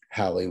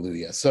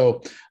 Hallelujah.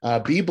 So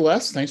be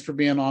blessed. Thanks for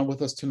being on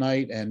with us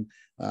tonight. And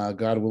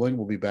God willing,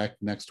 we'll be back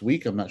next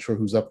week. I'm not sure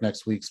who's up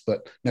next week,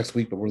 but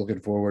we're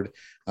looking forward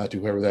to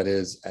whoever that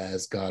is,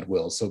 as God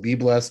wills. So be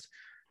blessed.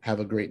 Have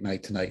a great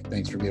night tonight.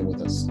 Thanks for being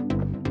with us.